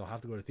streaming, they'll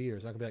have to go to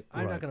theaters. I'm gonna be like,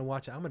 I'm Right. not going to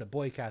watch it. I'm going to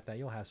boycott that.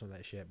 You'll have some of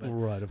that shit, but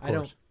right. Of I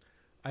course. don't.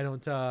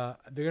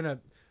 They're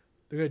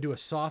gonna do a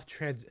soft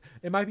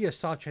It might be a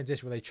soft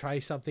transition where they try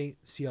something,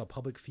 see how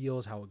public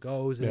feels, how it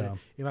goes, and then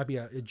it might be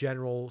a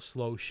general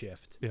slow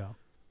shift. Yeah.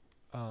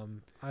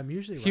 I'm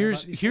usually right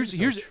Here's- about these here's- things,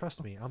 so here's-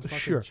 trust me, I'm fucking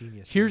Sure.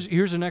 genius.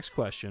 Here's the next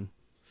question: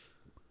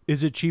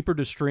 is it cheaper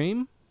to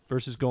stream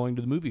versus going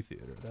to the movie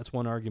theater? That's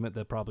one argument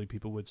that probably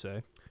people would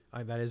say.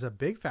 That is a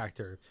big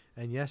factor,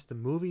 and yes, the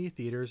movie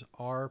theaters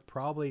are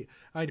probably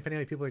depending on how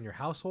many people are in your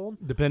household.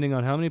 Depending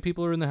on how many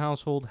people are in the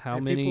household, how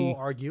and many. people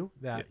argue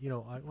that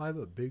I have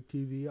a big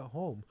TV at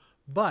home,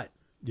 but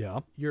Yeah.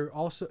 you're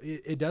also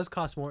it does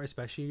cost more,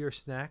 especially your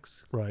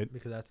snacks. Right.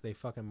 Because they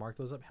fucking mark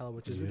those up hella,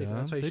 which is Yeah, ridiculous.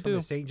 That's why you they should come do.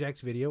 to St.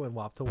 Jack's Video in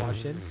Wapta,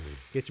 Washington.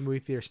 Get your movie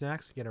theater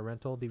snacks, get a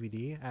rental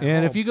DVD. At And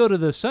home. if you go to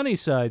the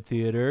Sunnyside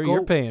Theater,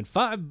 you're paying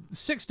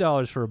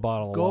 $6 for a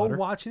bottle of go water.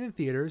 watch it in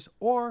theaters,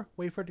 or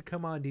wait for it to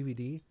come on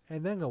DVD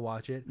and then go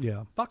watch it.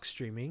 Yeah. Fuck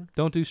streaming.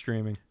 Don't do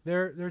streaming.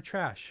 They're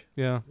trash.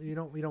 Yeah. We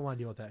don't want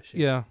to deal with that shit.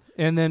 Yeah.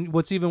 And then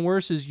what's even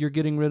worse is you're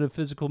getting rid of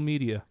physical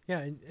media.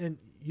 Yeah, and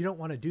you don't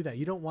want to do that.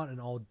 You don't want an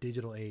all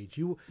digital age.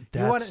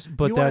 That's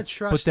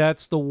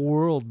the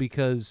world,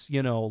 because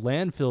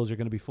landfills are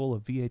going to be full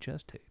of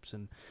VHS tapes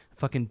and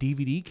fucking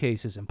DVD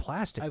cases and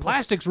plastic.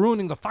 Plastic's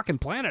ruining the fucking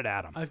planet,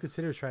 Adam. I've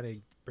considered trying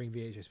to bring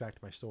VHS back to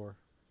my store,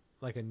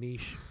 like a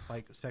niche,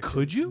 like section.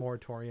 Could you?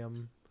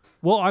 Moratorium.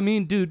 Well, I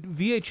mean, dude,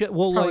 VHS.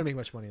 Well, Probably make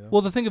much money though.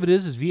 Well, the thing of it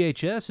is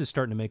VHS is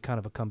starting to make kind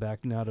of a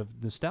comeback out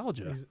of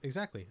nostalgia.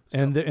 Exactly.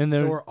 And so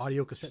they're are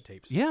audio cassette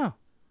tapes. Yeah,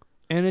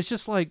 and it's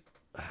just like,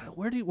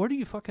 where do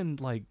you fucking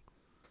like?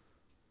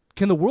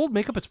 Can the world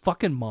make up its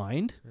fucking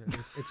mind?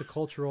 It's a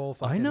cultural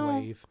fucking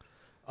wave.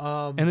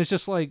 And it's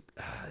just like,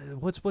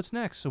 what's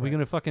next? Are we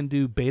gonna fucking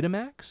do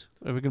Betamax?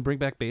 Are we gonna bring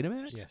back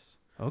Betamax? Yes.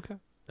 Okay.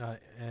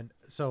 And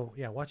so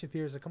watch in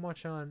theaters. Come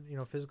watch on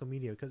physical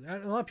media, because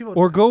a lot of people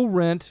Or go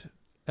rent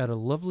at a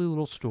lovely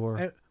little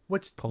store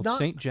called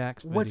St.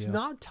 Jack's Video. What's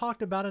not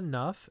talked about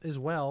enough as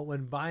well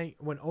when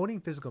owning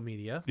physical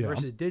media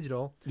versus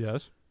digital.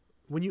 Yes.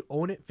 When you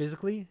own it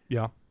physically,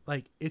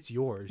 like it's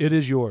yours. It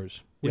is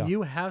yours. When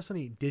you have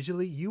something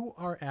digitally, you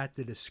are at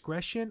the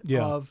discretion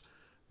of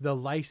the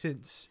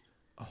license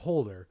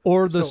holder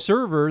or the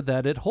server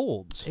that it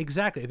holds.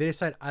 Exactly. If they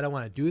decide, I don't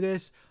want to do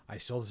this, I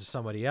sold this to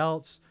somebody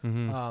else.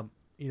 Mm-hmm.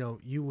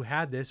 You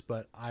had this,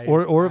 but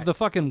if the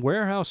fucking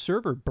warehouse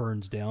server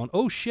burns down,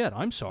 oh shit,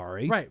 I'm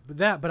sorry. Right,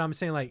 but I'm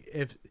saying, like,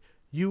 if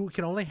you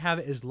can only have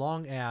it as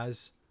long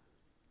as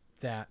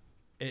that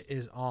it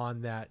is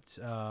on that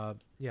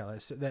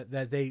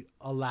that they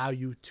allow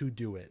you to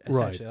do it,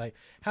 essentially. Right. Like,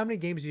 how many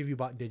games have you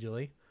bought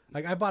digitally?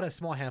 Like, I bought a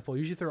small handful.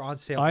 Usually they're on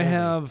sale. I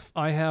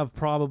have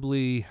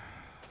probably,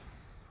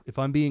 if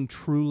I'm being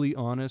truly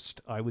honest,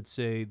 I would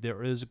say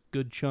there is a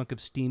good chunk of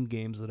Steam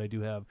games that I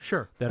do have.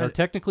 Sure. That are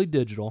technically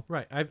digital.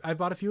 Right. I've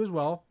bought a few as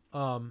well.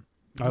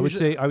 I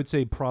would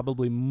say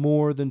probably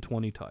more than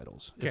 20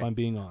 titles, if I'm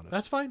being honest.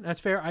 That's fine. That's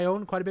fair. I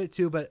own quite a bit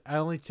too, but I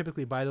only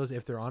typically buy those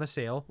if they're on a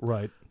sale.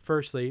 Right.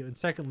 Firstly, and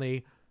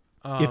secondly,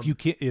 if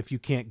you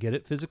can't get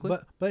it physically.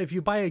 But if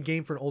you buy a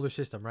game for an older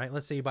system, right?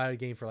 Let's say you buy a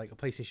game for like a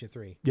PlayStation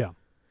 3. Yeah.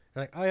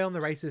 You're like, I own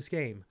the rights to this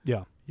game.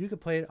 Yeah. You can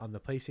play it on the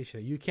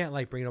PlayStation. You can't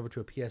like bring it over to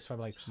a PS5.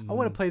 Like, I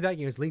want to play that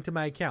game. It's linked to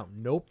my account.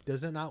 Nope,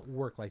 does it not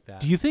work like that?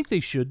 Do you think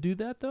they should do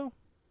that though?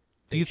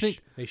 Do you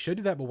think they should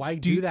do that? But why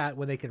do that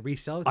when they can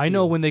resell it? I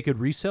know when they could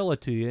resell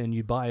it to you and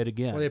you buy it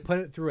again. Or they put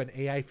it through an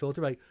AI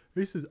filter, like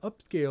this is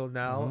upscale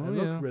now and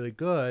looks really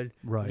good.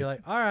 Right. And you're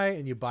like, all right,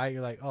 and you buy it.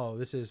 You're like, oh,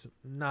 this is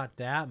not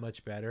that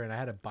much better, and I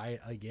had to buy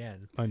it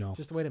again. I know.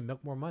 Just a way to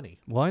milk more money.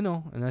 Well, I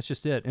know, and that's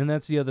just it. And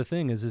that's the other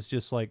thing is, it's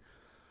just like,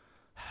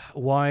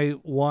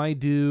 why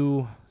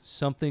do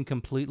something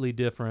completely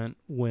different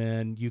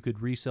when you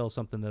could resell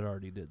something that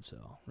already did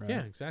sell? Right?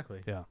 Yeah, exactly.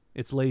 Yeah,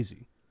 it's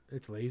lazy.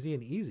 It's lazy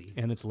and easy.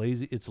 And it's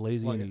lazy. It's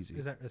lazy Well, and easy.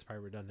 That's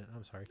probably redundant.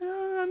 I'm sorry.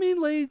 I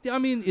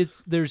mean,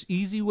 there's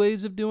easy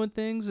ways of doing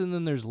things, and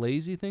then there's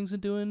lazy things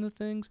of doing the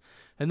things,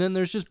 and then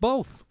there's just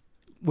both,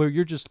 where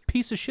you're just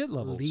piece of shit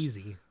levels.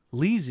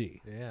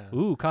 Lazy. Yeah.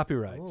 Ooh,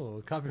 copyright.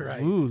 Ooh,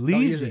 copyright. Ooh,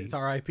 Don't use lazy. it. It's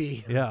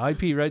RIP. Yeah,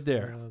 IP right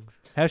there.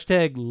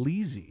 Hashtag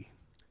lazy.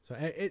 So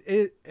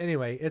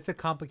anyway, it's a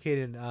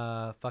complicated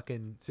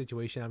fucking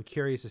situation. I'm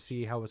curious to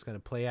see how it's going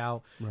to play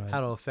out, how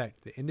it'll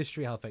affect the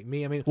industry, how it'll affect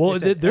me. I mean, well,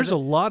 there's a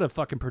lot of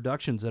fucking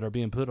productions that are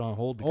being put on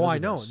hold because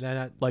of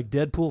this. Like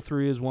Deadpool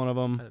 3 is one of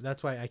them.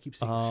 That's why I keep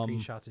seeing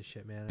screenshots and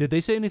shit, man. Did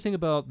they say anything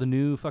about the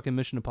new fucking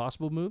Mission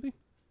Impossible movie?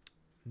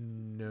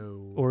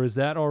 No. Or is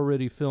that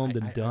already filmed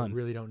and done? I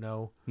really don't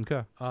know.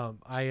 Okay.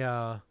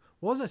 What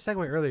was that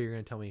segue earlier you're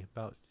going to tell me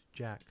about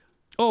Jack?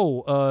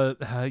 Oh,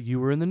 you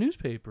were in the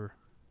newspaper.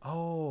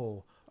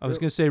 Oh. I was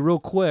going to say real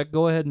quick,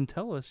 go ahead and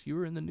tell us you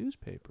were in the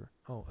newspaper.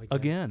 Oh,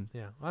 again.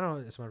 Yeah. I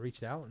don't know. Someone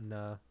reached out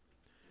and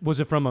was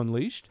it from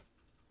Unleashed?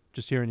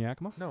 Just here in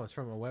Yakima? No, it's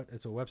from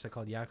it's a website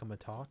called Yakima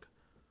Talk.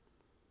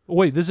 Oh,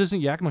 wait, this isn't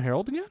Yakima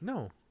Herald again?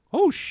 No.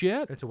 Oh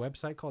shit! It's a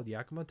website called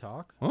Yakima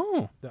Talk.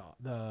 Oh.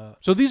 The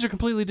So these are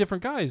completely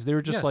different guys. They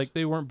were just yes. like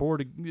they weren't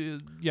bored.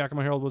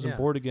 Yakima Herald wasn't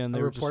bored again.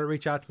 A reporter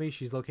reached out to me.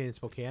 She's located in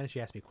Spokane. She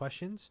asked me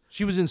questions.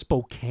 She was in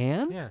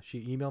Spokane? Yeah.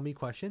 She emailed me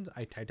questions.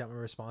 I typed out my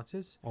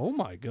responses. Oh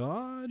my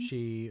god.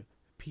 She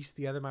pieced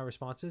together my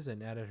responses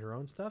and added her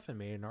own stuff and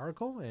made an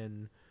article.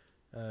 And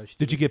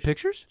did you get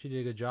pictures? She did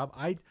a good job.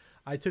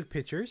 I took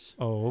pictures.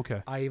 Oh,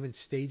 okay. I even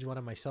staged one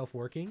of myself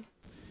working,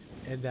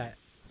 and that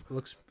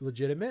looks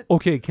legitimate.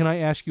 Okay, can I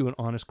ask you an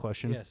honest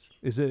question? Yes.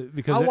 Is it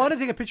because I want to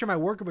take a picture of my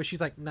worker, but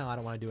she's like, no, I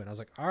don't want to do it. And I was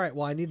like, all right,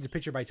 well, I needed a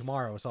picture by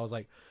tomorrow. So I was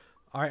like,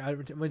 all right, I'm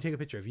going to take a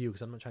picture of you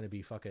because I'm not trying to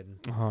be fucking.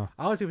 I want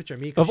to take a picture of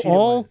me because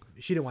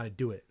she didn't want to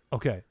do it.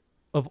 Okay.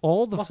 Of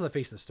all the. Also, the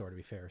face of the store, to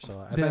be fair.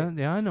 So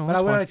yeah, I know. But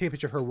I wanted to take a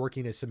picture of her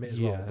working to submit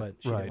as well, but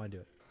she right. didn't want to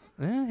do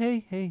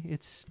it. Hey,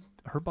 it's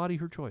her body,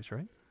 her choice,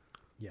 right?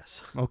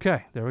 Yes.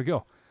 Okay, there we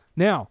go.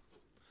 Now,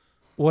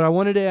 what I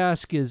wanted to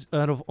ask is,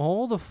 out of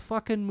all the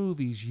fucking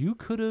movies you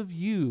could have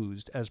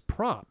used as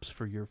props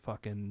for your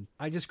fucking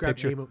I just grabbed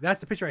picture. a movie. That's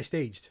the picture I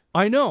staged.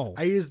 I know.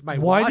 I used my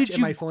watch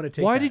and my phone to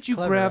take Why that. did you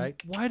Clever, grab?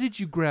 right? Why did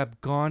you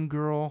grab Gone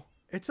Girl?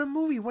 It's a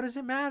movie. What does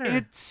it matter?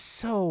 It's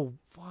so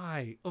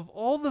why of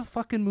all the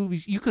fucking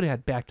movies you could have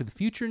had Back to the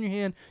Future in your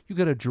hand. You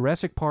could have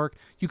Jurassic Park.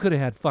 You could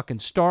have had fucking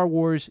Star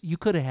Wars. You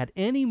could have had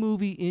any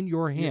movie in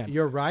your hand.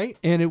 You're right.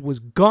 And it was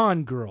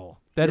Gone Girl.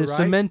 That is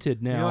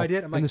cemented now. You know what I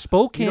did? I'm and the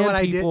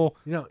Spokane people,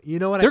 you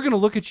know what? They're going to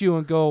look at you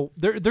and go,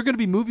 they're going to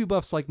be movie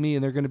buffs like me,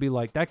 and they're going to be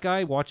like, that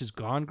guy watches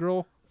Gone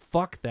Girl?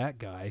 Fuck that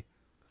guy.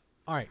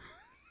 All right.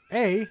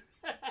 A,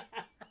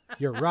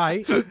 you're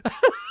right.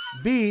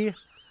 B,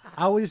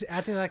 I was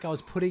acting like I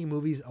was putting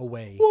movies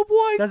away. Well,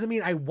 why? Doesn't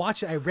mean I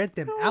watch it. I rent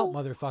them out,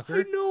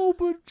 motherfucker. I know,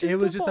 but just it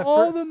was just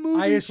all the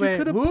movies I just you went,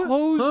 could have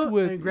posed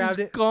with and grabbed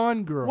it.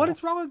 Gone Girl. What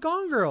is wrong with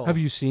Gone Girl? Have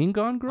you seen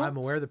Gone Girl? I'm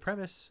aware of the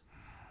premise.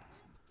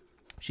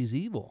 She's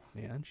evil,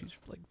 man. She's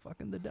like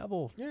fucking the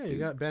devil. Yeah, you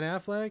got Ben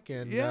Affleck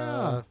and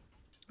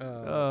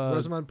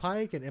Rosamund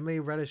Pike and Emily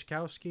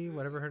Ratajkowski,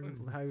 whatever her.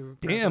 How you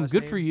damn,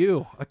 good for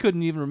you. I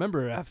couldn't even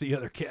remember half the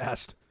other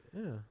cast.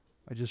 Yeah,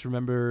 I just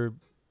remember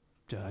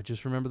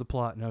the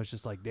plot, and I was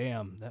just like,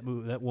 damn,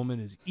 that woman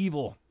is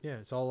evil. Yeah,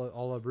 it's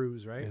all a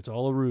ruse, right? It's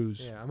all a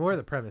ruse. Yeah, I'm aware of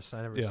the premise.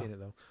 I never seen it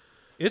though.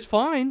 It's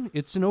fine.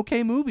 It's an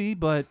okay movie,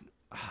 but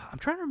I'm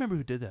trying to remember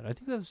who did that. I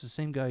think that was the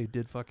same guy who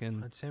did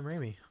fucking. That's Sam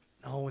Raimi.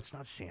 No, it's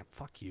not Sam.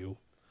 Fuck you.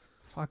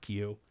 Fuck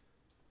you.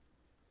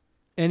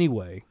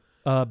 Anyway,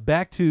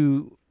 back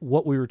to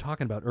what we were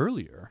talking about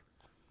earlier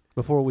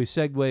before we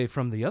segue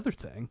from the other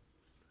thing.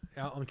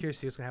 I'm curious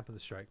to see what's going to happen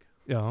with the strike.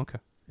 Yeah, okay.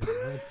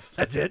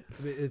 That's it?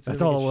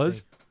 That's all it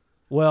was?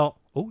 Well,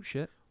 oh,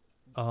 shit.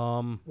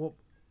 Well, what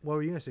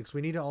were you going to say? Because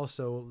we need to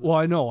also... Well,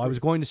 I know. I was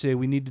going to say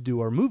we need to do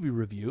our movie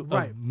review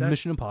of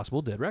Mission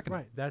Impossible Dead Reckoning.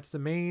 Right. That's the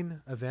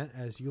main event,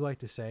 as you like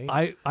to say.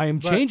 I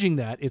am changing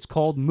that. It's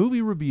called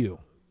Movie Review.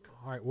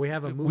 All right, we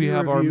have a movie we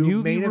have review, our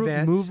movie main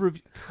event.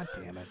 Review. God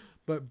damn it.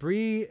 But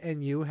Bree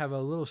and you have a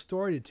little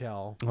story to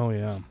tell. Oh,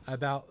 yeah.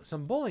 About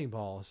some bowling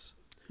balls.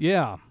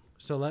 Yeah.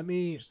 So let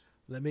me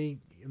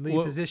me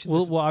position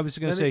well, this. well, I was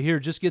going to say, here,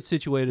 just get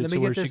situated. Let me so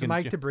get where she this can,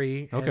 mic to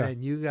Bree, and Okay.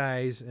 then you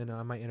guys, and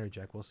I might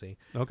interject. We'll see.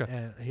 Okay.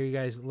 And here you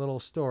guys, a little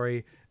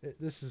story.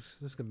 This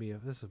is gonna be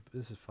this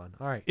is fun.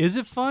 All right. Is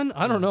it fun?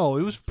 I don't know.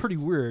 It was pretty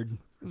weird.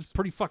 It was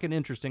pretty fucking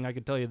interesting. I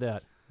can tell you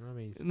that. I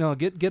mean, No,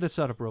 get it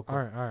set up real quick.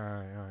 all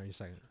right. A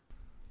second.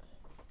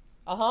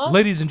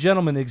 Ladies and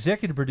gentlemen, the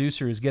executive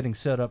producer is getting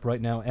set up right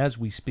now as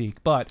we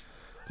speak. But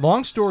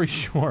long story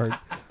short,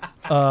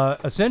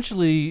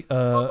 essentially,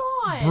 Come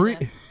on. Bree.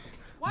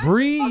 Why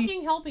Bree- are you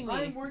fucking helping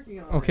me? working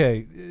on.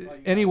 Okay.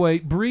 Anyway,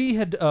 Bree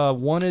had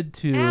wanted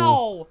to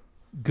Ow.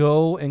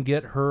 go and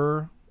get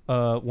her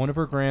one of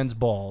her grand's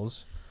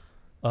balls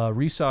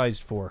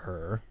resized for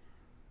her.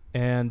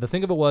 And the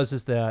thing of it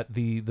is that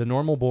the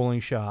normal bowling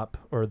shop,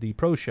 or the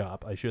pro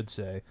shop, I should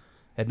say,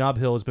 at Nob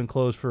Hill has been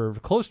closed for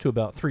close to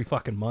about 3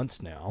 fucking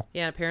months now.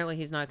 Yeah, apparently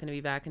he's not going to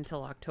be back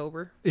until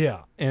October.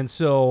 Yeah, and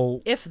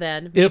so If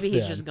then, maybe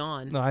he's just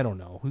gone. I don't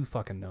know. Who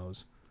fucking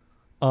knows?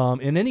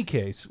 In any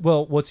case,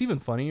 well, what's even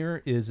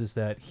funnier is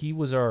that he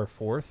was our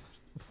fourth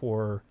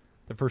for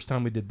the first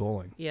time we did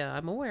bowling. Yeah,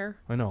 I'm aware.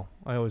 I know.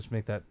 I always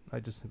make that. I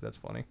just think that's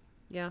funny.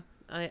 Yeah,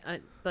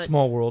 but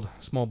Small world,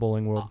 small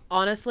bowling world.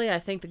 honestly, I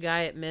think the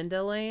guy at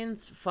Minda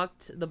Lanes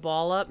fucked the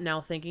ball up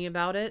now thinking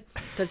about it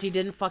because he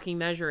didn't fucking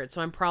measure it.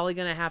 So I'm probably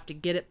going to have to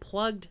get it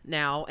plugged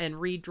now and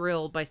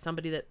re-drilled by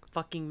somebody that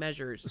fucking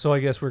measures. So I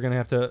guess we're gonna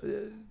have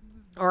to.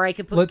 Or I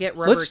could get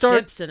rubber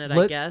chips in it,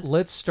 I guess.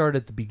 Let's start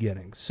at the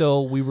beginning.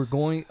 So we were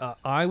going.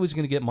 I was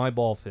going to get my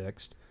ball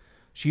fixed.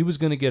 She was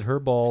going to get her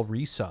ball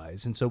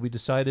resized, and so we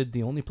decided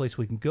the only place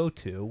we can go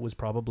to was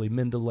probably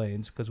Minda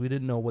Lanes because we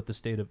didn't know what the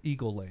state of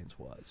Eagle Lanes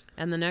was.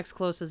 And the next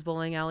closest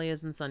bowling alley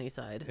is in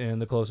Sunnyside.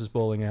 And the closest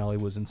bowling alley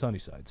was in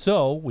Sunnyside.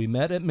 So we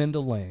met at Minda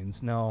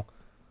Lanes. Now,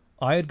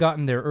 I had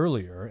gotten there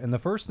earlier, and the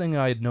first thing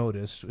I had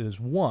noticed is,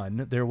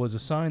 one, there was a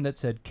sign that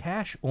said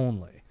cash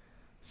only.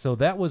 So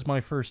that was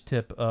my first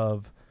tip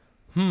of,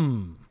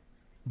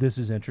 this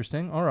is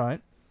interesting. All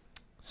right.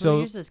 So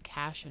who uses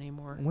cash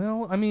anymore?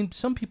 Well, I mean,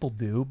 some people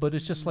do, but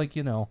it's just like,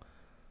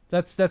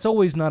 that's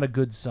always not a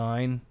good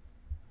sign.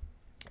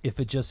 If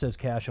it just says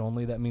cash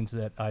only, that means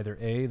that either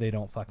A, they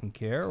don't fucking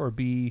care, or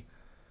B,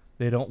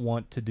 they don't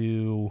want to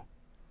do,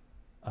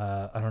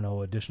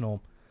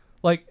 additional.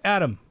 Like,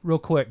 Adam, real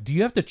quick, do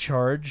you have to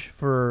charge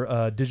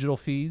for digital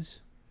fees?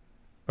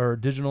 Or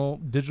digital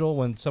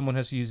when someone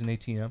has to use an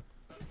ATM?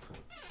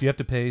 Do you have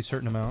to pay a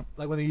certain amount?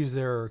 Like when they use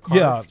their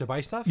card to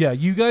buy stuff? Yeah,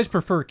 you guys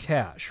prefer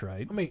cash,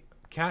 right? I mean,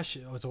 cash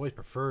is always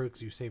preferred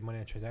because you save money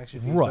on transaction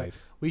fees. Right.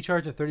 But we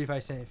charge a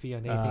 35-cent fee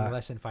on anything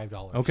less than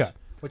 $5. Okay.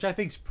 Which I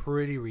think is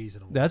pretty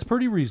reasonable. That's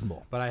pretty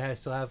reasonable. But I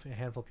still have a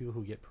handful of people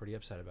who get pretty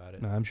upset about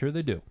it. I'm sure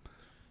they do.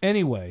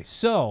 Anyway,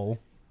 so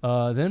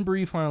then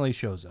Bree finally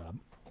shows up,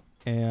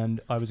 and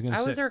I was going to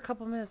say... I was there a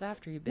couple minutes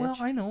after you, bitch. Well,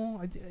 I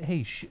know.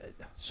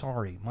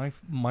 Sorry.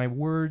 My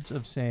words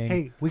of saying...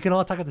 Hey, we can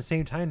all talk at the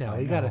same time now. I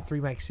We got a know.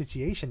 3-mic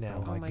situation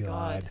now. Oh my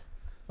God.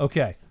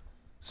 Okay.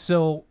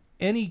 So,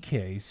 any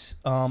case,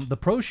 the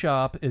pro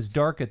shop is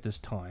dark at this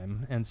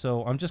time, and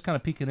so I'm just kind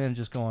of peeking in,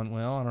 just going,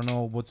 well, I don't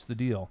know, what's the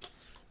deal?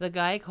 The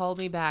guy called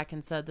me back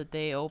and said that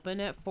they open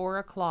at 4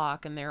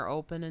 o'clock and they're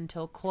open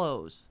until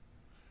close.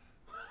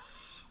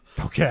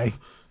 Okay.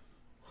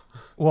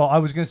 Well, I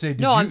was gonna say, did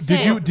No, I'm you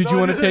saying- want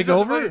to take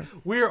over?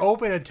 We're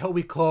open until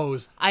we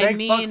close. I Thank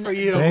mean, fuck for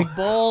you. Thank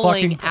fucking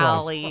bowling Christ.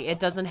 alley. It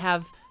doesn't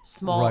have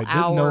small Right,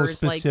 no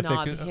hours like specific-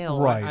 Nob Hill.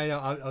 right. I know.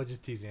 I was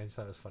just teasing. I just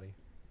thought it was funny.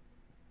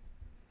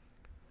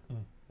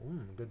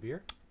 Good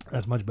beer.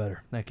 That's much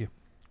better. Thank you.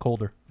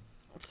 Colder.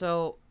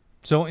 So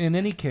So, in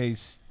any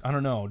case, I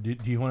don't know. Do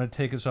you want to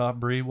take us off,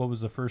 Bree? What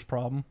was the first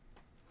problem?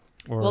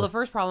 Or well, the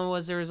first problem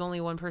was there was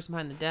only one person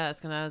behind the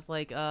desk, and I was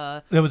like,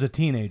 that was a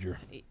teenager.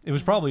 It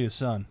was probably his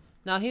son.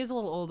 no, he was a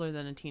little older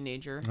than a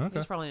teenager. He Okay.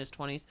 was probably in his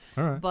 20s.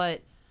 All right.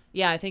 But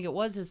yeah, I think it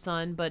was his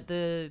son. But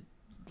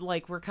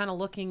we're kind of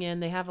looking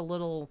in. They have a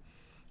little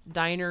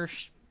diner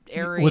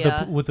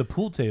area with a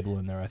pool table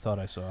in there. I thought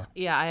I saw.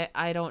 Yeah,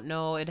 I don't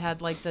know. It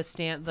had like the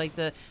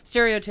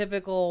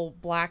stereotypical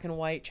black and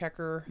white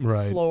checker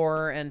Right.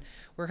 floor, and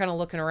we're kind of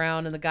looking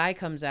around, and the guy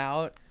comes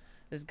out,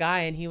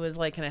 and he was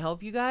like, "Can I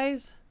help you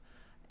guys?"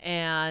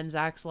 And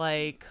Zach's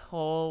like,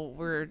 "Oh,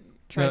 we're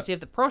trying to see if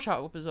the pro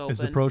shop is open." Is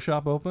the pro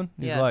shop open?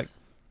 He's Yes. like,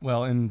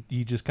 well, and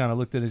he just kind of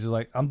looked at it. He's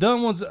like, I'm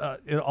done once.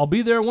 I'll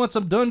be there once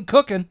I'm done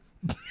cooking.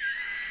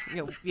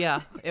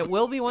 Yeah, it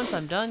will be once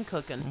I'm done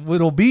cooking.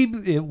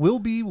 It will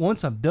be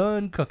once I'm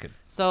done cooking.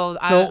 So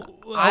So,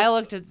 I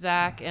looked at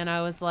Zach and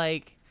I was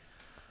like,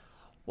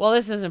 well,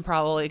 this isn't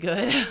probably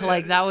good.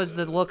 Like, that was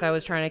the look I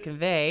was trying to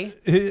convey.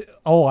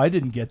 I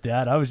didn't get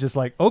that. I was just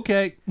like,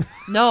 okay.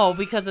 No,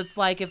 because it's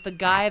like if the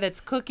guy that's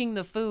cooking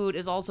the food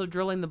is also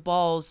drilling the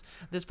balls,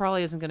 this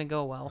probably isn't going to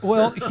go well.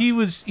 Well, he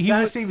was.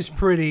 That seems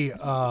pretty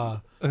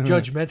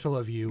judgmental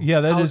of you.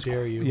 Yeah, that How is.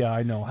 dare you? Yeah,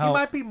 I know. He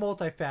might be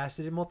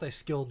multifaceted,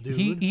 multi-skilled dude.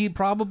 He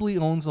probably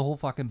owns the whole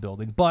fucking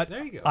building. But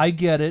There you go. I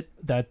get it.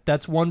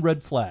 That's one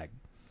red flag.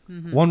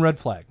 Mm-hmm. One red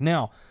flag.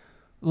 Now,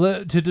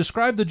 to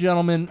describe the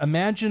gentleman,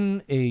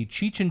 imagine a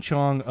Cheech and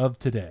Chong of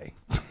today.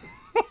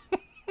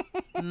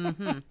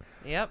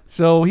 Yep.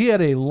 So he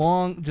had a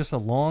long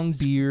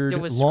beard, It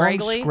was long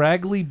scraggly?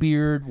 scraggly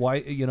beard,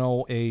 white,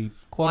 a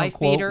quote Wife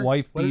unquote beater?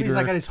 wife What if he's beater.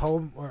 like at his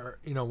home or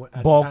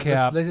at Ball the time,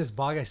 cap. This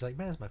ball guy's like,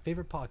 man, it's my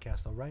favorite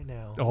podcast though right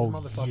now. These Oh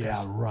motherfuckers.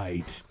 yeah,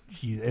 right.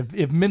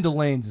 If Minda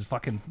Lanes is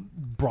fucking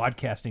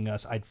broadcasting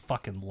us, I'd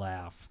fucking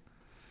laugh.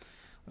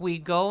 We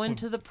go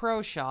into the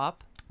pro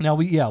shop. Now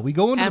we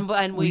go into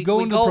And we we go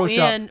into the go pro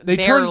shop. in They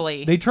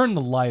barely. turn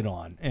the light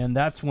on, and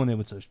that's when it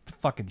was a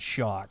fucking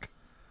shock.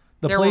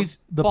 There were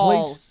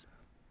balls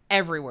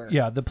everywhere.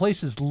 Yeah, the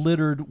place is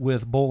littered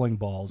with bowling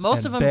balls.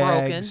 Most and of them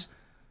bags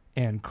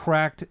and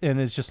cracked,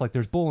 and it's just like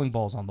there's bowling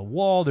balls on the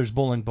wall, there's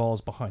bowling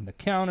balls behind the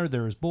counter,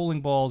 there's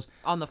bowling balls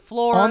On the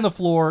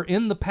floor.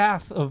 in the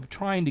path of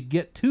trying to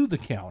get to the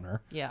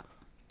counter. Yeah.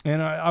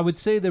 And I would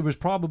say there was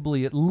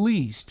probably at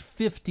least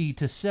 50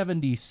 to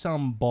 70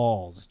 some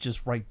balls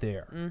just right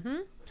there. Mm-hmm.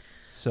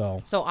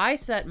 So I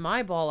set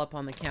my ball up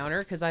on the counter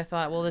because I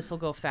thought, well, this will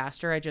go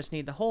faster. I just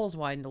need the holes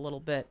widened a little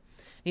bit.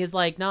 And he's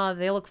like, nah,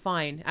 they look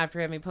fine.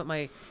 After having put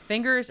my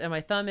fingers and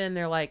my thumb in,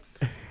 they're like,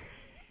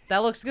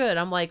 that looks good.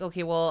 I'm like,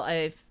 okay, well,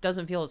 it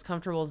doesn't feel as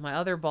comfortable as my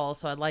other ball,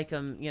 so I'd like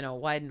them,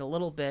 widened a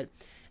little bit.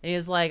 And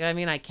he's like, I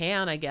mean, I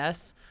can, I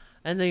guess.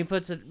 And then he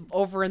puts it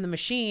over in the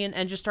machine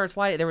and just starts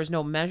widening. There was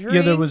no measuring.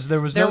 yeah, there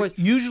was no.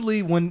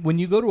 Usually, when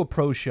you go to a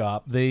pro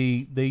shop,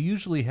 they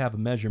usually have a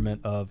measurement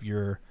of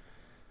your,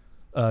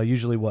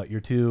 usually what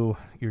your two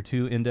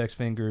index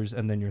fingers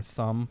and then your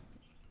thumb,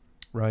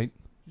 right?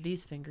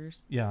 These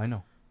fingers. Yeah, I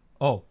know.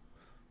 Oh,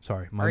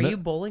 sorry. Are you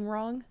bowling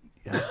wrong?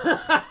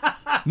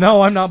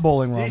 No, I'm not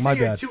bowling Did wrong. you My say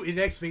your bad. 2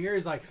 index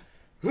fingers like,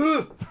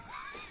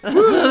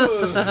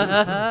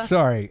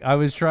 Sorry, I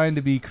was trying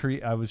to be.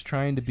 I was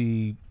trying to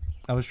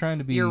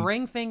be. Your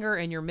ring finger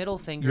and your middle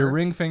finger. Your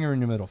ring finger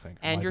and your middle finger.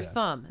 and My your bad.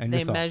 thumb. And They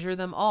your thumb. measure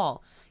them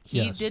all.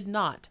 He Yes. did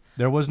not.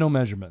 There was no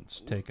measurements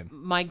taken.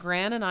 My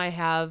gran and I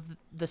have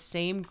the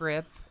same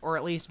grip, or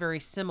at least very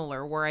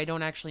similar, where I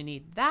don't actually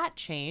need that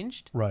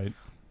changed. Right.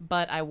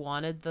 But I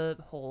wanted the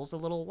holes a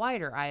little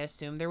wider. I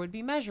assumed there would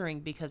be measuring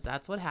because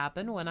that's what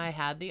happened when I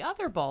had the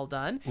other ball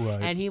done.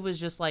 Right. And he was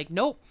just like,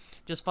 nope,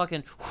 just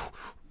fucking,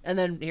 and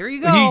then here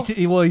you go.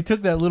 He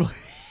took that little.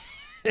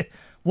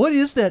 What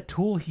is that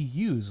tool he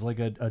used? Like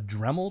a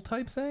Dremel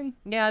type thing?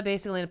 Yeah,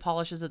 basically it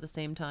polishes at the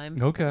same time.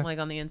 Okay. Like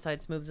on the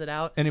inside, smooths it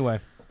out. Anyway,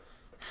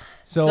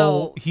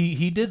 so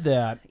he did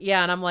that.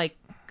 Yeah, and I'm like,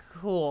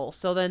 cool.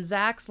 So then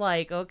Zach's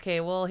like, okay,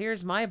 well,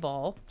 here's my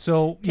ball.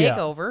 So Take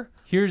over.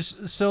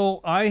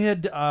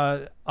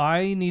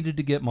 I needed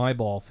to get my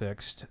ball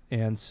fixed,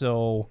 and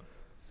so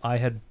I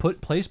had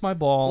placed my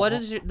ball. What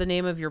is the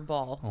name of your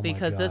ball? Oh my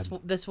Because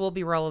God. this will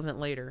be relevant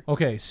later.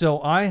 Okay, so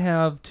I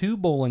have 2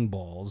 bowling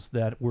balls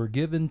that were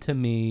given to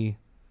me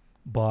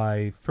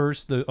by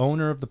first the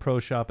owner of the pro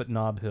shop at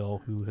Nob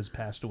Hill, who has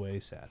passed away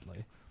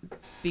sadly,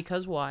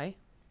 Because why?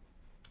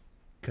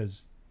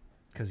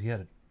 because he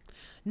had a.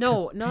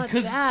 No, not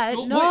because- that.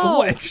 what- No.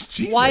 what?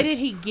 Jesus. Why did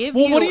he give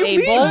Well, you what do you a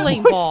mean?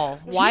 bowling What? ball?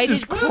 Why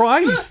Jesus did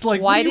Christ!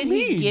 Like, why what do did you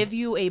he mean? give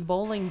you a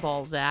bowling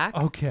ball, Zach?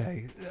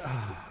 Okay,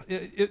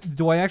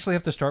 do I actually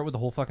have to start with the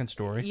whole fucking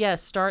story?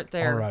 Yes, start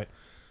there. All right.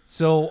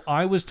 So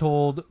I was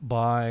told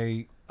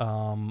by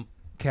team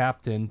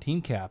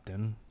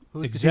captain,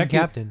 Who's the team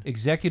captain?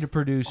 executive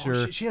producer.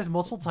 Oh, she has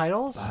multiple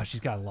titles. She's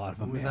got a lot of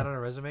them. Was man. that on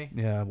her resume?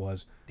 Yeah, it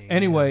was. Damn,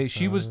 Anyway,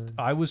 son.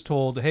 I was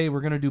told, hey,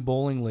 we're gonna do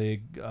bowling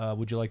league.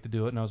 Would you like to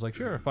do it? And I was like,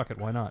 sure, fuck it,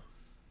 why not?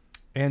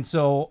 And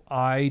so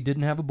I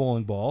didn't have a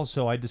bowling ball,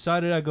 so I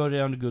decided I'd go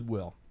down to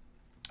Goodwill,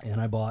 and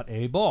I bought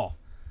a ball,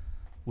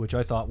 which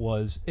I thought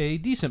was a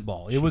decent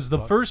ball. It was the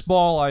first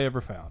ball I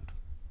ever found.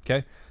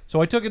 Okay, so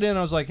I took it in.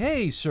 I was like,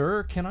 hey,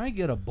 sir, can I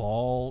get a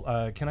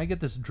ball? Can I get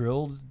this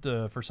drilled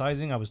for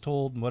sizing? I was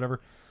told, and whatever.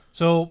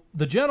 So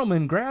the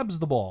gentleman grabs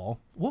the ball.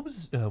 What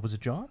was it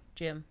John?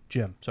 Jim.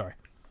 Jim, sorry.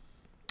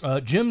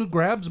 Jim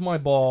grabs my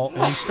ball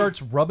and he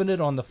starts rubbing it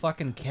on the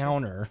fucking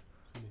counter.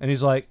 And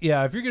he's like,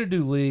 yeah, if you're going to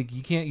do league,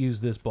 you can't use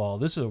this ball.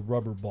 This is a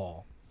rubber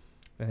ball.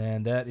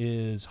 And that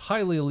is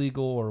highly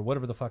illegal or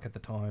whatever the fuck at the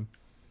time.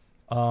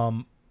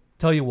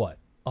 Tell you what,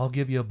 I'll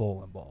give you a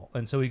bowling ball.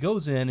 And so he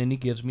goes in and he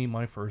gives me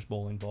my first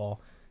bowling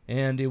ball.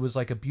 And it was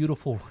like a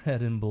beautiful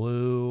red and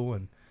blue.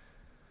 And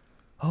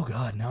oh,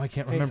 God, now I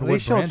can't remember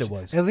what brand it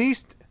was. At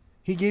least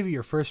he gave you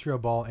your first real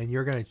ball, and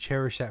you're going to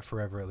cherish that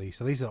forever at least.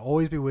 At least it'll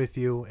always be with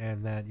you,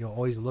 and that you'll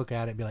always look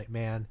at it and be like,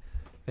 man,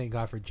 thank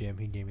God for Jim.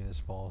 He gave me this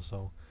ball.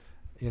 So,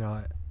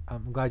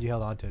 I'm glad you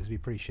held on to it. It'd be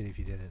pretty shitty if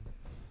you didn't.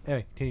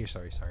 Anyway, continue your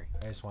story. Sorry.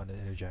 I just wanted to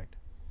interject.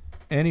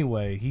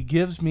 Anyway, he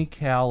gives me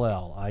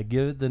Kal-El. I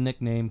give it the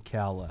nickname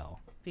Kal-El.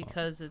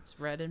 Because it's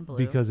red and blue.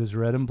 Because it's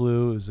red and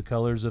blue. It was the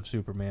colors of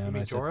Superman. You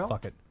mean I said, Jor-El?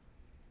 fuck it.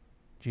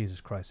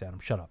 Jesus Christ,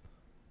 Adam, shut up.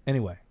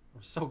 Anyway.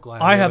 I'm so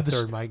glad I we have a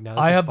this. third mic now.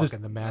 I This have is this.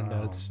 fucking the man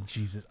notes.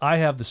 Jesus, I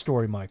have the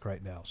story mic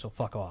right now, so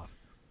fuck off.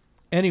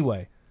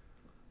 Anyway,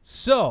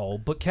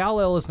 but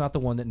Kal-El is not the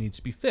one that needs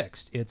to be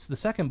fixed. It's the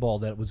second ball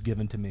that was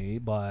given to me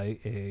by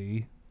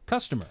a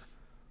customer,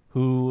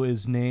 who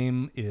his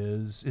nickname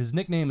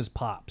is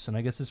Pops, and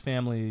I guess his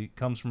family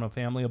comes from a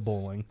family of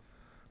bowling,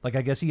 Like,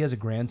 I guess he has a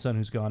grandson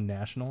who's gone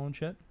national and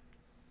shit.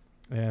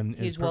 And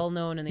He's well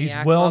known in the he's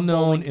Yakima well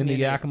known bowling in the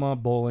community. Yakima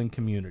bowling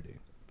community.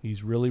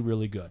 He's really,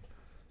 really good.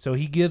 So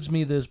he gives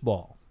me this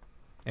ball.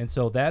 And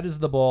so that is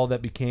the ball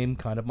that became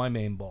kind of my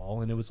main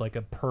ball. And it was like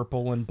a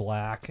purple and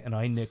black, and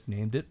I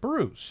nicknamed it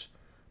Bruce.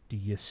 Do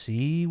you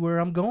see where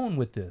I'm going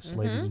with this,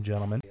 ladies and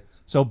gentlemen?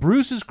 So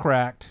Bruce is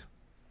cracked.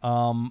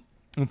 And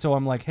so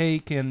I'm like, hey,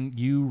 can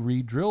you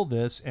re-drill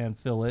this and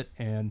fill it?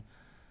 And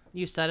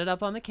You set it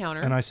up on the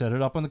counter. I set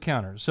it up on the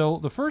counter. So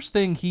the first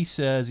thing he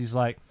says, he's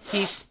like...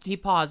 He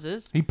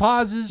pauses. He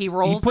pauses. He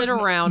rolls it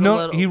around a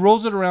little. He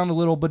rolls it around a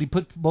little, but he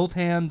puts both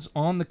hands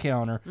on the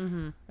counter,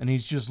 and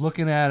he's just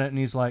looking at it, and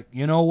he's like,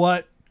 you know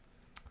what?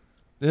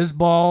 This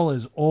ball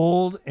is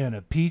old and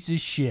a piece of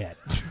shit.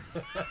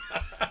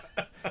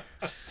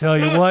 Tell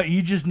you what,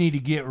 you just need to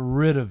get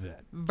rid of it.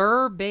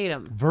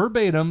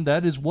 Verbatim,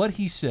 that is what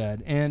he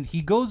said, and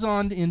he goes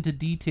on into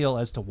detail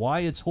as to why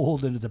it's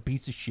old and it's a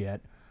piece of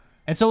shit.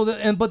 And so,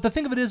 but the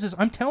thing of it is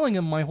I'm telling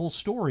him my whole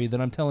story that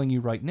I'm telling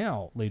you right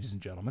now, ladies and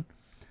gentlemen.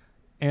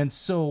 And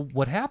so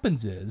what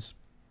happens is,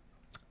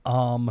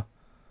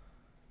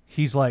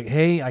 he's like,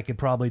 hey, I could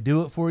probably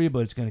do it for you, but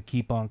it's going to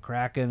keep on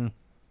cracking.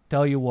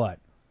 Tell you what,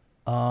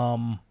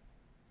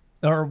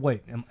 or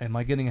wait, am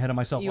I getting ahead of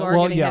myself? You are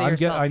getting ahead of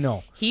yourself. I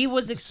know. He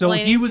was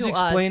explaining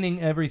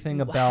explaining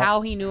everything about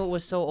how he knew it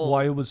was so old.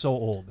 Why it was so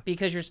old.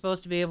 Because you're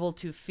supposed to be able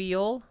to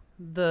feel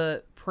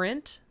the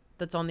print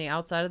that's on the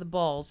outside of the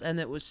balls, and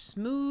it was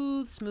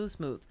smooth.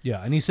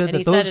 Yeah, and he said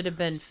said it had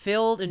been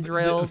filled and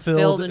drilled,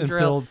 filled and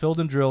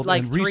drilled,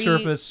 like and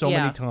resurfaced so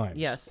many times.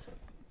 Yes.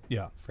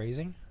 Yeah.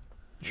 Phrasing?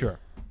 Sure.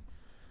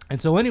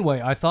 And so anyway,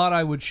 I thought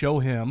I would show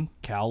him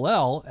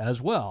Kal-El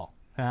as well.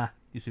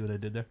 You see what I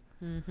did there?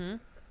 Mm-hmm.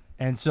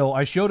 And so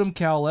I showed him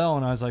Kal-El,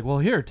 and I was like, well,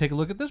 here, take a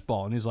look at this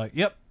ball. And he's like,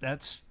 yep,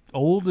 that's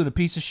old and a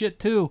piece of shit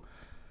too.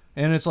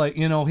 And it's like,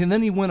 and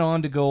then he went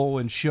on to go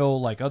and show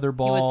like other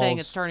balls. He was saying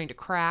it's starting to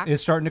crack.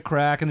 It's starting to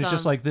crack, and it's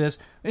just like this.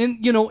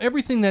 And,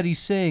 everything that he's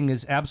saying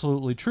is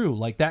absolutely true.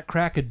 Like, that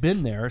crack had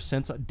been there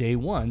since day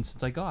one,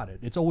 since I got it.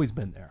 It's always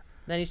been there.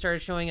 Then he started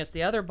showing us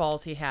the other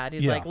balls he had.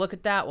 He's like, look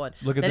at that one.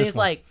 Look at then this he's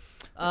one.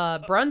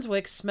 like,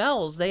 Brunswick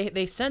smells.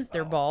 They sent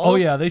their balls. Oh,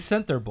 yeah, they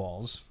sent their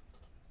balls.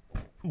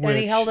 And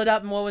he held it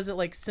up, and what was it,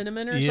 like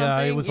cinnamon or something?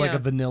 Yeah, it was like a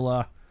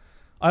vanilla.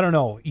 I don't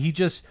know. He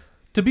just...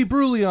 To be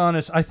brutally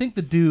honest, I think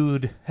the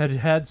dude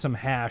had some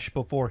hash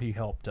before he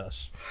helped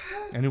us.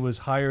 And it was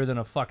higher than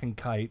a fucking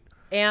kite.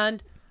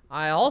 And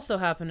I also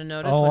happened to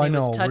notice when he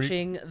was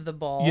touching the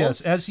balls. Yes,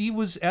 as he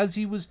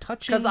was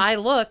touching. Because I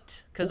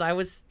looked, because I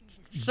was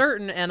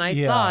certain, and I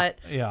saw it.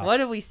 Yeah. What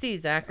did we see,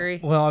 Zachary?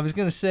 Well, I was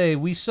going to say,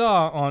 we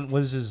saw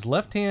was his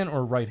left hand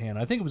or right hand?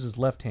 I think it was his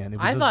left hand.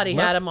 I thought he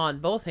had him on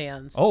both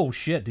hands. Oh,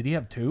 shit. Did he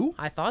have two?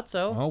 I thought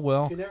so. Oh,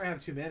 well. You can never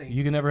have too many.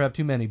 You can never have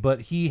too many.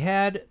 But he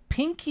had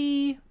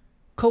pinky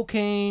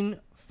cocaine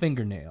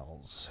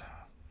fingernails.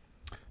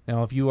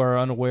 Now, if you are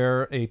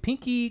unaware, a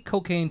pinky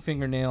cocaine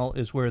fingernail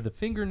is where the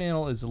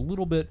fingernail is a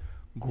little bit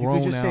grown out.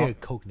 You could just say a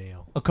coke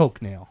nail. A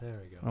coke nail.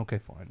 There we go. Okay,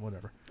 fine,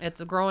 whatever.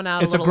 It's growing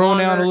out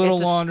a little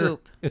longer.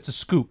 Scoop. It's a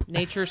scoop.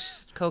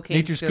 Nature's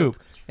cocaine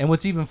scoop. And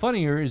what's even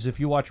funnier is if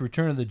you watch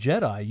Return of the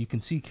Jedi, you can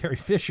see Carrie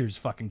Fisher's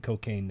fucking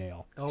cocaine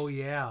nail. Oh,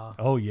 yeah.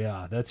 Oh,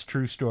 yeah. That's a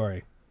true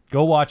story.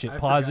 Go watch it.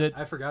 Pause it.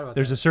 I forgot about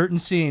There's that. a certain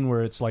scene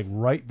where it's like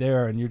right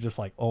there, and you're just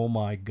like, oh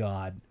my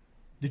God.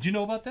 Did you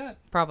know about that?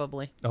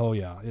 Probably. Oh,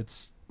 yeah.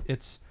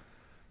 It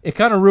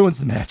kind of ruins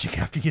the magic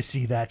after you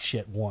see that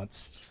shit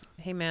once.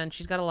 Hey, man,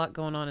 she's got a lot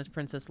going on as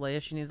Princess Leia.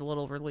 She needs a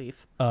little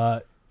relief.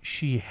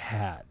 She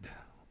had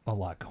a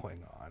lot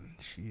going on.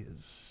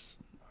 She's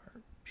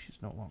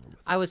no longer with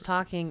us. I was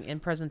talking in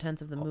present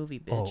tense of the movie,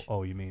 bitch.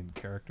 Oh, you mean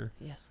character?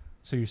 Yes.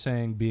 So you're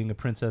saying being a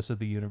princess of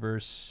the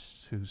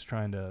universe who's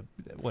trying to...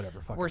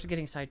 Whatever. We're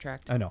getting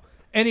sidetracked. I know.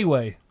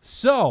 Anyway,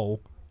 so...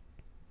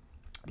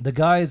 The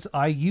guys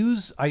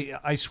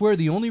I swear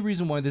the only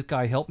reason why this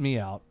guy helped me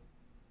out,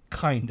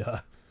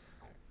 kinda,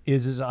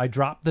 is I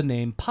dropped the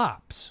name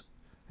Pops.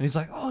 And he's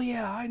like, oh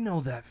yeah, I know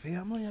that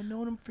family. I've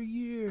known them for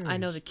years. I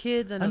know the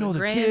kids. I know know the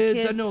grandkids.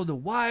 kids. I know the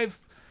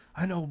wife.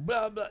 I know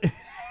blah, blah.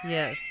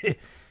 Yes.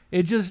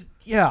 It just,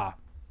 yeah.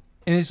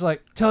 And it's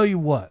like, tell you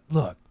what,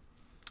 look,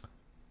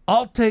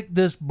 I'll take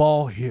this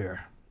ball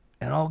here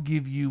and I'll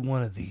give you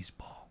one of these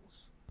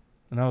balls.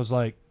 And I was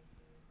like,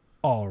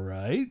 all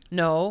right.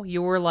 No,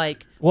 you were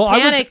like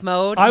panic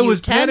mode. I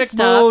was panic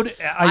mode.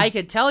 I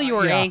could tell you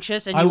were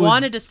anxious and you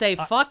wanted to say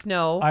fuck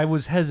no. I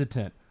was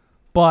hesitant.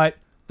 But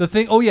the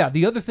thing,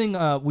 the other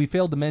thing we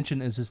failed to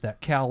mention is that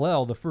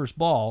Kal-El, the first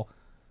ball,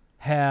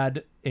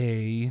 had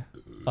a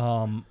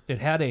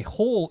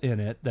hole in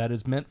it that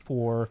is meant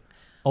for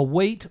a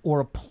weight or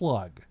a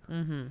plug.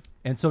 Mm-hmm.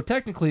 And so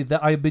technically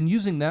I've been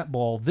using that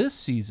ball this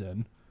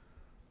season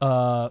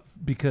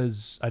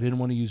because I didn't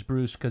want to use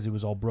Bruce because it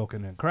was all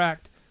broken and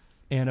cracked.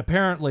 And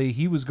apparently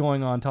he was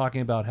going on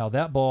talking about how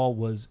that ball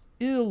was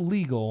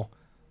illegal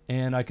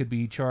and I could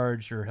be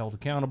charged or held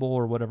accountable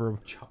or whatever.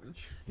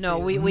 No,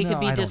 we could No, be I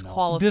don't know.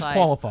 disqualified.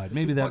 Disqualified.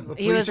 Maybe that. Fuck,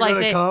 He was police are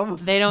like, gonna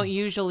come? they don't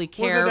usually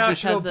care the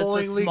National because it's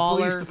Bowling a League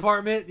Police smaller.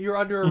 Department. You're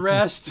under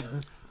arrest.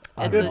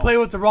 It's You've been playing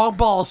with the wrong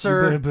ball,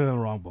 sir. You put in the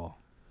wrong ball.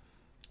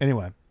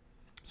 Anyway,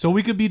 so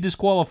we could be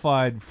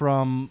disqualified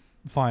from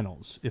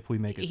finals if we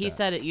make it. He that.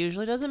 said it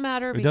usually doesn't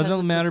matter. It because doesn't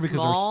it's matter a because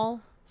we're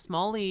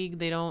small league.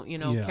 They don't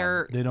Yeah,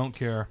 care. They don't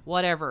care.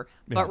 Whatever.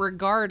 Yeah. But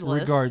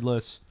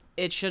regardless,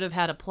 it should have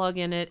had a plug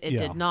in it. It yeah,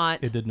 did not.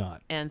 It did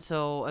not. And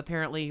so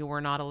apparently you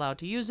were not allowed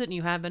to use it, and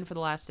you have been for the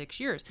last 6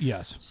 years.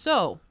 Yes.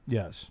 So,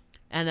 Yes.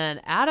 and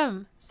then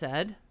Adam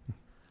said,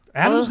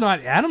 Adam's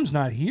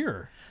not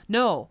here.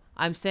 no,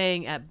 I'm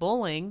saying at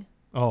bowling,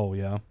 Oh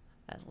yeah.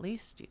 at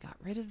least you got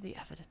rid of the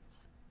evidence.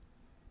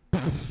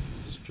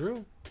 It's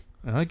true.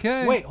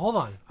 Okay. Wait, hold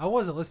on. I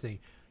wasn't listening.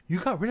 You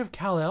got rid of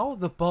Kal-El,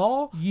 the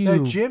ball You-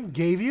 that Jim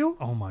gave you?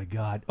 Oh my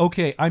God.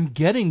 Okay, I'm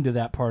getting to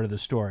that part of the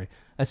story.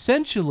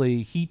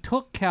 Essentially, he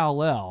took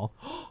Kal-El,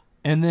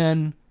 and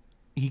then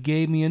he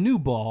gave me a new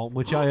ball,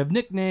 which I have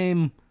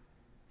nicknamed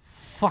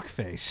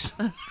Fuckface.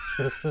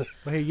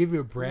 But he gave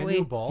you a brand new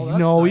Wait. ball? That's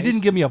No, he nice.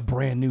 didn't give me a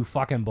brand new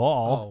fucking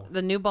ball. Oh.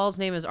 The new ball's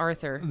name is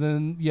Arthur.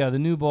 Then the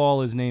new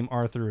ball is named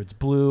Arthur. It's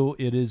blue.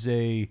 It's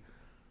a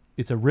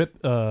rip.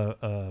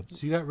 So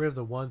you got rid of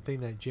the one thing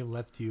that Jim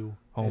left you,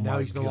 Oh and now my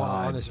he's no longer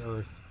on God. this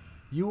earth.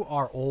 You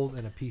are old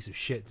and a piece of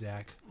shit,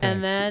 Zach.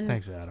 And then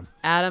thanks, Adam.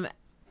 Adam,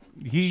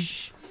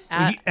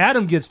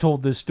 Adam gets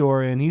told this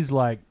story, and he's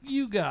like,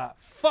 "You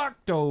got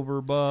fucked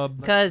over,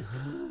 bub." because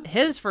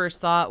his first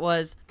thought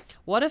was,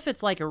 what if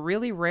it's like a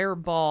really rare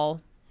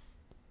ball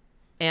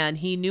and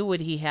he knew what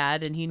he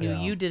had and he knew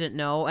Yeah. you didn't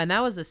know? And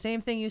that was the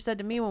same thing you said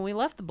to me when we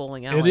left the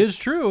bowling alley. It is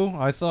true.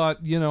 I thought,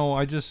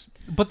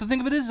 but the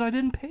thing of it is, I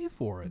didn't pay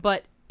for it.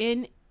 But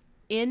in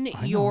know.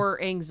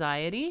 your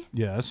anxiety,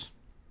 Yes,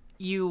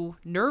 you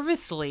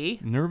nervously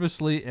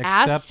nervously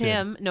asked accepted.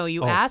 him,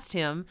 Oh. asked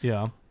him,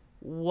 Yeah.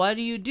 what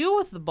do you do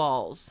with the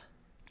balls?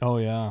 Oh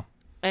yeah.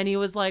 And he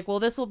was like, well,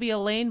 this will be a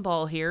lane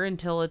ball here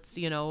until it's,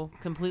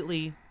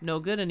 completely no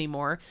good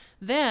anymore.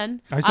 Then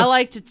I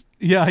like to,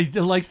 Yeah, he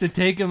likes to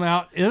take him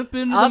out up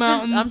into the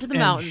mountains up to the and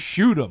mountains.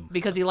 shoot him.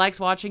 because he likes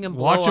watching him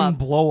blow Watch him up.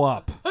 blow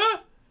up.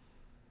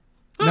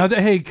 Now,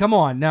 hey, come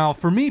on. Now,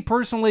 for me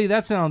personally,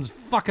 that sounds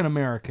fucking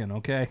American.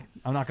 Okay,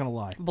 I'm not gonna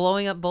lie.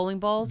 Blowing up bowling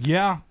balls?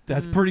 Yeah,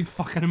 that's pretty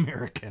fucking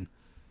American.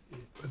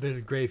 It'd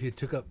been great if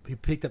he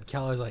picked up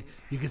Kal-El. Like,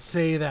 you could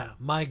say that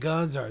my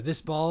guns are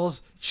this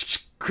ball's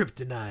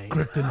kryptonite.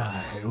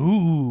 Kryptonite.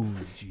 Ooh,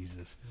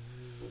 Jesus.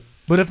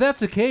 But if that's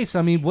the case,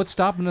 I mean, what's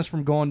stopping us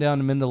from going down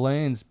to Minda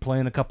Lanes,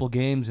 playing a couple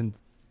games, and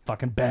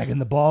fucking bagging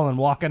the ball and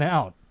walking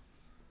out?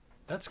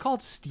 That's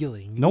called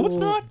stealing. No, You it's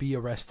will not. Be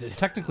arrested. It's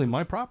technically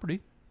my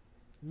property.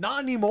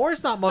 Not anymore.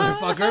 It's not,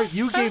 motherfucker.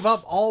 You gave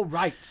up all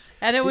rights.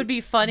 And it would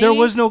be funny. There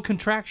was no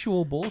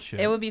contractual bullshit.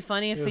 It would be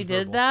funny if It he was did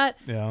verbal. that.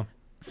 Yeah,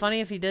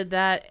 Funny if he did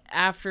that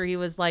after he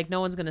was like,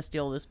 no one's going to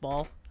steal this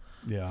ball.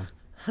 yeah,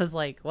 I was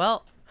like,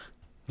 well,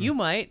 you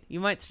might. You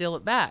might steal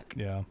it back.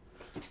 yeah.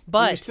 You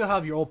But still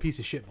have your old piece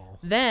of shit ball.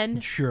 then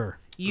Sure.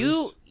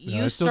 you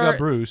Yeah, I still got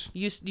Bruce.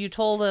 You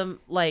told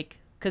him, like,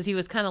 because he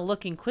was kind of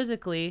looking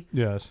quizzically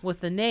Yes. with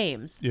the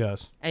names.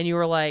 Yes. And you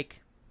were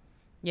like,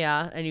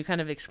 yeah. And you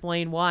kind of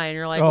explained why. And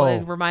you're like, Oh.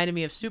 well, it reminded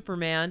me of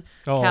Superman,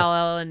 Oh.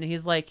 Kal-El. And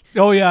he's like,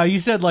 Oh yeah, you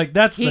said like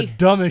that's the He-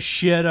 dumbest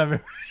shit I've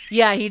ever.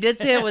 yeah, he did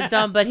say it was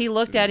dumb, but he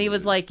looked at it, he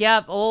was like,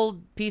 yep,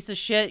 old piece of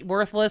shit,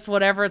 worthless,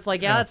 whatever. It's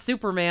like, yeah, that's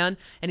Superman.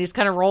 And he's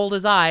kind of rolled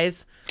his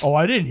eyes. Oh,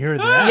 I didn't hear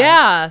that.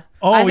 Yeah.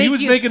 Oh, I he think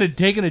was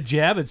taking a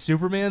jab at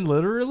Superman,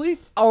 literally.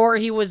 Or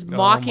he was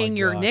mocking my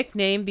your God.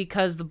 nickname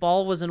because the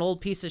ball was an old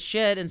piece of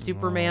shit and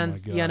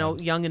Superman's,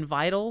 God. young and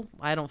vital.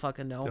 I don't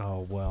fucking know.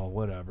 Oh well,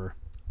 whatever.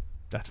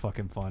 That's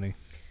fucking funny.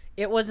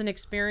 It was an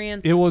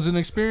experience. It was an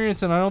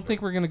experience, and I don't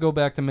think we're gonna go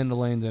back to Minda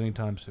Lanes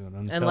anytime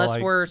soon. Unless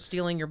we're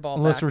stealing your ball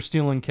unless back. we're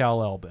stealing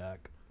Kal-El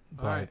back.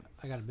 All right.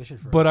 I got a mission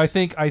for But us.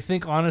 I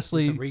think Some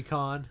honestly,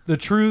 recon. the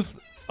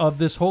truth of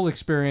this whole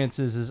experience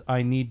is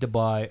I need to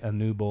buy a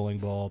new bowling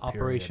ball. Period.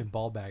 Operation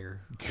Ball Bagger.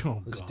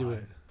 Oh, Let's God. do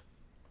it.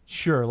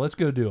 Sure, let's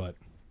go do it.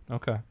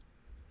 Okay.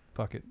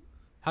 Fuck it.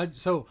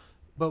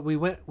 But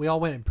we all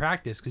went in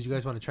practice because you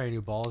guys want to try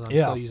new balls. And I'm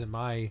Yeah. still using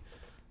my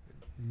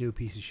new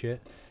piece of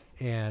shit.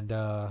 And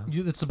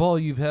It's the ball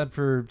you've had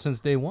since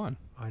day one.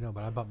 I know,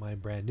 but I bought mine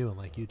brand new,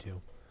 unlike you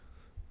two.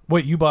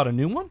 Wait, you bought a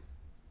new one?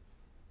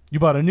 You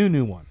bought a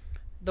new one?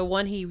 The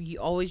one he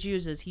always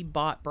uses, he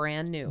bought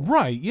brand new.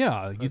 Right?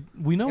 Yeah,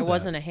 we know It that.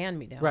 wasn't a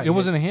hand-me-down. Right. It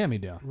wasn't a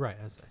hand-me-down. Right.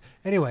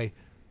 Anyway,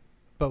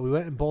 but we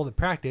went and bowled in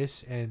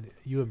practice, and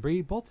you and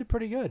Bree both did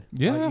pretty good.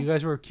 Yeah. You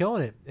guys were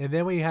killing it. And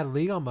then we had a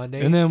league on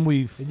Monday. And then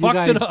we and fucked you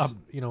guys, it up.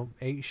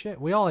 Ate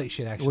shit. We all ate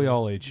shit, actually. We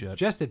all ate shit.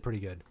 Jess did pretty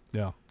good.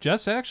 Yeah,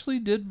 Jess actually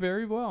did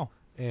very well.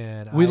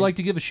 And We'd like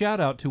to give a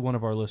shout out to one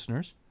of our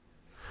listeners.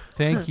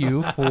 Thank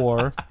you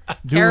for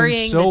doing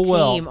Carrying so the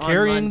well, team on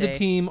carrying the Monday.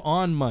 team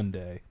on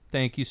Monday.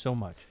 Thank you so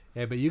much.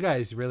 Yeah, but you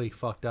guys really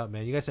fucked up,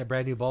 man. You guys had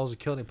brand new balls,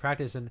 killed in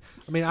practice, and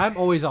I mean, I'm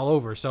always all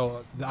over.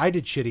 So I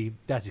did shitty.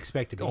 That's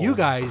expected. But you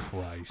guys,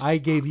 Christ. I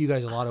gave you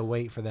guys a lot of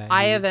weight for that.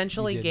 I You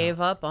eventually did gave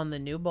not. up on the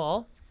new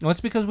ball. Well, it's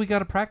because we got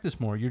to practice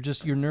more.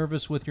 You're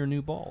nervous with your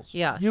new balls.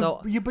 Yeah,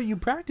 But you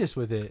practice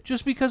with it.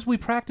 Just because we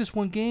practice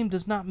one game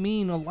does not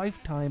mean a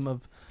lifetime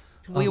of.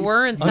 we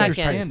were in second.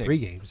 understanding. 3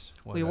 games.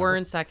 We were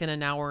in second, and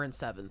now we're in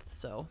 7th.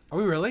 So Are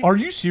we really? Are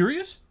you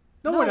serious?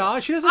 No, we're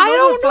not. She doesn't. I know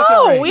don't the fucking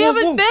know. rank. We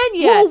haven't been Whoa,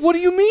 yet. what do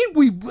you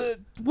mean?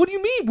 What do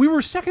you mean? We were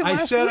second I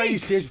last said, week. "Are you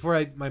serious?"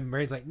 Before my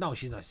brain's like, "No,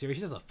 she's not serious.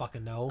 She doesn't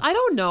fucking know." I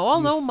don't know. I'll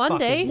You know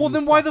Monday. fucking- Well,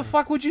 then why the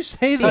fuck would you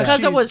say that? Because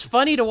it she's- was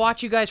funny to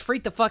watch you guys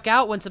freak the fuck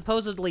out when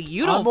supposedly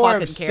you I'm don't more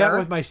fucking upset care.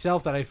 with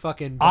myself that I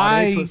fucking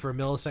bought into it for a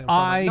millisecond.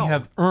 I No.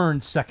 have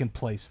earned second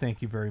place.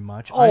 Thank you very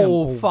much.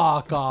 Oh,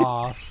 fuck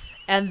off!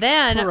 And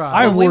then Right.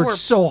 I when we worked were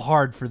so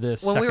hard for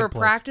this. when we second were place.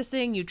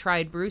 practicing, you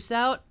tried Bruce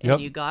out and Yep.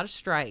 you got a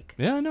strike.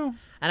 Yeah, I know.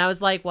 And I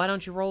was like, "Why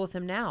don't you roll with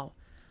him now?"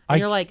 And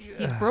you're like,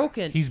 "He's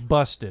broken." He's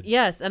busted.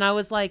 Yes, and I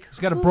was like, "He's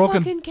got a Who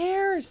broken- fucking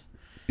cares?"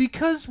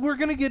 Because we're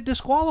gonna get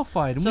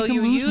disqualified and So we can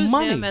you lose used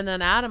money. him, and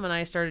then Adam and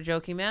I started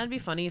joking. Man, it'd be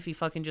funny if he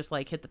fucking just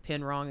like hit the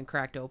pin wrong and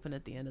cracked open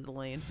at the end of the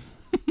lane.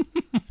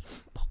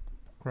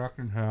 Cracked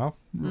in half.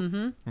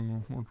 Mm-hmm.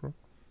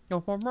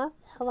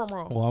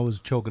 Well, I was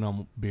choking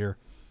on beer.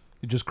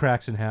 It just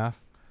cracks in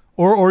half.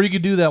 Or you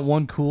could do that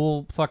one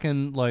cool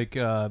fucking like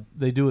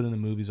they do it in the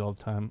movies all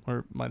the time, or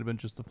it might have been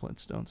just the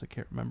Flintstones. I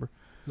can't remember.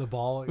 The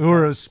ball.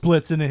 Or it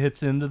splits and it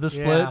hits into the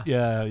split.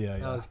 Yeah.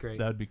 That was great.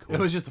 That'd be cool. It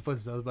was just the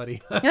Flintstones,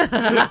 buddy. It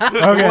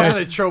okay. wasn't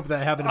a trope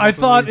that happened. In I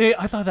both movies.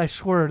 thought I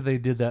swear they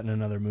did that in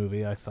another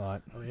movie. I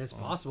thought. I mean, it's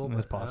possible.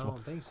 It's but possible. I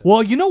don't think so.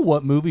 Well, you know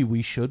what movie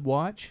we should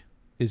watch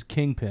is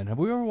Kingpin. Have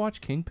we ever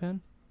watched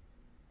Kingpin?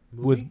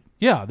 Movie?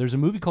 There's a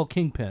movie called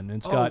Kingpin. And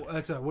it's got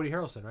that's Woody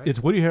Harrelson, right? it's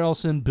Woody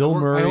Harrelson, Bill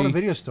Murray. I own a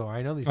video store.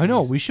 I know these. I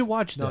know. things. We should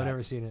watch that. No, I've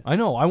never seen it. I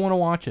know. I want to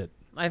watch it.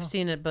 I've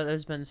seen it, but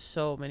it's been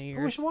so many Oh,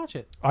 we years. should watch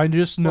it. I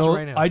just Watch know. it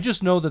right now. I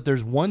just know that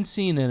there's one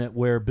scene in it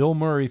where Bill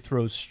Murray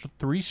throws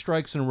 3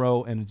 strikes in a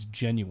row, and it's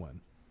genuine.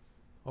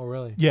 Oh,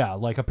 really? Yeah,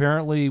 like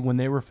apparently when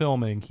they were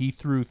filming, he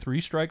threw 3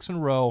 strikes in a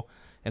row,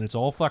 and it's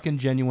all fucking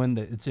genuine.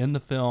 That it's in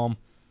the film,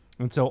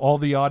 and so all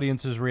the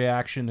audience's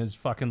reaction is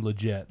fucking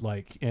legit.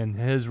 Like, and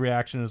his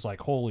reaction is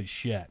like, "Holy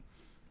shit!"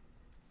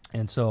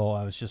 And so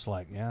I was just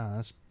like,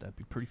 "Yeah, that'd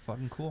be pretty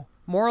fucking cool."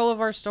 Moral of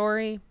our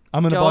story: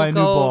 I'm gonna Don't buy a new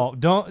go-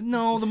 ball.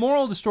 No, the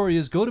moral of the story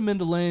is go to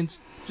Minda Lanes.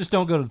 Just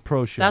don't go to the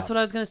pro shop. That's what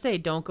I was gonna say.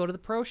 Don't go to the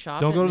pro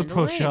shop. Don't at go to the Minda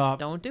pro Lanes. shop.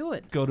 Don't do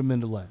it. Go to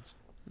Minda Lanes.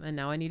 And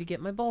now I need to get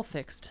my ball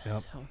fixed. Yep.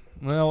 So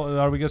Well,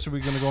 are we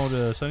gonna go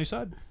to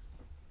Sunnyside?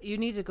 you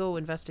need to go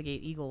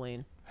investigate Eagle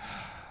Lane.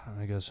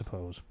 I guess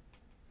suppose.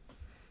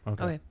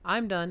 Okay. Okay,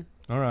 I'm done.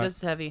 All right. This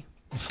is heavy.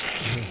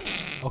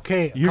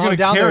 Okay, You're calm gonna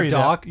down carry there,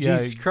 Doc. that. Yeah,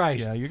 Jesus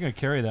Christ. Yeah, you're gonna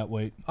carry that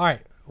weight. All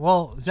right.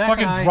 Well, Zach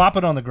Fucking and I. drop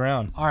it on the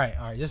ground. All right.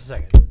 Just a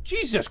second.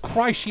 Jesus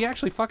Christ! She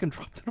actually fucking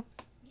dropped it.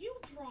 You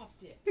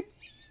dropped it.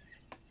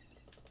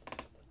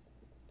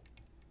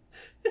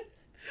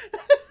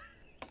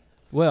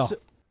 Well.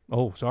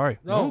 Oh, sorry.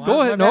 No, No, go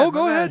my ahead. bad, No, my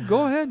go bad. ahead.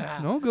 Go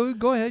ahead. No,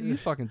 go ahead. You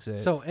fucking say it.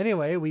 So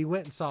anyway, we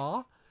went and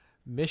saw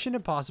Mission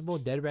Impossible: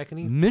 Dead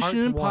Reckoning. Mission Part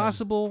 1.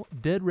 Impossible: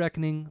 Dead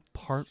Reckoning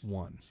Part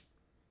 1.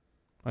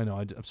 I know.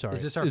 I'm sorry.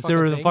 Is this our there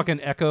fucking a thing?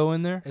 fucking echo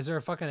in there? Is there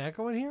a fucking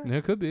echo in here?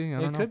 There could be. I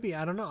don't It know. could be.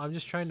 I don't know. I'm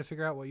just trying to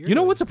figure out what you're. You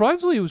know doing. what?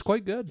 Surprisingly, it was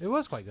quite good. It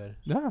was quite good.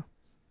 Yeah.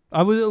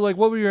 I was like,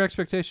 what were your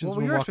expectations What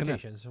were when your walking in?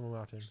 expectations when we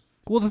walked in?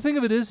 Well, the thing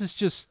of it is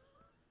just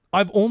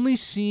I've only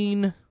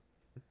seen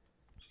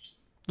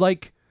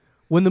like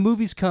when the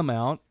movies come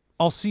out,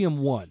 I'll see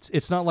them once.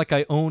 It's not like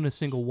I own a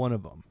single one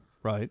of them,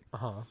 right?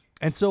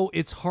 And so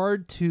it's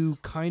hard to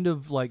kind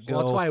of like go.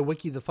 Well, that's why I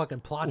wiki the fucking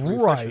plot. To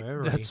refresh Right, my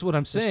memory. that's what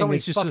I'm saying. There's so many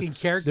It's just fucking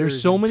characters.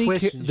 there's so and many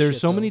twists and there's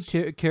shit, so though. many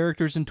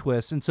characters and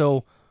twists, and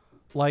so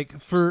like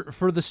for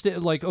the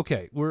like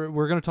okay,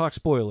 we're gonna talk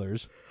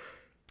spoilers.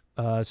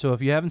 So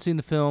if you haven't seen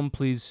the film,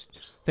 please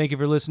thank you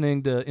for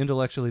listening to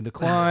Intellectually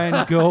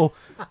Declined. go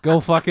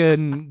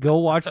fucking go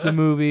watch the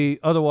movie.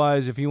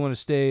 Otherwise, if you want to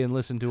stay and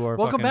listen to our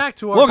Welcome fucking- back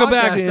to our welcome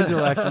back to podcast.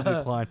 Intellectually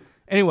Declined.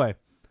 Anyway,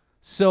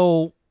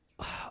 so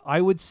I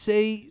would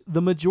say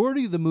the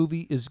majority of the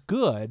movie is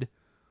good.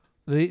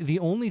 The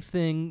only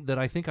thing that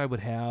I think I would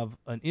have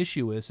an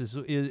issue is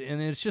and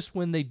it's just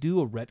when they do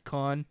a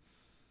retcon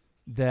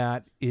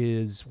that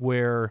is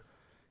where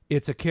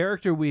it's a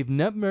character we've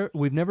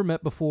never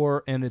met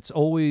before, and it's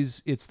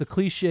the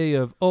cliche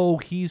of, oh,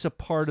 he's a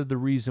part of the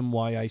reason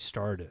why I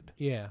started.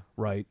 Yeah.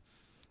 Right.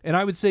 And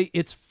I would say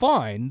it's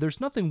fine. There's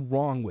nothing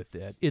wrong with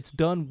it. It's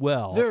done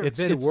well. There have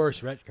it's been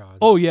worse retcons.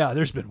 Oh yeah,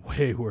 there's been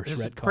way worse This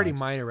is retcons. a pretty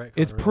minor retcon.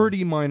 It's really.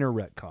 pretty minor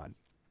retcon.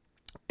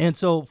 And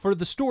so for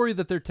the story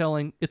that they're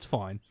telling, it's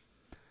fine.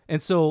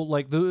 And so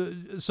like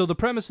the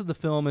premise of the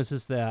film is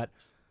that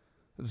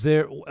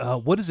there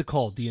what is it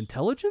called? The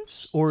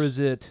intelligence, or is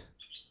it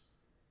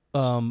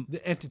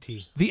The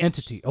entity. the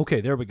entity?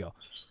 Okay, there we go.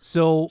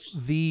 So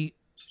we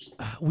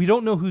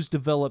don't know who's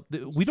developed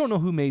we don't know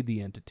who made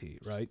the entity,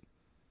 right?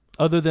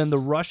 Other than the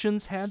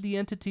Russians had the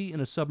entity in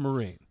a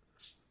submarine.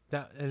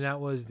 That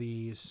was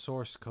the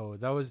source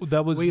code. That was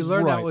we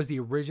learned right. that was the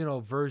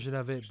original version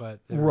of it, but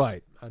there's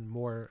Right. a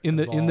more in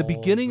the evolved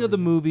beginning of the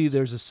version. movie.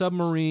 There's a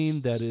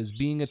submarine that is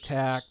being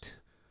attacked,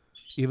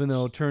 even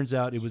though it turns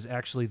out it was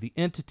actually the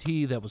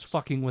entity that was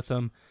fucking with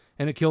them,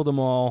 and it killed them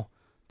all.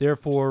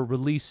 Therefore,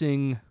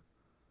 releasing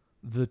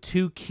the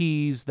 2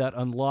 keys that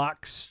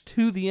unlocks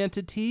to the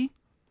entity,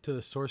 to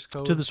the source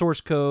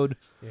code.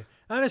 Yeah.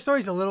 And the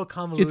story's a little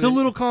convoluted. It's a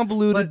little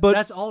convoluted, but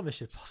that's all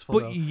Mission Impossible.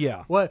 but though.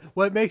 yeah.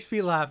 What makes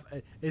me laugh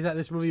is that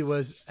this movie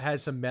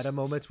had some meta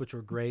moments which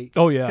were great.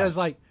 Oh, yeah. Because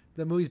like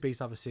the movie's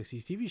based off a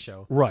 '60s TV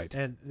show, Right.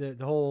 And the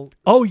whole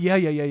Oh yeah.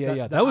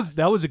 That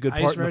was a good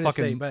I part just in the remember to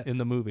say, fucking but, in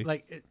the movie.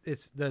 like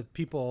it's the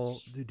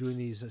people doing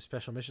these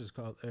special missions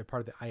called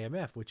part of the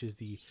IMF, which is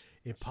the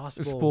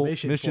Impossible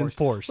Mission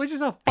Force, which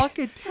is a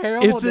fucking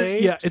terrible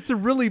name. It's a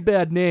really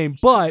bad name,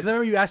 but 'Cause I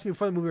remember you asked me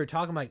before the movie we were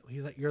talking. Like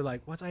you're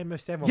like, what's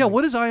IMF stand for? yeah, I'm like,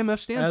 what does IMF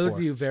stand and I looked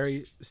for? at you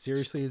very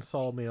seriously and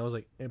saw me. I was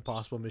like,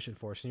 Impossible Mission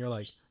Force, and you're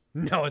like,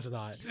 no, it's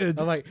not. I'm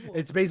like,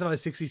 it's based on a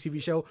 '60s TV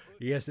show.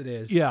 Yes, it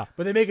is. Yeah.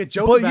 but they make a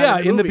joke But about yeah,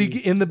 it in the movie.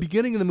 in the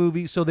beginning of the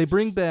movie, so they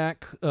bring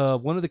back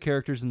one of the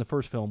characters in the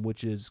first film,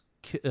 which is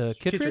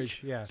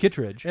Kittredge. Yeah.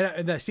 Kittredge.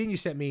 And that scene you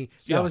sent me,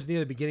 Yeah. that was near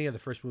the beginning of the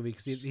first movie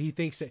because he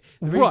thinks that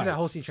the Right. reason that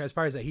whole scene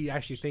transpires is that he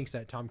actually thinks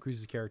that Tom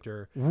Cruise's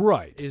character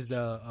Right. is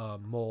the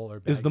mole or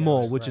bad Is the guy,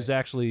 mole, right, which right. is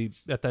actually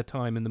at that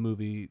time in the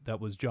movie that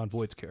was John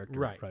Voight's character,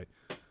 Right.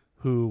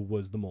 who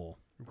was the mole.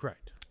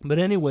 correct. But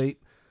anyway,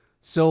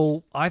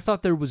 so I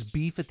thought there was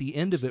beef at the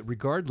end of it,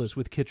 regardless,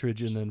 with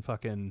Kittredge and then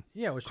fucking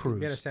Yeah, which Cruise. would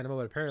be understandable,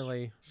 but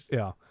apparently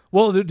yeah.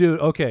 Well, dude,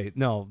 okay,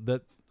 no,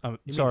 that I'm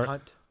you sorry. mean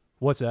Hunt.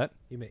 What's that?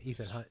 You meant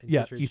Ethan Hunt. And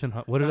Yeah, Kittredge. Ethan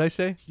Hunt. What did I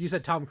say? You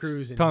said Tom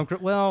Cruise. And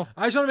Well,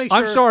 I just want to make sure.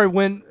 I'm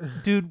sorry.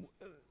 Dude,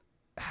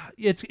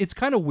 it's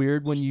kind of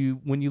weird when you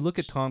look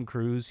at Tom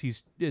Cruise.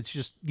 It's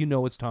just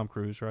it's Tom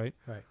Cruise, right?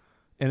 Right.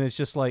 And it's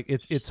just like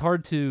it's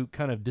hard to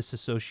kind of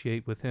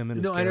disassociate with him and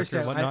his No, I character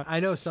and understand. whatnot. I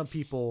know some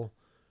people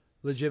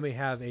legitimately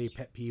have a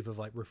pet peeve of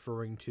like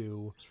referring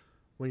to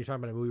when you're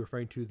talking about a movie,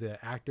 referring to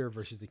the actor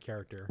versus the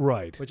character.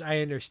 Right. Which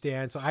I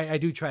understand. So I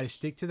do try to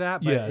stick to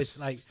that, but Yes. it's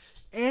like,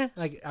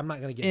 like I'm not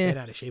gonna get bent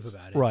out of shape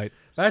about it. Right.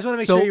 But I just want to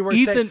make So sure you weren't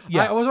saying. Ethan-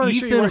 yeah, I was want to make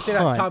sure you Ethan weren't saying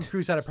that Tom Hunt-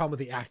 Cruise had a problem with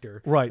the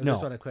actor. Right, I no.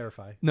 just want to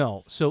clarify.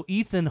 No. So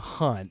Ethan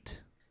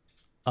Hunt,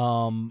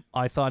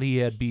 I thought he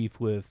had beef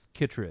with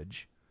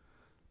Kittredge,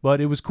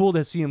 but it was cool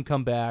to see him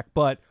come back.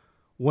 But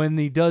when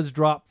he does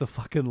drop the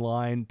fucking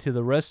line to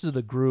the rest of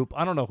the group,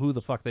 I don't know who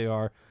the fuck they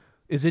are.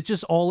 Is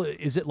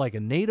it like a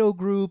NATO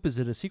group? Is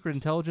it a secret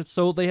intelligence?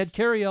 So they had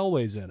Carrie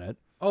Elways in it.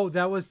 Oh, it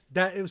was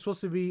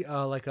supposed to be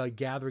like a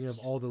gathering of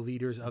all the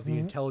leaders of the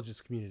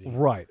intelligence community.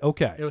 Right.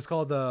 Okay. It was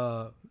called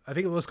I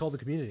think it was called the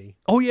Community,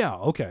 Oh yeah.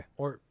 Okay.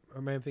 or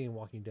am I thinking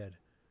Walking Dead?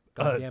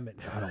 God damn it!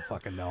 I don't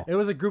fucking know. It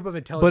was a group of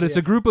intelligence. But it's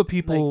a group of like,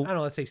 people. I don't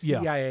know. Let's say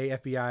yeah. CIA,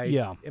 FBI,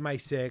 Yeah.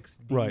 MI6,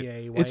 DEA. Right.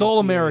 YMCA. It's all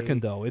American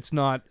though. It's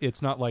not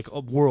like a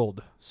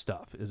world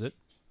stuff, is it?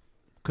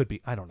 Could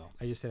be. I don't know.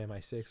 I just said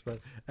MI6, but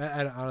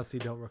I honestly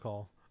don't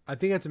recall. I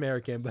think it's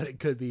American, but it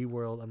could be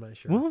world. I'm not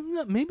sure. Well,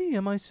 no, maybe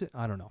MI6.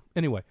 I don't know.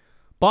 Anyway,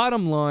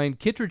 bottom line,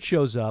 Kittredge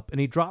shows up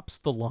and he drops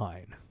the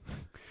line.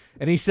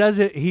 And he says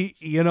it,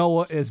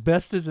 as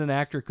best as an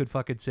actor could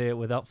fucking say it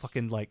without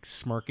fucking like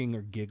smirking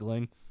or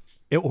giggling.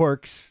 It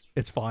works.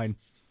 It's fine.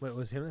 Wait,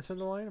 was him that said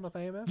the line about the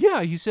IMF?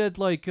 Yeah, he said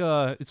like,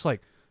 it's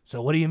like,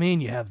 so what do you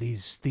mean you have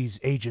these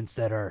agents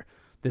that are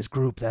this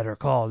group that are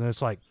called? And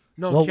it's like,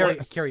 No, well,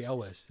 Carrie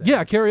Elwes. said.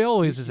 yeah, Carrie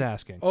Elways is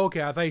asking. Oh,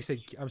 okay, I thought you said.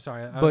 I'm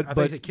sorry. I But- thought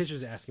but- you said Kittredge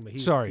was asking, but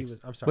Sorry.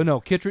 I'm sorry. But no,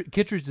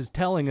 Kittredge is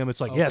telling him,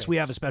 it's like, yes, Okay. we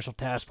have a special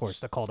task force.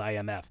 They're called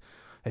IMF.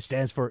 It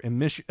stands for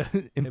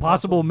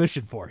Impossible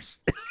Mission Force.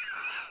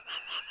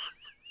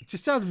 It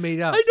just sounds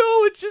made up. I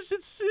know, it's just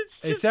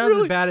It sounds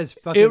really, as bad as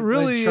fucking it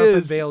really Trump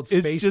is. unveiled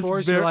It's Space just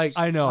Force. very- You're like,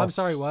 I know. I'm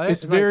sorry, what?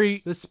 It's like,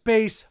 very- the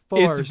Space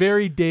Force. It's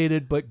very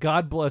dated, but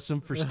God bless them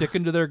for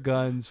sticking to their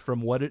guns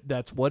from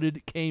that's what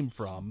it came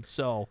from.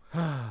 So,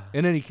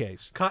 in any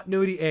case,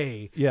 continuity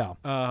A. yeah.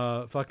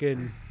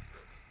 Fucking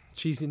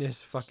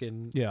cheesiness.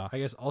 Fucking Yeah. I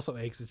guess also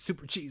A 'cause it's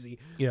super cheesy.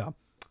 Yeah.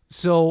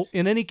 So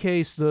in any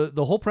case, the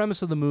whole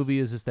premise of the movie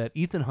is that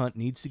Ethan Hunt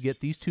needs to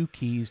get these 2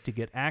 keys to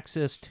get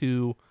access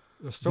to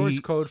The source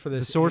code for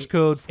this. the source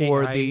code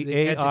for AI, the the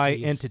AI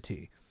entity.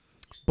 entity.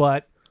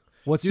 But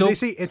what's Dude, they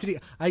say entity.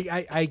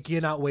 I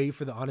cannot wait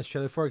for the honest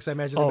trailer for it because I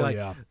imagine they'll Oh, be like,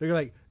 yeah. they're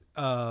like,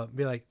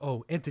 be like,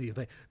 oh, entity,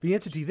 like the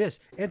entity, this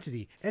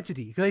entity.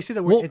 Because they say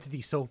the word Well-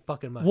 entity so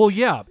fucking much. well,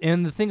 yeah,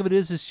 and the thing of it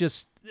is, it's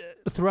just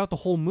throughout the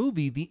whole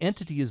movie, the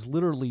entity is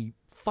literally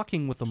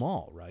fucking with them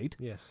all, right?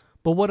 Yes.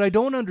 But what I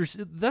don't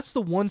understand, that's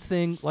the one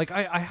thing, like,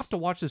 I have to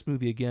watch this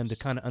movie again to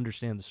kind of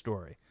understand the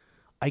story.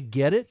 I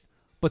get it,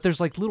 but there's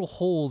like little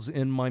holes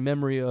in my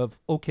memory of,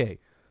 okay,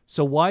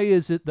 so why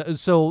is it that,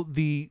 so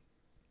the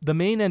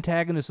main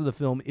antagonist of the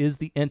film is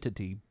the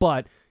entity,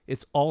 but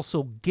it's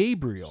also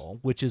Gabriel,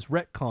 which is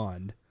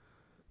retconned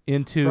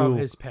into From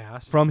his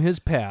past.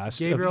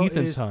 of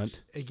Ethan's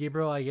Hunt.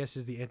 Gabriel, I guess,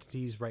 is the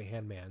entity's right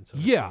hand man. So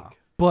to Yeah, speak.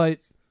 but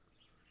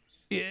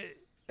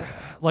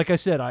like I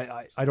said,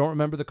 I don't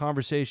remember the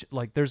conversation.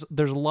 Like there's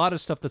a lot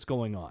of stuff that's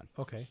going on,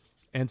 Okay.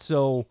 and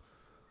so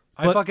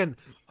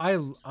I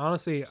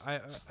honestly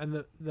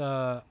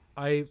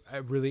I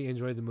really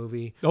enjoyed the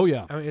movie. oh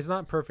yeah, I mean, it's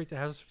not perfect. It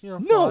has no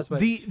flaws, but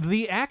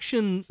the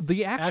action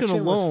action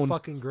alone, was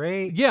fucking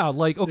great. yeah,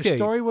 like okay, The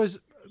story was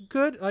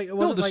good. Like it no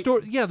wasn't the like,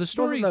 story, yeah, the it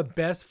story. wasn't the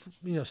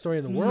best story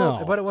in the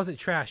world, No. but it wasn't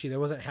trashy. There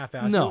wasn't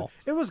half-assed. No.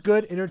 It was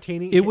good,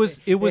 entertaining. It was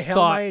held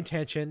thought- my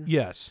attention.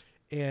 yes,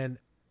 And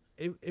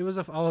it was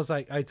I was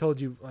like, I told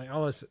you, like I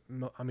was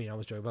joking,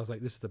 but I was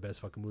like, this is the best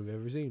fucking movie I've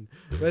ever seen.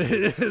 But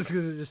it's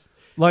because it just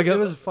like it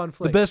was a fun the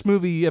flick best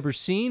movie you ever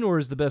seen, or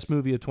is the best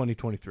movie of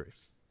 2023?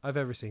 I've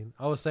ever seen.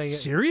 I was saying it.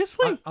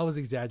 Seriously? I was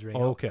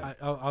exaggerating. Oh, okay.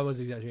 I was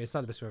exaggerating. It's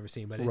not the best movie I've ever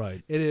seen, but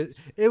Right.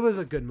 it was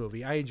a good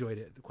movie. I enjoyed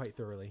it quite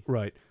thoroughly.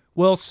 Right.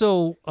 Well,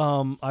 so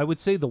I would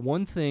say the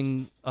one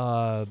thing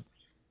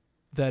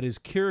that is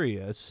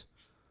curious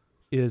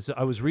is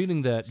I was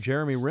reading that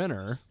Jeremy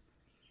Renner,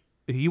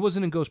 he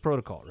wasn't in Ghost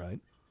Protocol, right?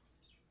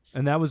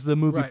 And that was the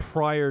movie Right.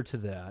 prior to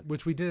that.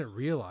 Which we didn't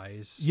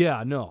realize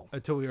Yeah, no.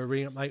 until we were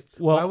reading. Like,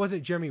 Well- why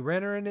wasn't Jeremy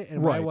Renner in it,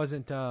 and why Right.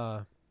 wasn't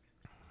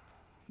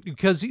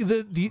Because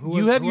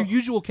you have your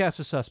usual cast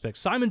of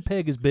suspects. Simon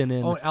Pegg has been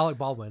in Alec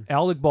Baldwin?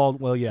 Alec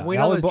Baldwin. Well, yeah. We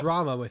know Alec the Ba-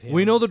 drama with him.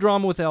 We know the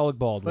drama with Alec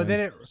Baldwin. But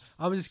then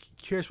I'm just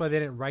curious why they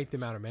didn't write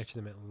them out or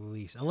mention them at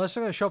least. Unless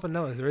they're going to show up in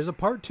notes. There is a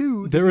part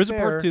 2. There is a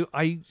part 2.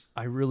 I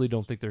really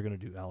don't think they're going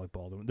to do Alec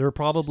Baldwin.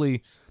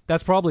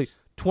 That's probably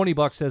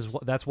 $20 says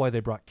that's why they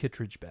brought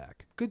Kittredge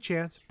back. Good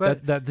chance.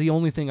 But That's the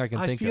only thing I can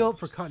I think feel of.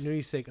 for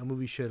continuity's sake, a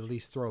movie should at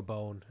least throw a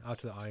bone out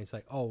to the audience.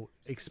 Like,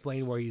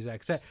 explain where he's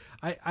at. 'Cause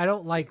I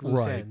don't like loose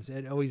Right. ends.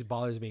 It always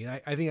bothers me. I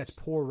think that's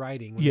poor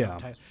writing. when Yeah. you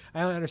have time.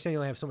 I don't understand you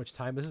only have so much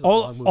time. But this is a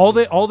long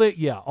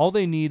movie. All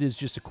they need is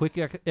just a quick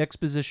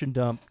exposition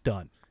dump.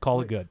 Done.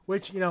 Call it good.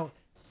 Which,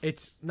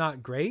 it's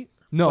not great.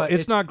 No, but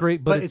it's not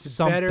great, but it's it's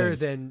better something.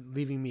 than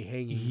leaving me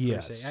hanging. per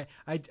Yes. se.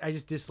 I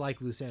just dislike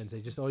loose ends.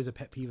 They just always a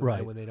pet peeve of Right.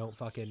 mine when they don't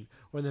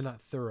when they're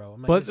not thorough.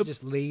 I'm like, But- it's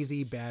just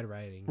lazy, bad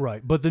writing.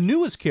 Right, but the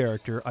newest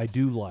character I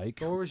do like.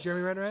 Where was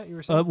Jeremy Renner at? You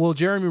were saying? Well,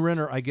 Jeremy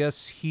Renner, I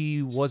guess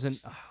he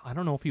wasn't. I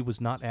don't know if he was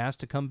not asked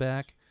to come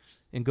back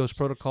in Ghost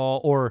Protocol,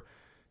 or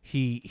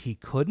he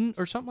couldn't,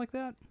 or something like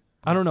that.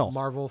 I don't know.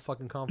 Marvel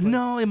fucking conflict.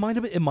 No, it might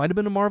have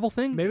been a Marvel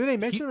thing. Maybe they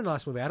mentioned him in the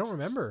last movie. I don't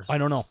remember. I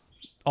don't know.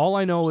 All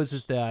I know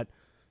is that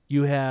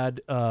you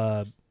had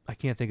I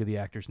can't think of the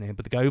actor's name,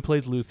 but the guy who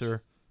plays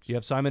Luther. You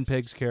have Simon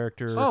Pegg's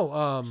character.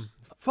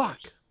 Fuck.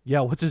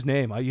 Yeah, what's his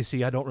name? I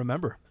don't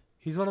remember.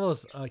 He's one of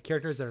those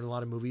characters that are in a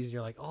lot of movies, and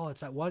you're like, oh, it's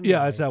that one guy.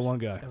 Yeah, it's that one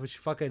guy. Which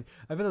fucking,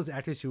 I bet those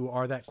actors who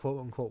are that quote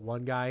unquote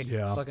one guy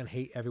Yeah. fucking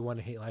hate everyone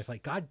and hate life.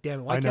 Like, god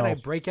damn it, why I can't I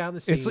know. break out in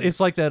the scene? It's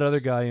like that other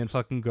guy in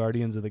fucking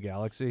Guardians of the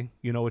Galaxy.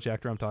 You know which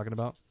actor I'm talking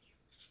about?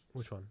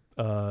 Which one?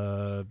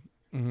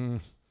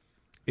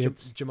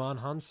 It's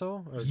Jamon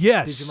Hanso? Or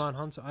Yes. Jamon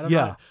Hanso? I don't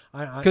Yeah.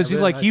 know. because I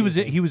really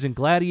he was in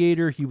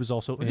Gladiator. He was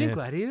also Was he in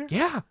Gladiator?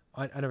 Yeah.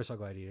 I never saw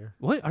Gladiator.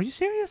 What? Are you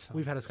serious?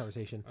 We've had this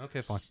conversation.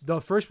 Okay, fine.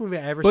 The first movie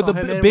I ever But saw the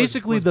him in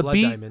basically was the Blood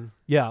B, Diamond.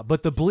 yeah.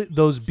 But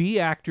those B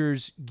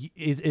actors,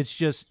 it's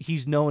just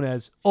he's known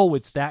as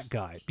it's that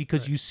guy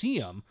because you see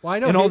him Well, I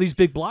know in all his- these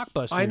big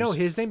blockbusters. I know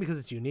his name because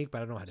it's unique, but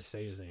I don't know how to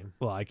say his name.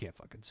 Well, I can't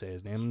fucking say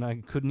his name, and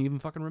I couldn't even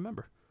fucking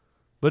remember.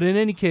 But in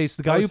any case,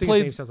 the I guy always who think played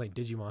his name sounds like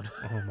Digimon.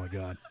 oh my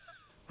god,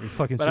 are you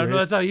fucking But I don't know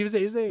serious? that's how he would say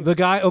his name. The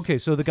guy, okay,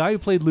 so the guy who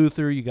played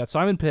Luther, you got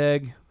Simon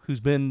Pegg, who's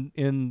been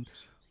in.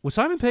 Was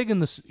Simon Pegg in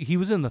this? He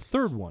was in the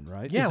third one,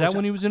 right? Yeah, Is that which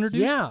when he was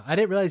introduced? Yeah, I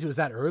didn't realize it was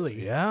that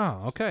early. Yeah,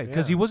 okay,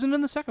 because Yeah. he wasn't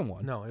in the second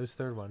one. No, it was the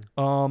third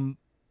one.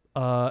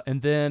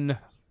 And then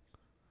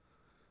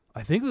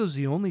I think those are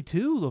the only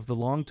two of the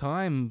long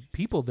time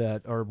people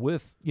that are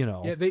with,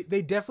 Yeah,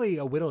 they definitely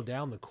whittled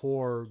down the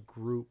core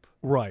group.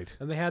 right.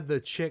 And they had the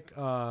chick,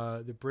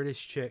 the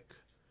British chick.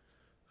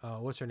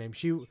 What's her name?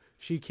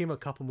 She came a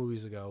couple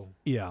movies ago.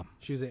 Yeah.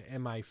 She was an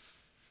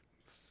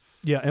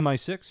Yeah,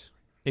 MI6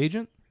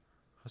 agent?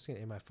 I was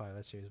thinking MI5.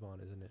 That's James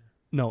Bond, isn't it?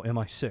 No,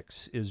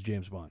 MI6 is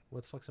James Bond.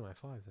 What the fuck's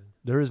MI5 then?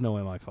 There is no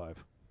MI5.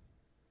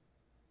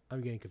 I'm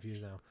getting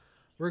confused now. Are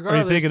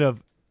Regardless, you thinking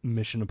of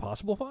Mission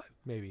Impossible 5?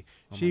 maybe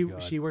Oh she my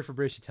God. she worked for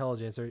British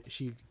intelligence, or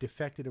she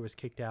defected or was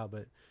kicked out,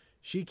 but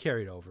she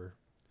carried over.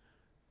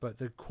 But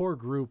the core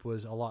group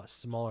was a lot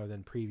smaller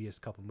than previous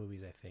couple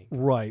movies, I think.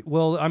 Right.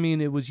 Well, I mean,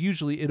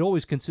 it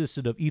always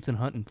consisted of Ethan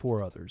Hunt and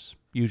 4 others,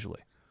 usually.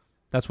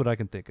 That's what I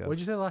can think of. What did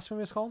you say the last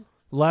movie was called?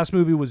 The last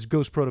movie was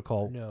Ghost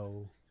Protocol.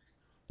 No.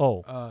 Oh.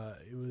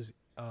 It was.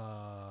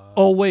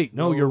 Oh wait,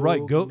 no, you're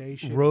right. Rogue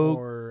Nation Rogue.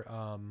 or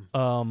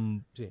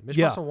Mission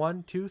yeah. Impossible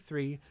 1, 2,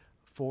 3,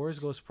 4 is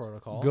Ghost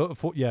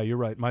Protocol. Yeah, you're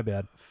right. My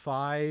bad.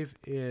 5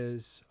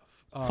 is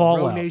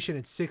Fallout. Rogue Nation,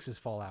 and 6 is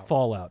Fallout.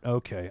 Fallout.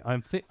 Okay,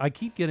 I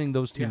keep getting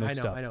those two Yeah,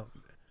 mixed up. I know.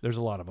 There's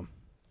a lot of them.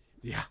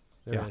 Yeah,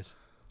 there Yeah. it is.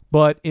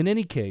 But in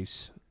any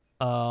case,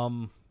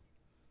 bottom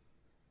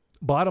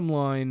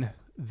line,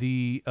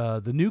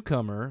 the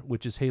newcomer,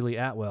 which is Haley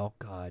Atwell.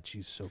 God,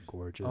 she's so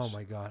gorgeous. Oh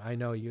my God, I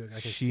know you. I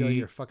can feel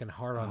your fucking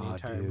heart on the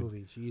entire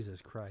movie.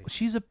 Jesus Christ.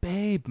 She's a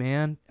babe,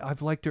 man.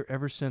 I've liked her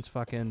ever since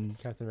fucking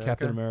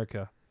Captain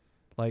America.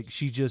 Like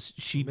she does.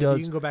 You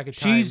can go back in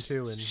time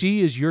too. And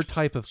she is your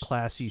type of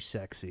classy,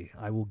 sexy.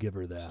 I will give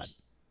her that.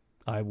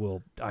 I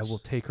will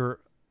take her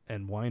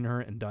and wine her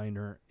and dine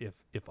her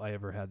if I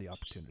ever had the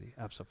opportunity.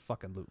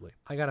 Absolutely.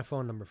 I got a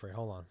phone number for you.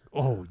 Hold on.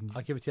 Oh,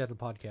 I'll give it to you after the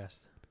podcast.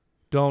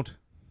 Don't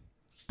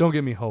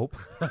give me hope.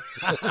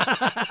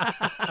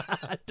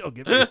 Don't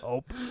give me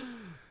hope.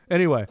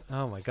 Anyway.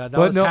 Oh my God, that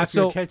was half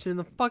your attention in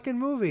the fucking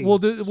movie.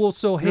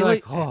 So You're Haley,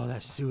 like, oh,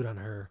 that suit on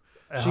her.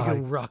 She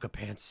can rock a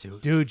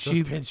pantsuit. Dude,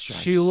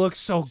 she looks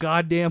so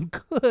goddamn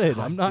good.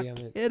 I'm not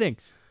kidding.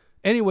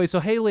 Anyway, so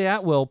Haley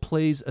Atwell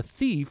plays a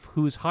thief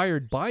who's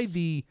hired by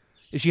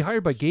is she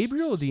hired by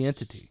Gabriel or the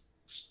Entity?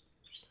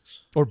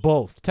 Or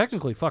both?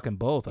 Technically fucking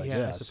both, I guess.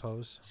 Yeah, I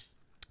suppose.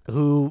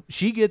 Who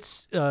she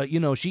gets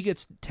she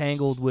gets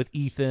tangled with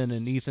Ethan,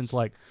 and Ethan's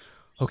like,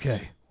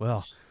 okay,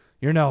 well,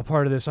 you're now a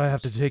part of this. I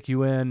have to take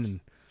you in,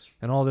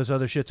 and all this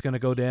other shit's gonna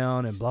go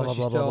down, and blah blah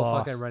blah blah blah.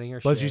 Fucking running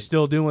her but shit. She's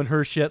still doing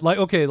her shit. Like,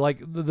 okay, like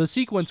the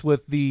sequence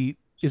with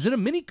is it a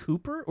Mini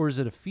Cooper or is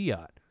it a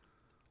Fiat?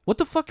 What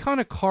the fuck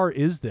kind of car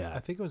is that? I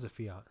think it was a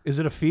Fiat. Is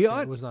it a Fiat?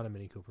 Yeah, it was not a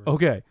Mini Cooper.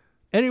 Okay.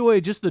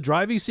 Anyway, just the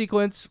driving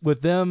sequence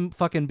with them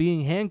fucking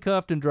being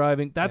handcuffed and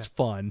driving. That's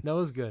fun. That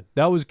was good.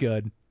 That was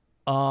good.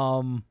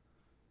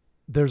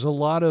 There's a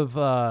lot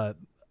of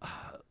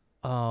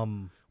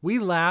we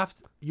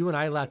laughed. You and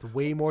I laughed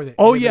way more than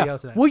oh anybody yeah.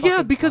 else in that. Well,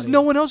 yeah, because funny.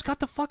 no one else got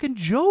the fucking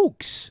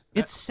jokes.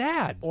 It's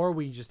sad. Or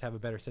we just have a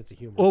better sense of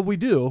humor. Well, we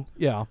do.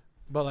 Yeah.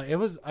 But like it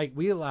was like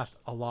we laughed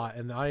a lot,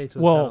 and the audience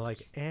was kind of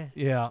like, eh.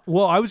 Yeah.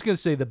 Well, I was gonna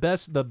say the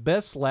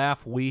best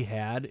laugh we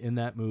had in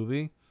that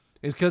movie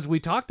is because we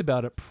talked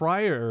about it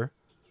prior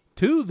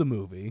to the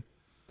movie,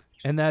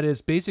 and that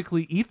is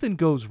basically Ethan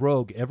goes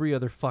rogue every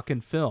other fucking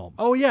film.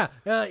 Oh yeah,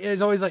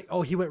 it's always like,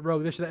 oh, he went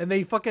rogue, this, and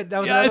they fucking that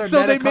was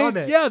another meta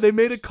comment. They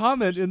made a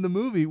comment in the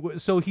movie.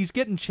 So he's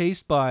getting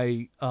chased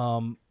by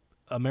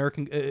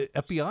American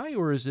FBI,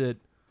 or is it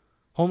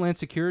Homeland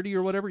Security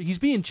or whatever? He's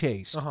being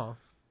chased.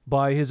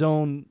 By his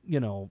own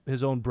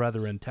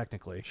brethren,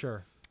 technically.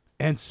 Sure.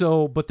 And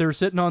so, but they're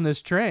sitting on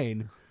this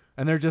train,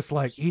 and they're just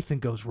like, Ethan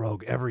goes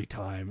rogue every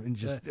time, and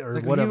just or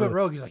like, whatever. He went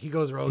rogue. He's like, he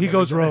goes rogue. He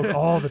goes rogue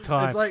all the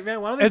time. It's like, man,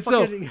 why don't they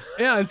fucking?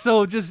 And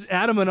so just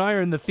Adam and I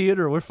are in the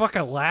theater. We're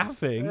fucking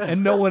laughing,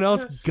 and no one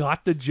else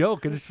got the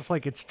joke. And it's just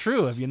like, it's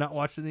true. Have you not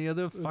watched any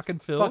other fucking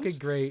films? Fucking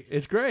great.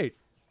 It's great.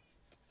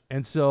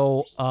 And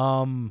so,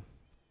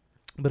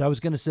 but I was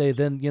gonna say,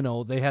 then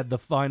they had the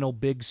final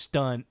big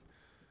stunt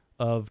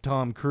of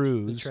Tom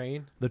Cruise.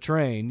 The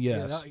train,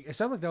 yes. Yeah, it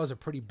sounded like that was a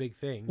pretty big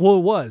thing. Well,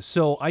 it was.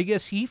 So I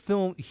guess he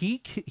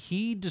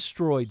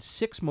destroyed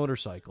 6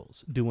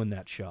 motorcycles doing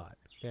that shot.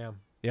 Damn.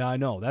 Yeah, I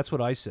know. That's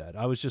what I said.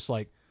 I was just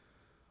like,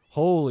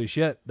 holy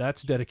shit,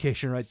 that's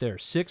dedication right there.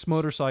 6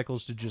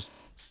 motorcycles to just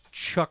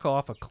chuck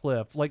off a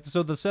cliff. Like,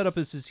 so the setup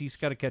is he's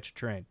got to catch a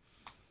train.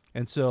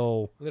 And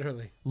so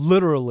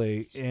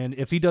literally, and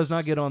if he does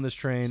not get on this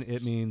train,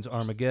 it means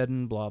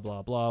Armageddon, blah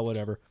blah blah,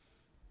 whatever.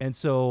 And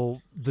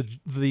so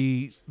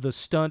the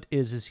stunt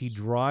is he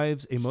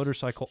drives a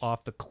motorcycle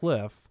off the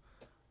cliff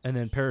and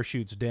then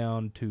parachutes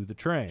down to the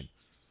train.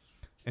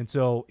 And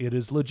so it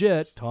is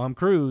legit Tom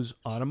Cruise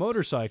on a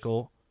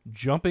motorcycle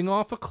jumping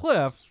off a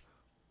cliff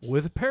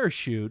with a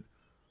parachute.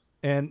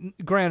 And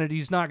granted,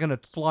 he's not going to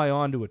fly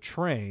onto a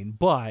train,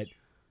 but,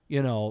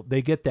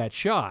 they get that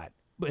shot.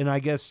 And I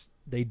guess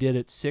they did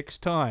it 6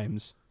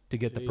 times to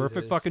get the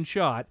perfect fucking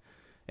shot.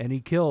 And he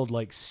killed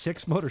like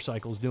 6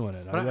 motorcycles doing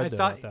it. I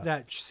thought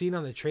that scene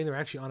on the train, they're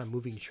actually on a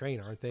moving train,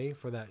 aren't they?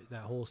 For that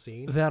whole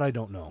scene. That I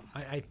don't know.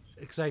 I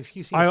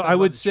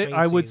would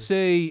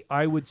say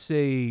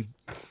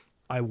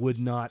I would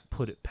not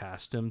put it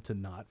past him to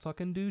not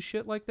fucking do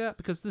shit like that,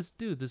 because this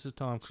is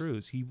Tom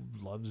Cruise. He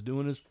loves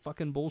doing his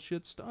fucking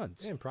bullshit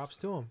stunts. Yeah, and props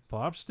to him.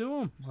 Props to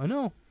him. I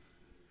know.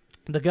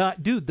 The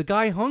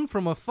guy hung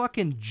from a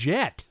fucking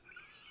jet.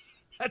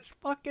 That's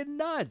fucking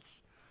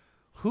nuts.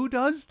 Who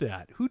does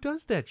that? Who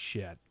does that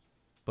shit?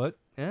 But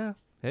yeah,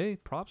 hey,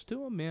 props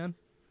to him, man.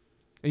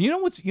 And you know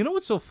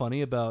what's so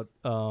funny about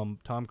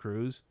Tom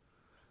Cruise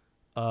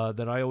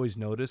that I always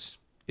notice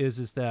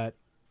is that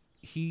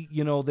he,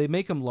 they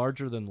make him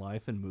larger than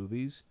life in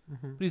movies,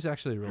 but he's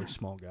actually a really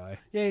small guy.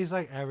 Yeah, he's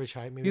like average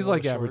height. Maybe he's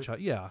like average height.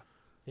 Yeah.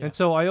 And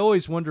so I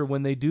always wonder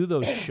when they do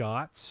those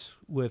shots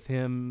with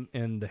him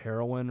and the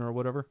heroine or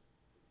whatever.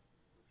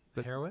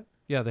 The heroine?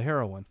 Yeah, the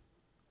heroine.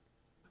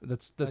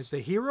 That's like the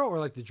hero or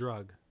like the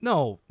drug?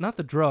 No, not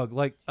the drug.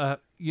 Like the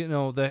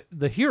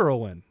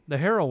heroine, the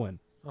heroine.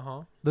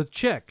 The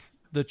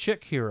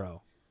chick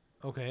hero.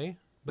 Okay,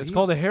 but it's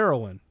called a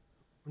heroine.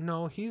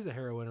 No, he's the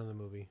heroine of the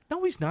movie.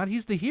 No, he's not.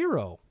 He's the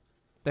hero.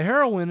 The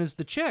heroine is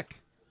the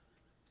chick.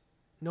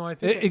 No, I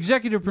think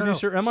executive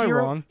producer. Am I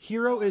wrong?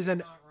 Hero is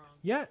an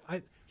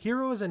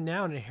hero is a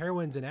noun and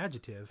heroine's an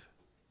adjective.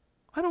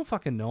 I don't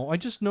fucking know. I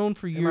just known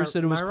for years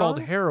that it was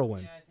called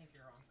heroine. Yeah, I think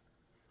you're wrong.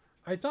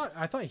 I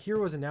thought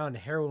hero was a noun and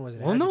heroin was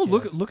an Well, no,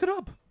 adjective. look it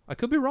up. I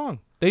could be wrong.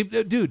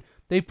 Dude,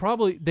 they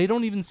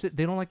don't even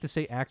they don't like to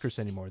say actress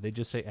anymore. They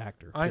just say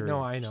actor. I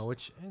period. know.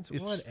 Which it's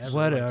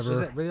Whatever. Like, is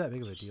it really that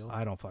big of a deal?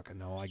 I don't fucking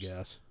know. I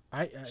guess.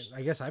 I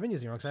guess I've been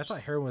using it wrong because I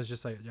thought heroin was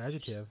just like an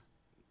adjective.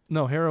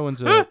 No,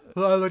 heroin's a.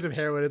 Well, I looked up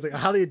heroin. It's like a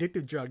highly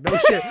addictive drug. No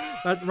shit.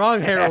 That's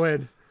wrong.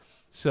 Heroin.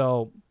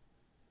 So,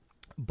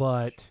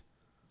 but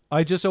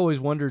I just always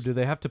wonder, do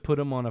they have to put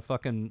him on a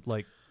fucking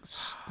like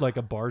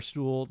a bar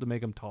stool to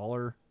make him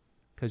taller?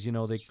 Because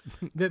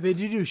They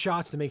do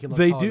shots to make him look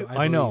they taller, do.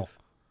 I know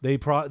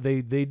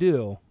believe. they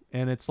do,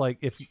 and it's like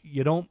if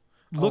you don't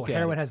look at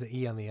heroin it, has an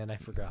E on the end. I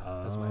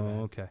forgot. That's my bad.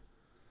 okay.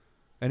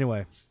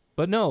 Anyway,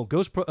 but no,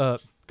 Ghost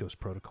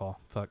Protocol.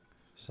 Fuck.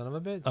 Son of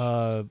a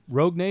bitch.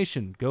 Rogue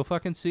Nation. Go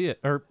fucking see it.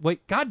 Or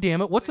wait, god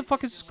damn it, what's the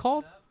fuck is this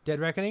called? Dead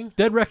Reckoning.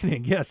 Dead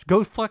Reckoning. Yes,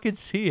 go fucking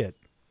see it.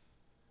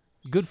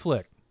 Good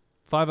flick.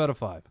 5 out of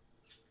 5.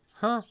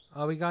 Huh?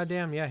 Oh, we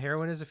goddamn yeah.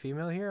 Heroin is a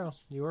female hero.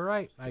 You were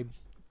right.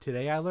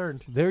 Today I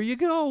learned. There you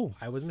go.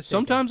 I was mistaken.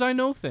 Sometimes I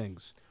know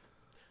things.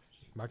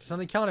 Mark this on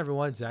the count,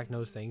 everyone. Zach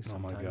knows things. Oh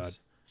my Sometimes. God.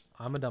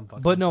 I'm a dumb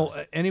fuck. But I'm no,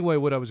 sorry. anyway,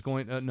 what I was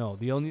going no,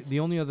 the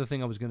only other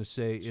thing I was going to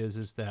say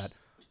is that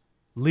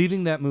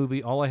leaving that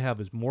movie, all I have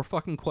is more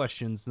fucking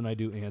questions than I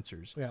do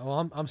answers. Yeah.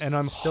 Well, I'm And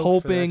I'm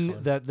stoked for the next hoping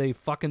one. that they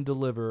fucking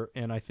deliver,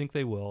 and I think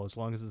they will, as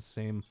long as it's the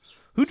same.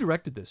 Who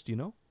directed this? Do you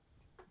know?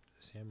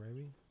 Sam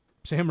Raimi.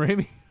 Sam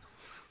Raimi.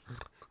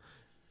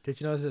 Did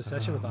you know his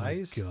obsession with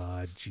eyes?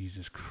 God,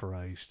 Jesus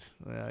Christ!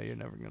 You're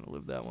never gonna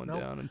live that one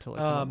Nope. down until I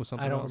come up with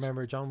something I don't else.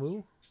 remember John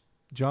Woo.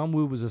 John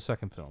Woo was the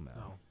second film.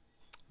 Now, Oh.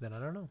 Then I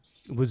don't know.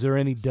 was there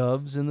any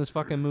doves in this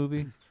fucking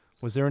movie?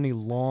 Was there any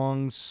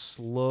long,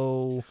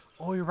 slow?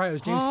 Oh, you're right. It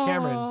was James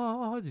Cameron.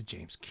 Oh,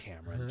 James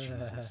Cameron.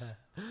 Jesus.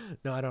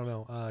 No, I don't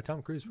know.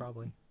 Tom Cruise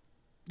probably.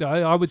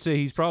 I would say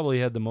he's probably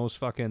had the most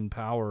fucking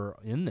power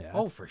in that.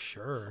 Oh, for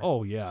sure.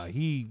 Oh yeah,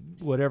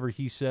 whatever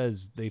he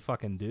says, they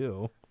fucking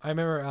do. I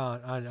remember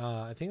on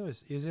I think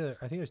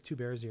it was Two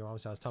Bears at Your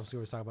Mom's House. Tom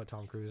Stewart was talking about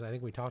Tom Cruise. I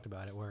think we talked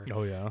about it where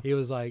Oh yeah. he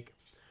was like,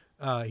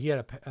 he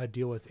had a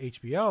deal with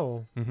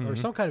HBO or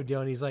some kind of deal,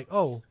 and he's like,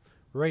 oh,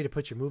 we're ready to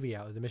put your movie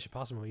out, the Mission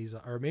Impossible movie.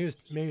 Or maybe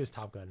it was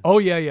Top Gun. Oh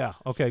yeah.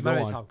 Okay, Might go have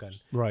been on. Top Gun.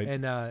 Right.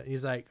 And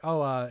he's like,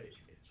 oh,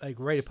 like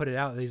ready to put it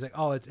out. And he's like,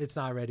 oh, it's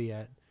not ready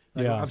yet.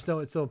 Like, Yeah. it's still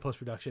in post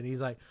production.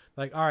 He's like,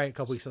 all right, a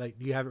couple weeks. Like,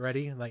 do you have it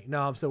ready? I'm like,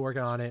 no, I'm still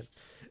working on it.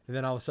 And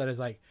then all of a sudden, it's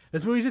like,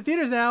 this movie's in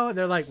theaters now. And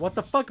they're like, what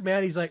the fuck,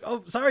 man? He's like,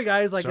 oh, sorry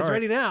guys, like it's Sorry.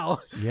 ready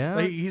now. Yeah.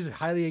 Like, he's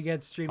highly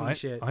against streaming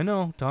shit. I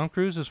know. Tom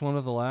Cruise is one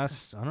of the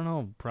last, I don't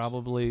know,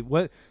 probably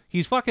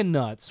he's fucking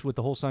nuts with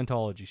the whole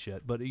Scientology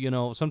shit. But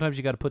sometimes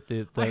you got to put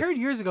the I heard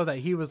years ago that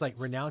he was like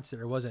renounced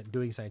it or wasn't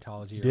doing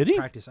Scientology or Did he?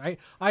 practice.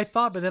 I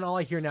thought, but then all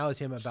I hear now is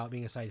him about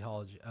being a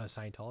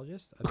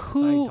Scientologist,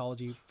 Who-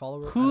 Scientology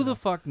follower. I who don't the know.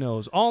 fuck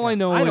knows? All I Yeah,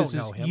 know I don't is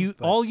know him, you.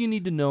 but- All you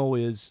need to know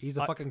is He's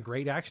a fucking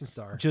great action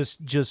star.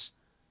 just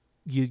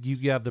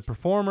you have the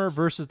performer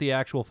versus the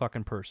actual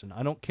fucking person.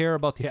 I don't care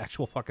about the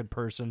actual fucking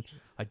person.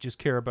 I just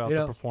care about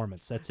the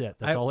performance. That's it.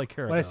 That's all I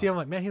care about. When I see him, I'm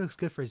like, man, he looks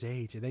good for his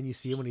age. And then you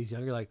see him when he's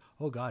younger, like,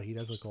 oh god, he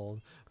does look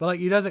old. But like,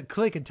 he doesn't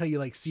click until you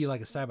like see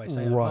like a side by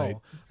side. Right.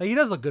 Like, he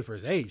does look good for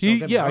his age. He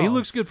don't get me wrong.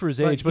 looks good for his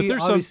age, but he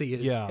there's obviously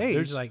some his age.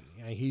 there's Like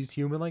he's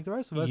human like the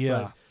rest of us. Yeah.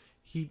 But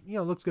he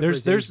looks good for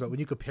his There's- age. But when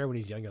you compare when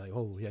he's younger, like,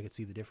 oh yeah, I could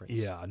see the difference.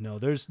 yeah, no,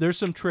 there's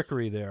some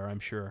trickery there, I'm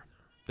sure,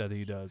 that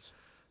he does.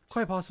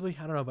 Quite possibly.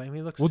 I don't know, but I mean,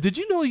 he looks. Well, did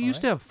you know he all used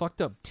to right. have fucked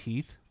up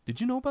teeth?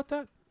 Did you know about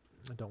that?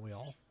 Don't we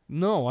all?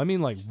 No, I mean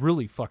like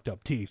really fucked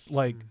up teeth.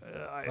 Like,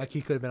 Like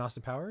he could have been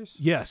Austin Powers.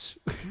 yes.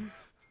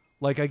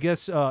 Like I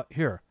guess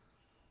here.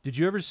 Did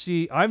you ever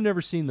see? I've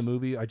never seen the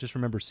movie. I just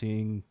remember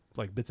seeing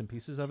like bits and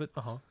pieces of it.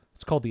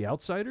 It's called The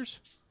Outsiders.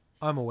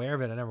 I'm aware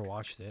of it. I never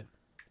watched it.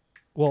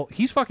 Well,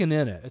 he's fucking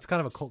in it. It's kind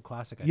of a cult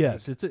classic. I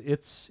Yes, think.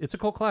 it's a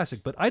cult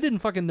classic, but I didn't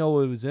fucking know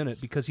it was in it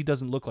because he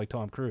doesn't look like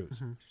Tom Cruise.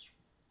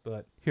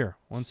 But here,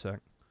 one sec.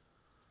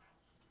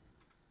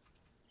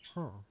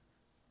 Huh.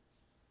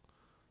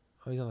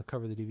 Oh, he's on the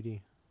cover of the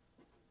DVD.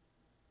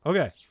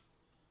 Okay.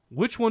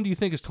 Which one do you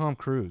think is Tom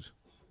Cruise?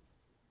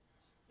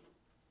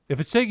 If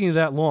it's taking you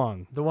that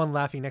long. The one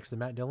laughing next to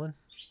Matt Dillon.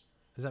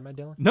 Is that Matt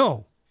Dillon?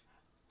 No.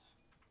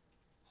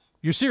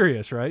 You're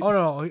serious, right? Oh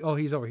no! Oh,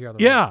 he's over here on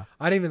the Yeah. right.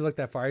 I didn't even look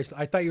that far.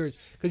 I thought you were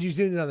because you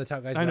zoomed in on the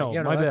top guys. I know, Like,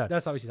 yeah, my no, bad.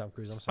 That's obviously Tom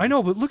Cruise. I'm sorry. I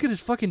know, but look at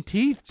his fucking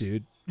teeth,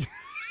 dude. It's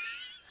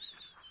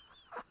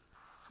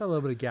got a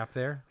little bit of gap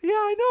there. Yeah,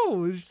 I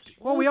know.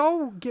 Well, we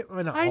all get.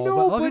 Well, not I all, know,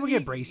 but a lot of but people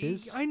get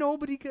braces. I know,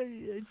 but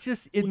it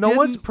just it No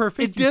one's didn't-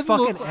 perfect. it You didn't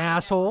fucking look-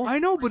 asshole. I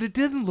know, but it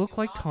didn't look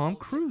like Tom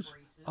Cruise.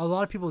 A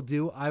lot of people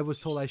do. I was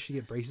told I should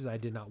get braces. I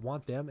did not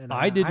want them, and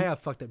I didn't- I have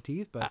fucked up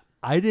teeth, but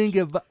I didn't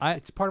get.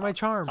 it's part of my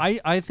charm.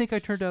 I think I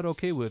turned out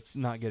okay with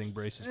not getting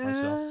braces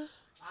myself.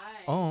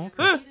 Oh,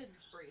 okay. needed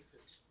braces.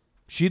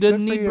 She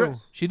didn't Good need. for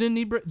you. She didn't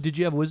need. Did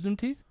you have wisdom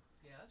teeth?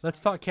 Let's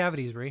talk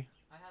cavities, Bree.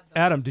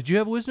 Adam, did you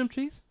have wisdom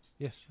teeth?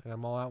 Yes, I got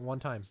them all out one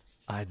time.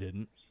 I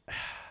didn't.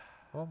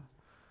 Well,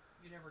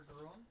 You never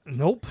grew them?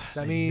 Nope.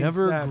 that They means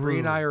never that Bree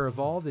and grew. I are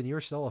evolved, and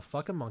you're still a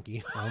fucking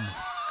monkey.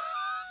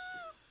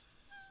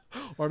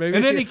 Or maybe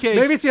In it's any the, case-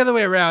 maybe it's the other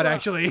way around.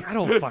 Actually, I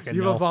don't fucking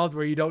You've know. evolved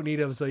where you don't need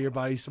them, so your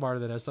body's smarter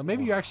than us. So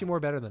maybe you're actually more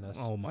better than us.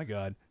 Oh my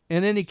god.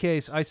 In any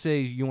case, I say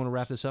you want to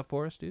wrap this up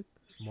for us, dude?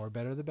 More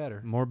better the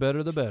better. More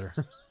better the better.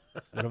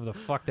 Whatever the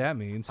fuck that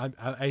means.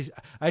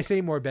 I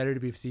say more better to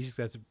be facetious.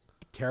 That's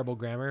terrible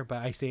grammar, but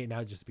I say it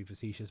now just to be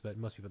facetious. But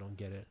most people don't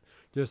get it.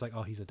 They're just like,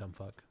 oh, he's a dumb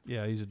fuck.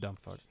 Yeah, he's a dumb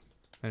fuck.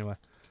 Anyway,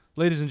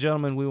 ladies and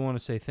gentlemen, we want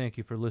to say thank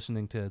you for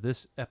listening to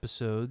this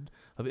episode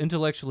of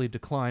Intellectually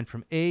Declined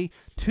from A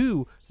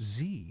to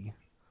Z.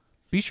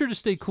 Be sure to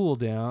stay cool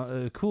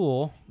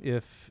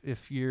if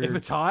you're If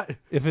it's hot,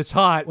 if it's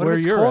hot what where if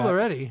it's you're cold at.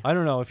 already? I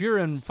don't know. If you're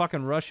in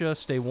fucking Russia,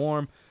 stay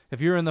warm.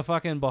 If you're in the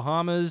fucking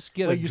Bahamas,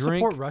 get Wait, a you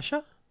drink. support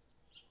Russia?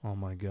 Oh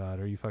my god,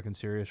 are you fucking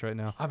serious right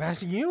now? I'm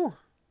asking you.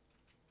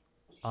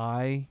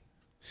 I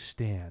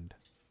stand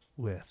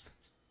with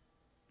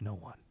no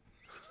one.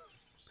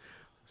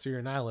 So you're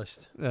a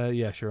nihilist.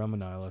 Yeah, sure, I'm a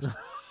nihilist.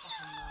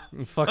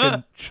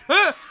 Fucking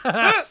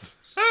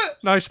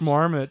nice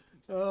marmot.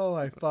 Oh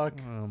my fuck.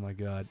 Oh my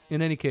god.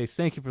 In any case,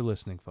 thank you for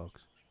listening,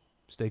 folks.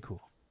 Stay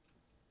cool.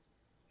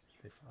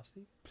 Stay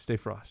frosty. Stay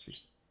frosty.